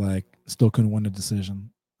best, like, still couldn't win a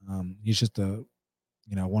decision. He's just one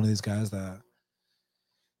of these guys that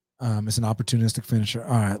is an opportunistic finisher.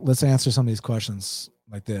 All right, let's answer some of these questions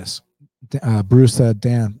like this. Bruce said,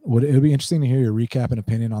 Dan, it would be interesting to hear your recap and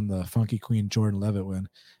opinion on the Funky Queen Jordan Levitt win.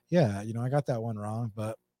 Yeah, I got that one wrong,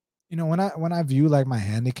 but when I view like my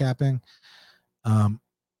handicapping,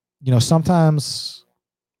 sometimes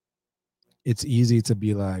it's easy to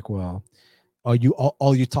be like, well,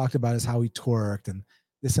 all you talked about is how he twerked and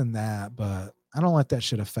this and that, but I don't let that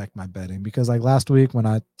shit affect my betting, because like last week when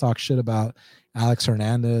I talked shit about Alex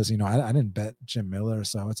Hernandez, I didn't bet Jim Miller,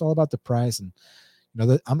 so it's all about the price, and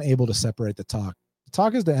that I'm able to separate the talk. The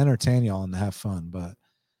talk is to entertain y'all and to have fun, but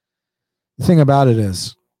the thing about it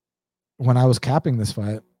is, when I was capping this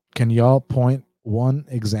fight, can y'all point one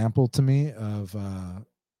example to me of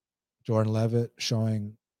Jordan Levitt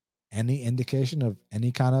showing any indication of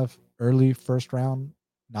any kind of early first round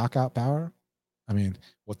knockout power? I mean,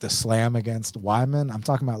 with the slam against Wyman, I'm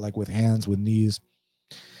talking about like with hands, with knees.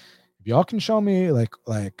 If y'all can show me like,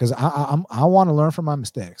 because I want to learn from my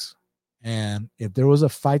mistakes, and if there was a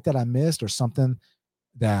fight that I missed or something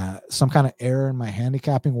some kind of error in my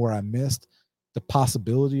handicapping where I missed the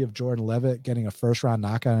possibility of Jordan Levitt getting a first round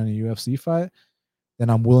knockout in a UFC fight, then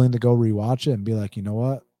I'm willing to go rewatch it and be like, you know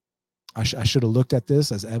what, I should have looked at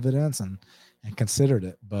this as evidence and considered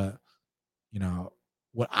it. But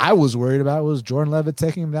what I was worried about was Jordan Levitt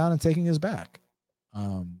taking him down and taking his back.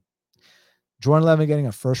 Jordan Levitt getting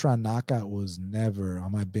a first round knockout was never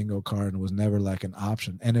on my bingo card and was never like an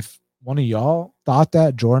option. And if one of y'all thought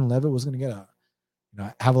that Jordan Levitt was going to get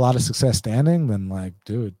have a lot of success standing, then like,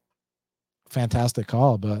 dude, fantastic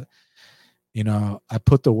call. But I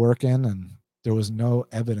put the work in and there was no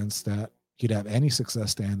evidence that he'd have any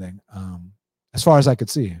success standing, as far as I could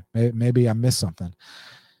see. Maybe I missed something.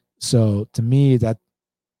 So to me, that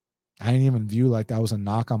I didn't even view like that was a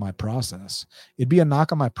knock on my process. It'd be a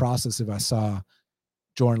knock on my process if I saw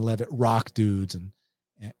Jordan Levitt rock dudes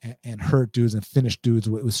and hurt dudes and finish dudes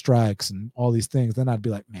with strikes and all these things. Then I'd be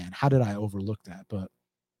like, man, how did I overlook that? But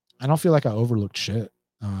I don't feel like I overlooked shit.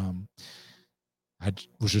 I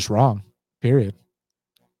was just wrong, period.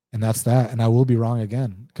 And that's that. And I will be wrong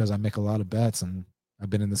again because I make a lot of bets and I've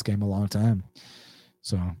been in this game a long time.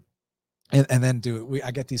 So, and then, dude,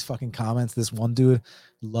 I get these fucking comments. This one dude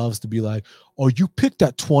loves to be like, oh, you picked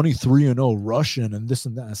that 23-0 Russian and this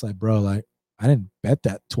and that. It's like, bro, like, I didn't bet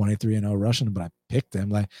that 23-0 Russian, but I picked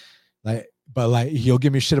him. But he'll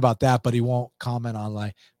give me shit about that, but he won't comment on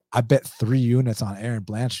like, I bet 3 units on Aaron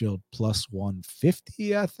Blanchfield plus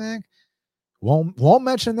 150, I think. Won't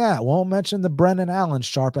mention that. Won't mention the Brendan Allen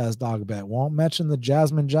sharp ass dog bet. Won't mention the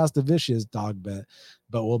Jasmine Jastovicius dog bet,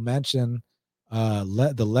 but we'll mention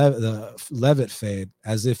the Levitt fade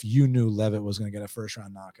as if you knew Levitt was going to get a first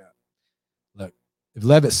round knockout. Look, if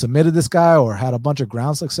Levitt submitted this guy or had a bunch of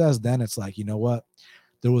ground success, then it's like, you know what?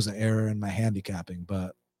 There was an error in my handicapping.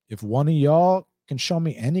 But if one of y'all can show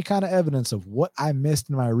me any kind of evidence of what I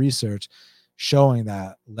missed in my research showing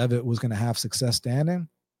that Levitt was going to have success standing,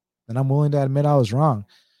 then I'm willing to admit I was wrong.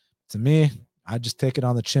 To me, I just take it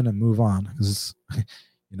on the chin and move on, because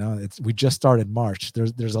we just started March.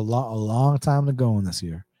 There's a long time to go in this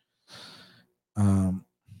year.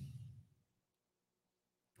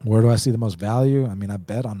 Where do I see the most value? I mean, I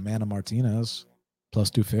bet on Mana Martinez plus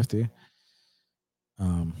 250.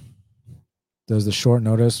 Does the short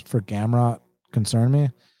notice for Gamrot concern me?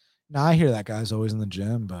 Now, I hear that guy's always in the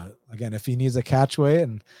gym, but again, if he needs a catch weight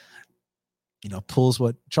and pulls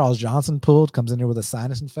what Charles Johnson pulled, comes in here with a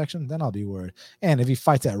sinus infection, then I'll be worried. And if he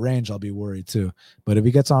fights at range, I'll be worried too. But if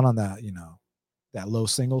he gets on that, that low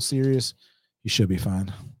single series, he should be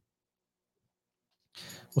fine.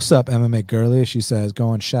 What's up, MMA Girly? She says,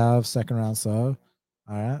 going Shav, second round sub.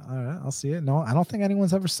 All right. I'll see it. No, I don't think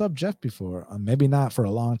anyone's ever subbed Jeff before. Maybe not for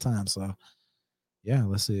a long time. So, yeah,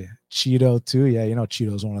 let's see. Cheeto too. Yeah,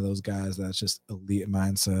 Cheeto's one of those guys that's just elite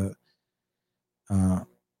mindset.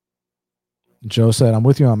 Joe said, I'm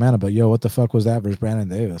with you on Mana, but yo, what the fuck was that versus Brandon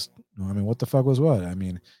Davis? I mean, what the fuck was what? I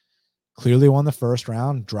mean, clearly won the first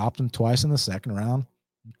round, dropped him twice in the second round,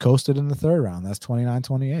 coasted in the third round. That's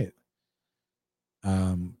 29-28.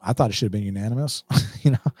 I thought it should have been unanimous.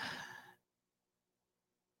 You know,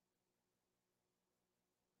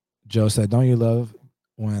 Joe said, "Don't you love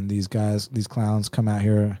when these guys, these clowns, come out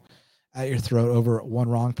here at your throat over one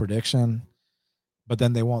wrong prediction, but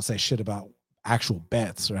then they won't say shit about actual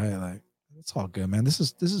bets, right? Like, it's all good, man. This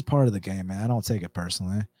is part of the game, man. I don't take it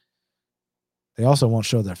personally. They also won't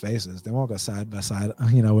show their faces. They won't go side by side,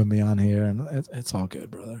 with me on here, and it's all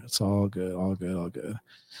good, brother. It's all good, all good, all good."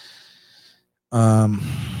 Um,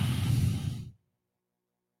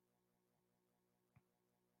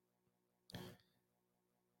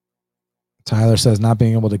 Tyler says not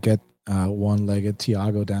being able to get one-legged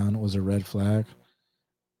Tiago down was a red flag.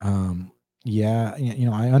 Yeah,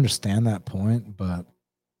 I understand that point, but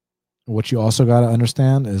what you also got to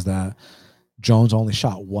understand is that Jones only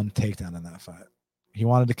shot one takedown in that fight. He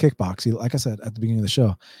wanted to kickbox. Like I said at the beginning of the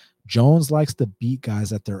show, Jones likes to beat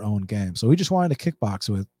guys at their own game. So he just wanted to kickbox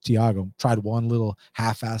with Tiago. Tried one little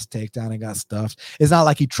half-assed takedown and got stuffed. It's not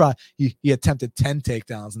like he attempted 10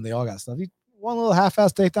 takedowns and they all got stuffed. He one little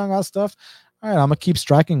half-assed takedown got stuffed. All right, I'm gonna keep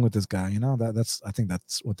striking with this guy. I think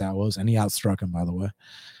that's what that was, and he outstruck him, by the way.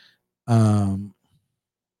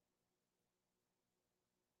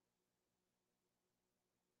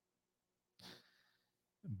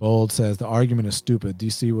 Bold says the argument is stupid.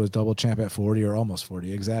 DC was double champ at 40 or almost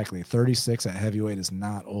 40. Exactly. 36 at heavyweight is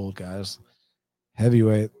not old, guys.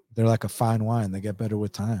 Heavyweight, they're like a fine wine. They get better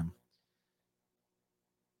with time.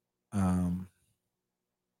 Um,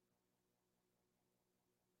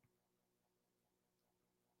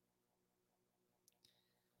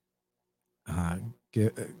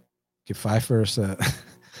 get Pfeiffer said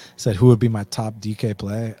who would be my top DK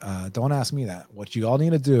play. Don't ask me that. What you all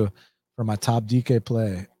need to do for my top DK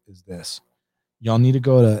play is this. Y'all need to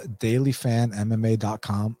go to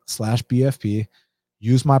dailyfanmma.com/BFP.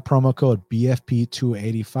 Use my promo code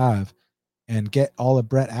BFP285 and get all of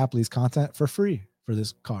Brett Apley's content for free for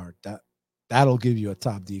this card. That'll give you a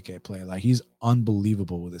top DK play. Like, he's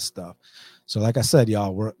unbelievable with his stuff. So like I said,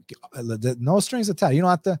 y'all, we're no strings attached. You don't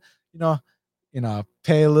have to,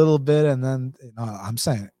 pay a little bit and then I'm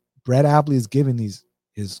saying Brett Apley is giving his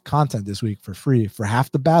content this week for free for half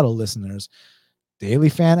the battle listeners.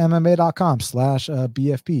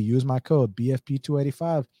 dailyfanmma.com/BFP. Use my code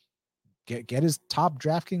BFP285. Get his top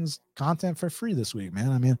DraftKings content for free this week,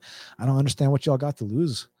 man. I mean, I don't understand what y'all got to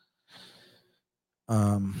lose.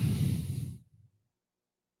 Thoughts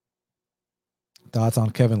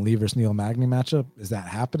on Kevin Lee versus Neil Magny matchup? Is that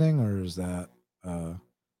happening or is that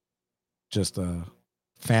just a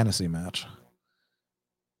fantasy match?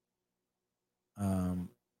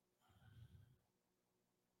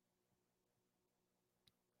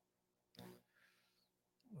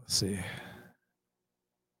 Let's see.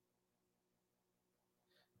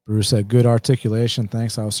 Bruce said, good articulation.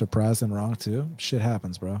 Thanks. I was surprised and wrong too. Shit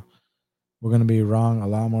happens, bro. We're going to be wrong a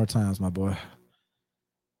lot more times, my boy.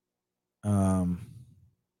 All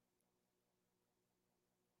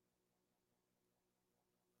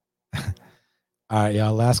right,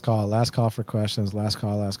 y'all. Last call for questions. Last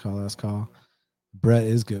call. Brett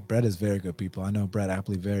is good. Brett is very good, people. I know Brett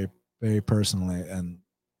Apley very, very personally, and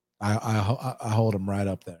I hold him right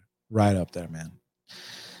up there, man.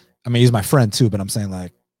 I mean, he's my friend too, but I'm saying,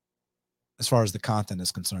 like, as far as the content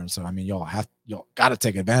is concerned. So I mean, y'all got to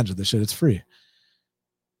take advantage of this shit. It's free.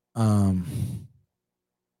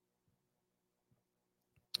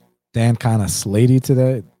 Dan kind of slatey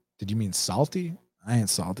today. Did you mean salty? I ain't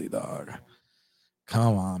salty, dog.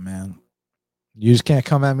 Come on, man. You just can't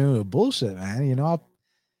come at me with bullshit, man.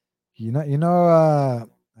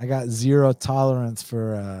 I got zero tolerance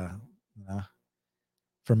for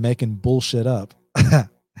for making bullshit up.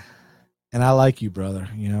 And I like you, brother.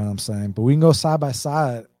 You know what I'm saying? But we can go side by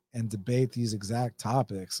side and debate these exact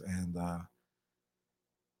topics. And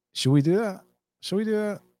should we do that?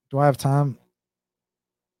 Do I have time?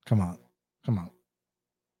 Come on.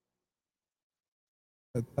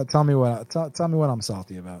 Tell me what I'm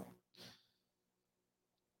salty about.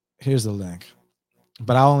 Here's the link.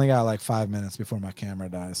 But I only got like 5 minutes before my camera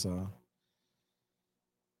dies, so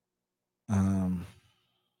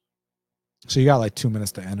so you got like 2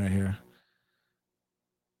 minutes to enter here.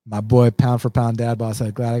 My boy Pound for Pound Dad Boss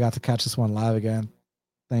said, glad I got to catch this one live again.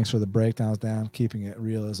 Thanks for the breakdowns, Dan. Keeping it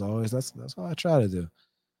real as always. That's all I try to do.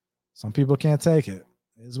 Some people can't take it.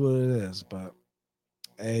 It is what it is. But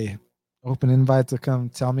hey, open invite to come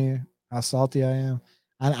tell me how salty I am.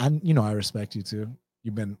 I respect you too.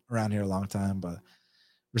 You've been around here a long time, but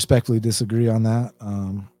respectfully disagree on that.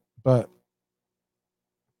 But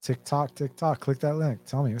TikTok. Click that link.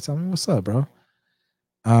 Tell me what's up, bro.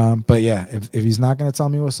 But yeah, if he's not gonna tell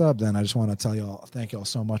me what's up, then I just want to tell y'all, thank y'all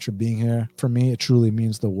so much for being here. For me, it truly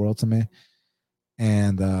means the world to me.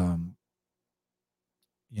 And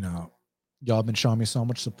y'all been showing me so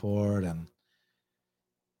much support, and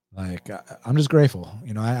like I'm just grateful.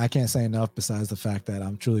 I can't say enough besides the fact that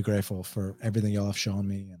I'm truly grateful for everything y'all have shown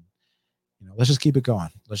me. And let's just keep it going.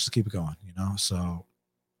 So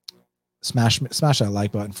smash that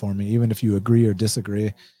like button for me, even if you agree or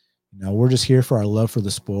disagree. We're just here for our love for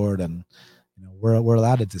the sport, and we're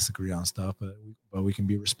allowed to disagree on stuff, but we can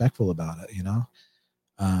be respectful about it.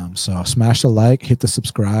 So smash the like, hit the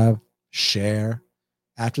subscribe, share.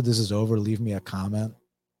 After this is over, leave me a comment,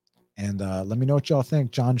 and let me know what y'all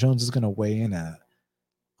think Jon Jones is going to weigh in at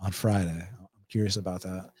on Friday. I'm curious about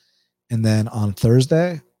that. And then on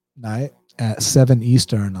Thursday night at 7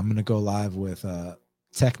 Eastern, I'm going to go live with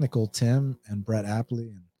Technical Tim and Brett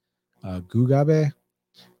Apley and Gugabe.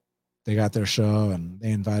 They got their show and they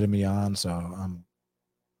invited me on, so I'm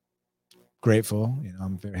grateful.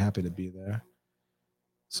 I'm very happy to be there.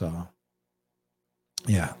 So,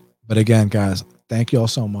 yeah. But again, guys, thank you all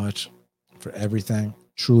so much for everything.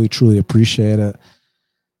 Truly, truly appreciate it.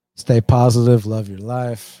 Stay positive. Love your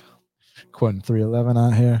life. Quentin 311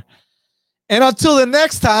 out here. And until the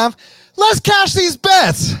next time, let's cash these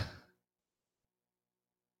bets.